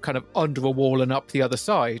go kind of under a wall and up the other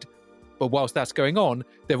side. But whilst that's going on,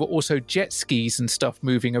 there were also jet skis and stuff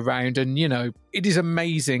moving around. And, it is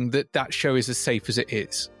amazing that show is as safe as it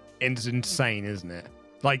is. It's insane, isn't it?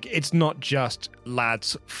 Like, it's not just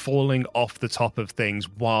lads falling off the top of things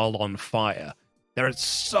while on fire. There is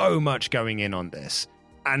so much going in on this.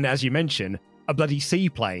 And as you mentioned, a bloody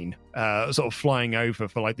seaplane sort of flying over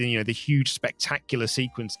for like the huge spectacular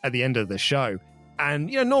sequence at the end of the show.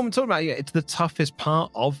 And, Norman talking about it's the toughest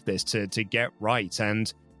part of this to get right.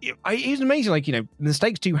 And it's amazing, like,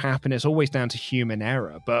 mistakes do happen. It's always down to human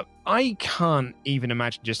error. But I can't even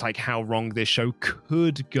imagine just like how wrong this show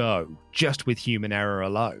could go just with human error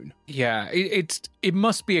alone. Yeah, it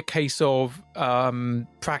must be a case of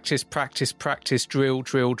practice,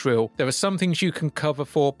 drill. There are some things you can cover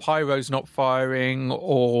for, pyros not firing,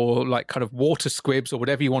 or like kind of water squibs, or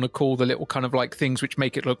whatever you want to call the little kind of like things which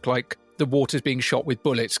make it look like the water's being shot with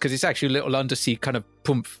bullets, because it's actually a little undersea kind of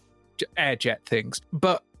poof air jet things.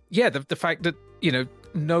 But yeah, the fact that,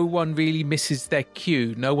 no one really misses their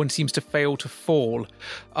cue. No one seems to fail to fall.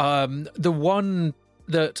 The one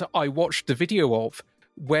that I watched the video of,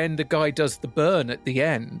 when the guy does the burn at the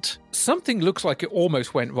end, something looks like it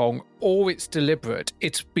almost went wrong, or it's deliberate.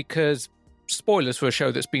 It's because, spoilers for a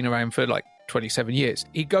show that's been around for like 27 years,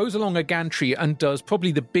 he goes along a gantry and does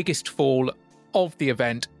probably the biggest fall of the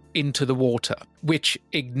event into the water, which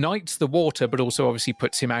ignites the water, but also obviously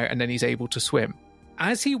puts him out, and then he's able to swim.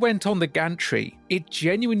 As he went on the gantry, it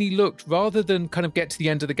genuinely looked, rather than kind of get to the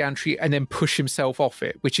end of the gantry and then push himself off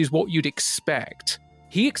it, which is what you'd expect,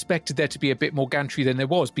 He expected there to be a bit more gantry than there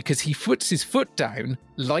was because he puts his foot down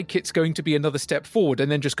like it's going to be another step forward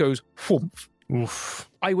and then just goes whoomph. Oof.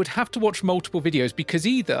 I would have to watch multiple videos because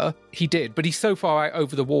either he did, but he's so far out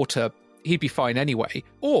over the water, he'd be fine anyway.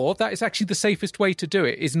 Or that is actually the safest way to do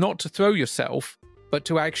it, is not to throw yourself, but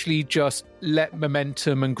to actually just let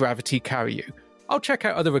momentum and gravity carry you. I'll check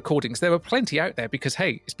out other recordings. There are plenty out there because,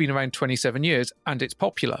 hey, it's been around 27 years and it's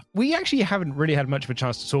popular. We actually haven't really had much of a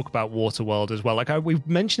chance to talk about Waterworld as well. We've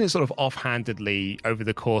mentioned it sort of offhandedly over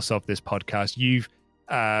the course of this podcast. You've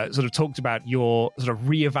sort of talked about your sort of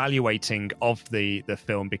reevaluating of the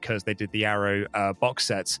film because they did the Arrow box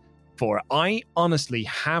sets for it. I honestly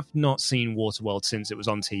have not seen Waterworld since it was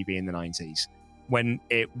on TV in the 90s, when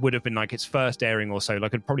it would have been like its first airing or so,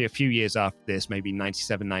 like probably a few years after this, maybe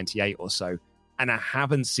 97, 98 or so. And I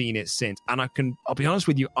haven't seen it since. And I'll be honest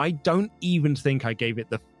with you, I don't even think I gave it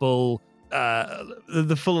the full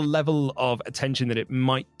level of attention that it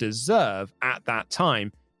might deserve at that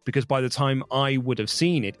time, because by the time I would have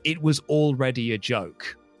seen it, it was already a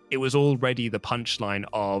joke. It was already the punchline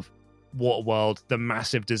of Waterworld, the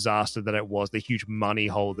massive disaster that it was, the huge money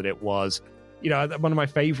hole that it was. You know, one of my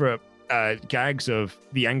favorite gags of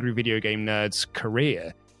the Angry Video Game Nerd's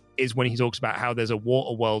career is when he talks about how there's a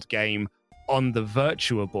Waterworld game on the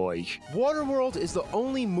Virtua Boy. Waterworld is the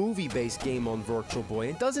only movie-based game on Virtual Boy,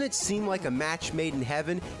 and doesn't it seem like a match made in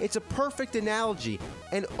heaven? It's a perfect analogy.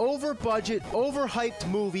 An over-budget, overhyped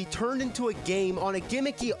movie turned into a game on a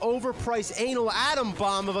gimmicky, overpriced anal atom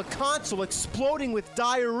bomb of a console exploding with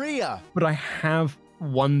diarrhea. But I have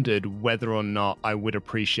wondered whether or not I would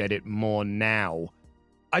appreciate it more now.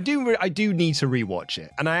 I do need to rewatch it,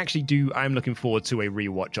 and I'm looking forward to a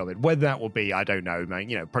rewatch of it. Whether that will be, I don't know, man,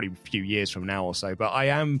 probably a few years from now or so, but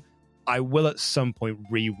I will at some point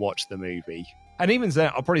rewatch the movie. And even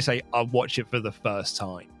then, I'll probably say I'll watch it for the first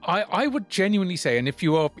time. I would genuinely say, and if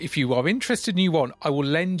you are interested and you want, I will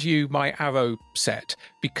lend you my Arrow set,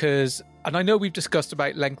 because, and I know we've discussed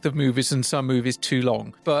about length of movies and some movies too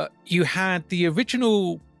long, but you had the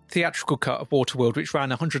original theatrical cut of Waterworld, which ran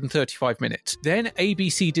 135 minutes. Then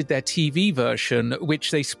ABC did their TV version,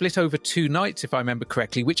 which they split over 2 nights, if I remember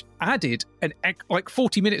correctly, which added like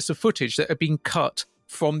 40 minutes of footage that had been cut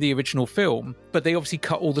from the original film, but they obviously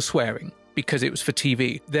cut all the swearing because it was for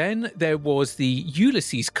TV. Then there was the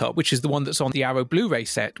Ulysses cut, which is the one that's on the Arrow Blu-ray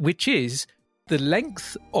set, which is the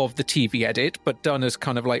length of the TV edit, but done as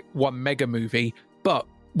kind of like one mega movie, but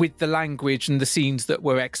with the language and the scenes that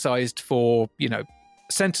were excised for,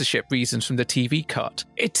 censorship reasons from the TV cut.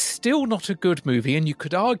 It's still not a good movie, and you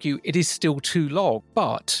could argue it is still too long,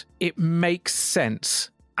 but it makes sense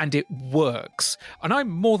and it works. And I'm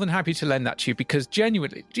more than happy to lend that to you because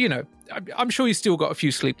genuinely, I'm sure you still got a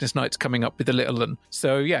few sleepless nights coming up with the little one.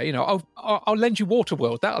 So yeah, I'll lend you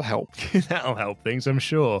Waterworld. That'll help. That'll help things, I'm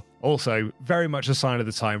sure. Also, very much a sign of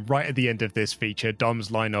the time, right at the end of this feature, Dom's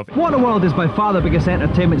line of Waterworld is by far the biggest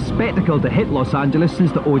entertainment spectacle to hit Los Angeles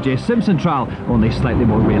since the O.J. Simpson trial, only slightly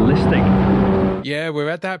more realistic. Yeah, we're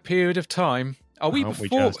at that period of time. Are we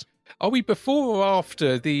before or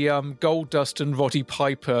after the Goldust and Roddy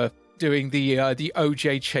Piper doing the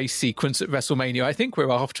OJ chase sequence at WrestleMania? I think we're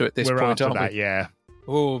after at this point, after aren't that, we? Yeah.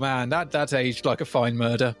 Oh man, that aged like a fine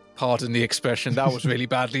murder. Pardon the expression. That was really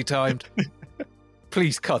badly timed.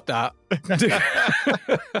 Please cut that.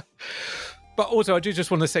 But also, I do just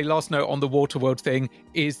want to say, last note on the Waterworld thing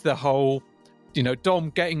is the whole, Dom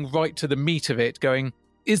getting right to the meat of it, going,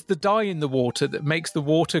 is the dye in the water that makes the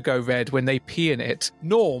water go red when they pee in it?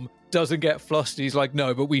 Norm doesn't get flustered. He's like,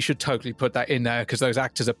 no, but we should totally put that in there because those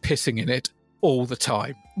actors are pissing in it all the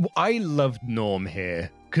time. I loved Norm here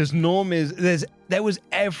because Norm there was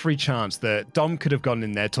every chance that Dom could have gone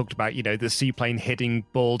in there, talked about, the seaplane hitting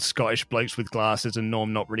bald Scottish blokes with glasses and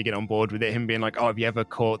Norm not really getting on board with it, him being like, oh, have you ever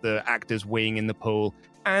caught the actors weeing in the pool?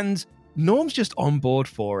 And Norm's just on board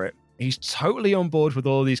for it. He's totally on board with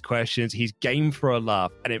all these questions. He's game for a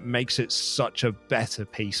laugh, and it makes it such a better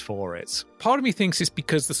piece for it. Part of me thinks it's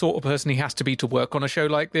because the sort of person he has to be to work on a show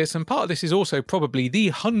like this, and part of this is also probably the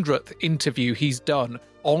 100th interview he's done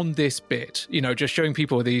on this bit. Just showing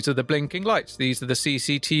people these are the blinking lights, these are the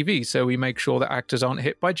CCTV, so we make sure that actors aren't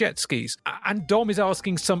hit by jet skis. And Dom is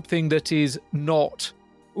asking something that is not,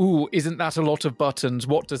 ooh, isn't that a lot of buttons?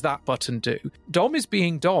 What does that button do? Dom is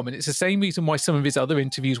being Dom, and it's the same reason why some of his other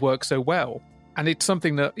interviews work so well. And it's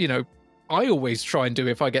something that, I always try and do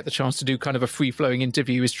if I get the chance to do kind of a free-flowing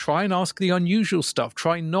interview, is try and ask the unusual stuff.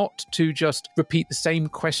 Try not to just repeat the same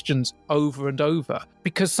questions over and over.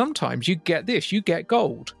 Because sometimes you get this, you get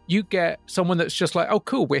gold. You get someone that's just like, oh,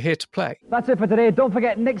 cool, we're here to play. That's it for today. Don't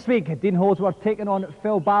forget, next week, Dean Holdsworth taking on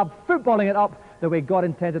Phil Babb, footballing it up. the way God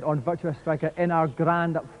intended on Virtua Striker in our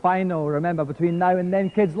grand final. Remember, between now and then,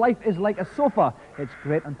 kids, life is like a sofa. It's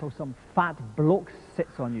great until some fat bloke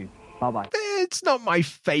sits on you. Bye-bye. It's not my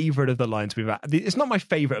favourite of the lines we've had. It's not my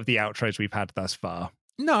favourite of the outros we've had thus far.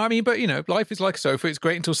 No, I mean, but, you know, life is like a sofa. It's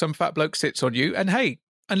great until some fat bloke sits on you. And hey,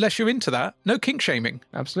 unless you're into that, no kink shaming.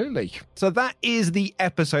 Absolutely. So that is the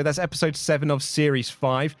episode. That's episode 7 of Series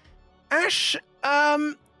 5. Ash,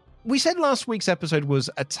 we said last week's episode was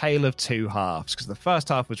a tale of two halves, because the first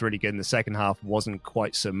half was really good and the second half wasn't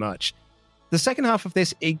quite so much. The second half of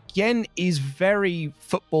this, again, is very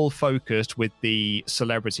football-focused with the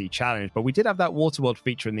Celebrity Challenge, but we did have that Waterworld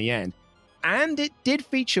feature in the end. And it did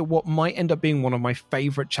feature what might end up being one of my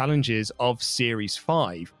favourite challenges of Series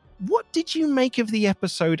 5. What did you make of the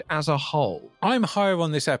episode as a whole? I'm higher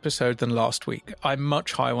on this episode than last week. I'm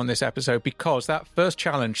much higher on this episode because that first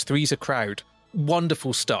challenge, Three's a Crowd,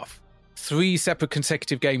 wonderful stuff. 3 separate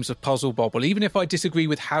consecutive games of Puzzle Bobble, even if I disagree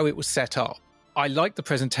with how it was set up. I like the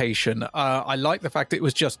presentation. I like the fact that it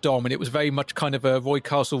was just Dom and it was very much kind of a Roy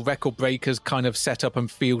Castle Record Breakers kind of setup and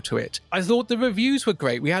feel to it. I thought the reviews were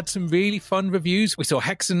great. We had some really fun reviews. We saw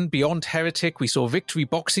Hexen Beyond Heretic. We saw Victory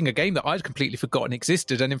Boxing, a game that I'd completely forgotten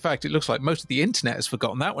existed. And in fact, it looks like most of the internet has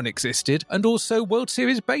forgotten that one existed. And also World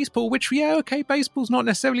Series Baseball, which, yeah, okay, baseball's not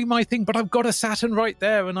necessarily my thing, but I've got a Saturn right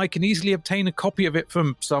there and I can easily obtain a copy of it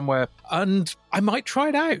from somewhere. And I might try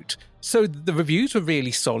it out. So the reviews were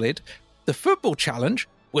really solid. The football challenge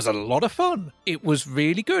was a lot of fun. It was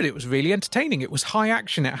really good. It was really entertaining. It was high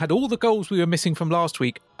action. It had all the goals we were missing from last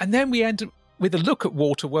week. And then we ended with a look at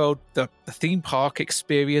Waterworld, the theme park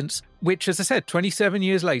experience, which, as I said, 27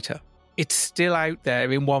 years later, it's still out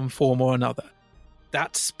there in one form or another.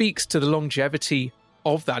 That speaks to the longevity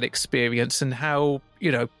of that experience and how,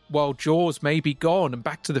 you know, while Jaws may be gone and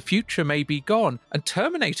Back to the Future may be gone and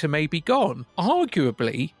Terminator may be gone,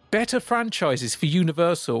 arguably better franchises for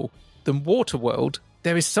Universal than Waterworld,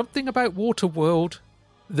 there is something about Waterworld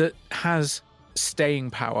that has staying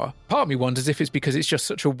power. Part of me wonders if it's because it's just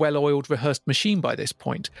such a well-oiled, rehearsed machine by this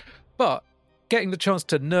point. But getting the chance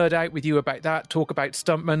to nerd out with you about that, talk about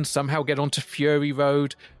Stuntman, somehow get onto Fury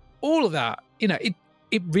Road, all of that, you know, it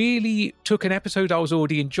really took an episode I was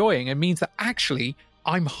already enjoying and means that actually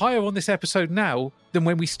I'm higher on this episode now than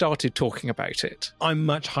when we started talking about it. I'm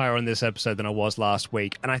much higher on this episode than I was last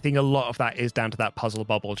week, and I think a lot of that is down to that Puzzle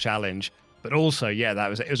Bobble challenge. But also, yeah,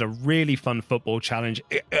 it was a really fun football challenge.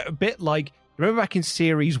 A bit like, remember back in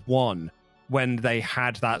Series 1 when they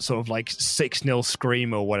had that sort of like 6-0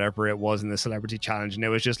 scream or whatever it was in the Celebrity Challenge, and it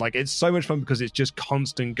was just like, it's so much fun because it's just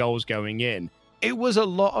constant goals going in. It was a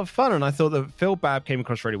lot of fun, and I thought that Phil Babb came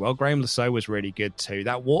across really well. Graham Lasso was really good too.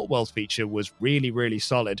 That Waterworld feature was really, really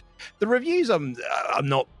solid. The reviews I'm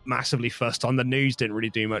not massively fussed on. The news didn't really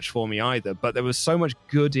do much for me either, but there was so much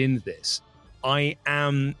good in this. I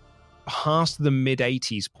am past the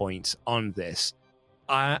mid-80s point on this.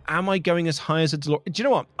 Am I going as high as a DeLorean? Do you know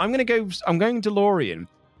what? I'm going DeLorean,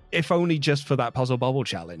 if only just for that Puzzle Bobble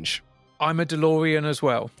challenge. I'm a DeLorean as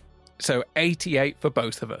well. So 88 for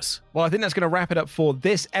both of us. Well, I think that's going to wrap it up for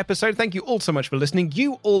this episode. Thank you all so much for listening.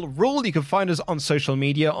 You all rule. You can find us on social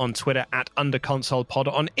media, on Twitter at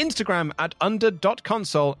UnderConsolePod, on Instagram at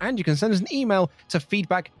under.console, and you can send us an email to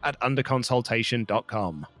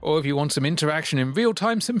feedback@underconsultation.com. Or if you want some interaction in real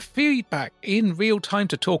time, some feedback in real time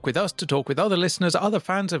to talk with us, to talk with other listeners, other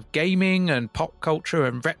fans of gaming and pop culture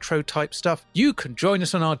and retro type stuff, you can join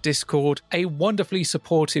us on our Discord, a wonderfully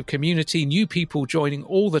supportive community, new people joining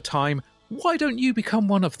all the time. Why don't you become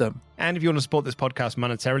one of them? And if you want to support this podcast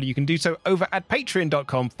monetarily, you can do so over at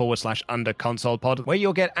patreon.com/underconsolepod, where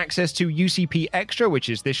you'll get access to UCP Extra, which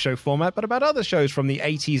is this show format, but about other shows from the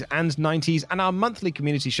 80s and 90s, and our monthly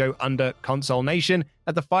community show, Under Console Nation.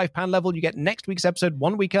 At the £5 level, you get next week's episode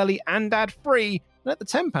 1 week early and ad-free. And at the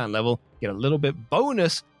 £10 level, you get a little bit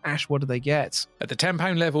bonus. Ash, what do they get? At the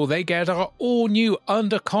 £10 level, they get our all-new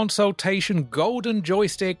Under Consultation Golden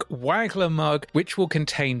Joystick Waggler mug, which will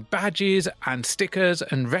contain badges and stickers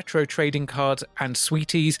and retro trading cards and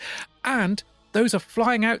sweeties. And those are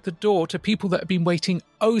flying out the door to people that have been waiting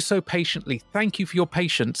oh so patiently. Thank you for your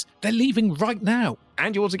patience. They're leaving right now.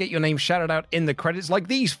 And you also get your name shouted out in the credits like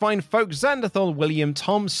these fine folks: Xanderthal, William,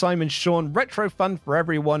 Tom, Simon, Sean, Retro Fun for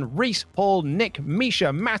Everyone, Reese, Paul, Nick,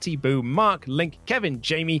 Misha, Matty Boo, Mark, Link, Kevin,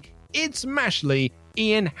 Jamie, It's Mashley,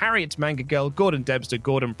 Ian, Harriet Manga Girl, Gordon Debster,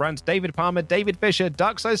 Gordon Brandt, David Palmer, David Fisher,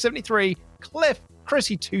 Darksize73, Cliff,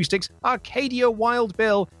 Chrissy Two Sticks, Arcadia Wild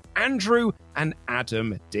Bill, Andrew, and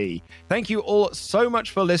Adam D. Thank you all so much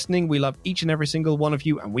for listening. We love each and every single one of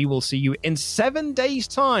you, and we will see you in 7 days'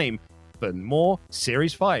 time for more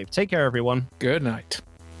Series 5. Take care, everyone. Good night.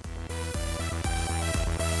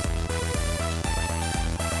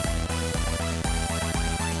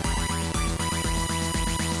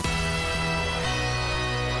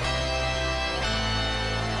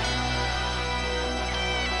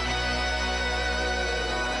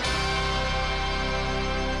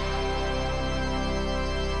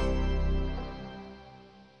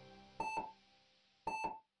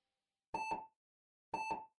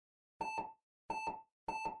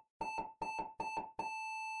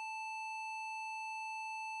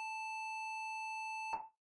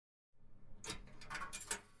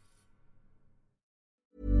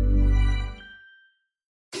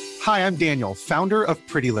 Hi, I'm Daniel, founder of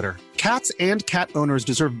Pretty Litter. Cats and cat owners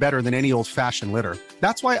deserve better than any old-fashioned litter.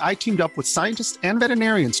 That's why I teamed up with scientists and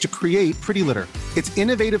veterinarians to create Pretty Litter. Its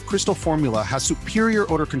innovative crystal formula has superior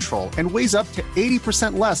odor control and weighs up to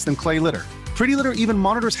 80% less than clay litter. Pretty Litter even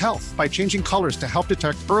monitors health by changing colors to help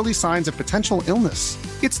detect early signs of potential illness.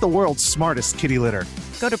 It's the world's smartest kitty litter.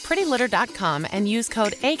 Go to prettylitter.com and use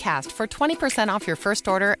code ACAST for 20% off your first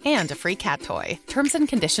order and a free cat toy. Terms and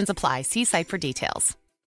conditions apply. See site for details.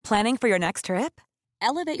 Planning for your next trip?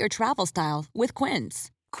 Elevate your travel style with Quince.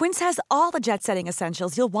 Quince has all the jet-setting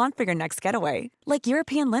essentials you'll want for your next getaway, like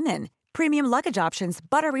European linen, premium luggage options,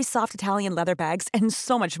 buttery soft Italian leather bags, and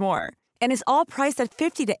so much more. And is all priced at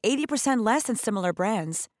 50 to 80% less than similar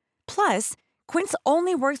brands. Plus, Quince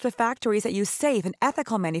only works with factories that use safe and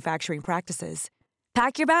ethical manufacturing practices.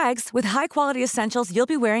 Pack your bags with high-quality essentials you'll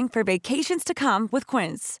be wearing for vacations to come with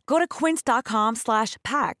Quince. Go to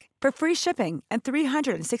quince.com/pack for free shipping and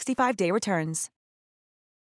 365-day returns.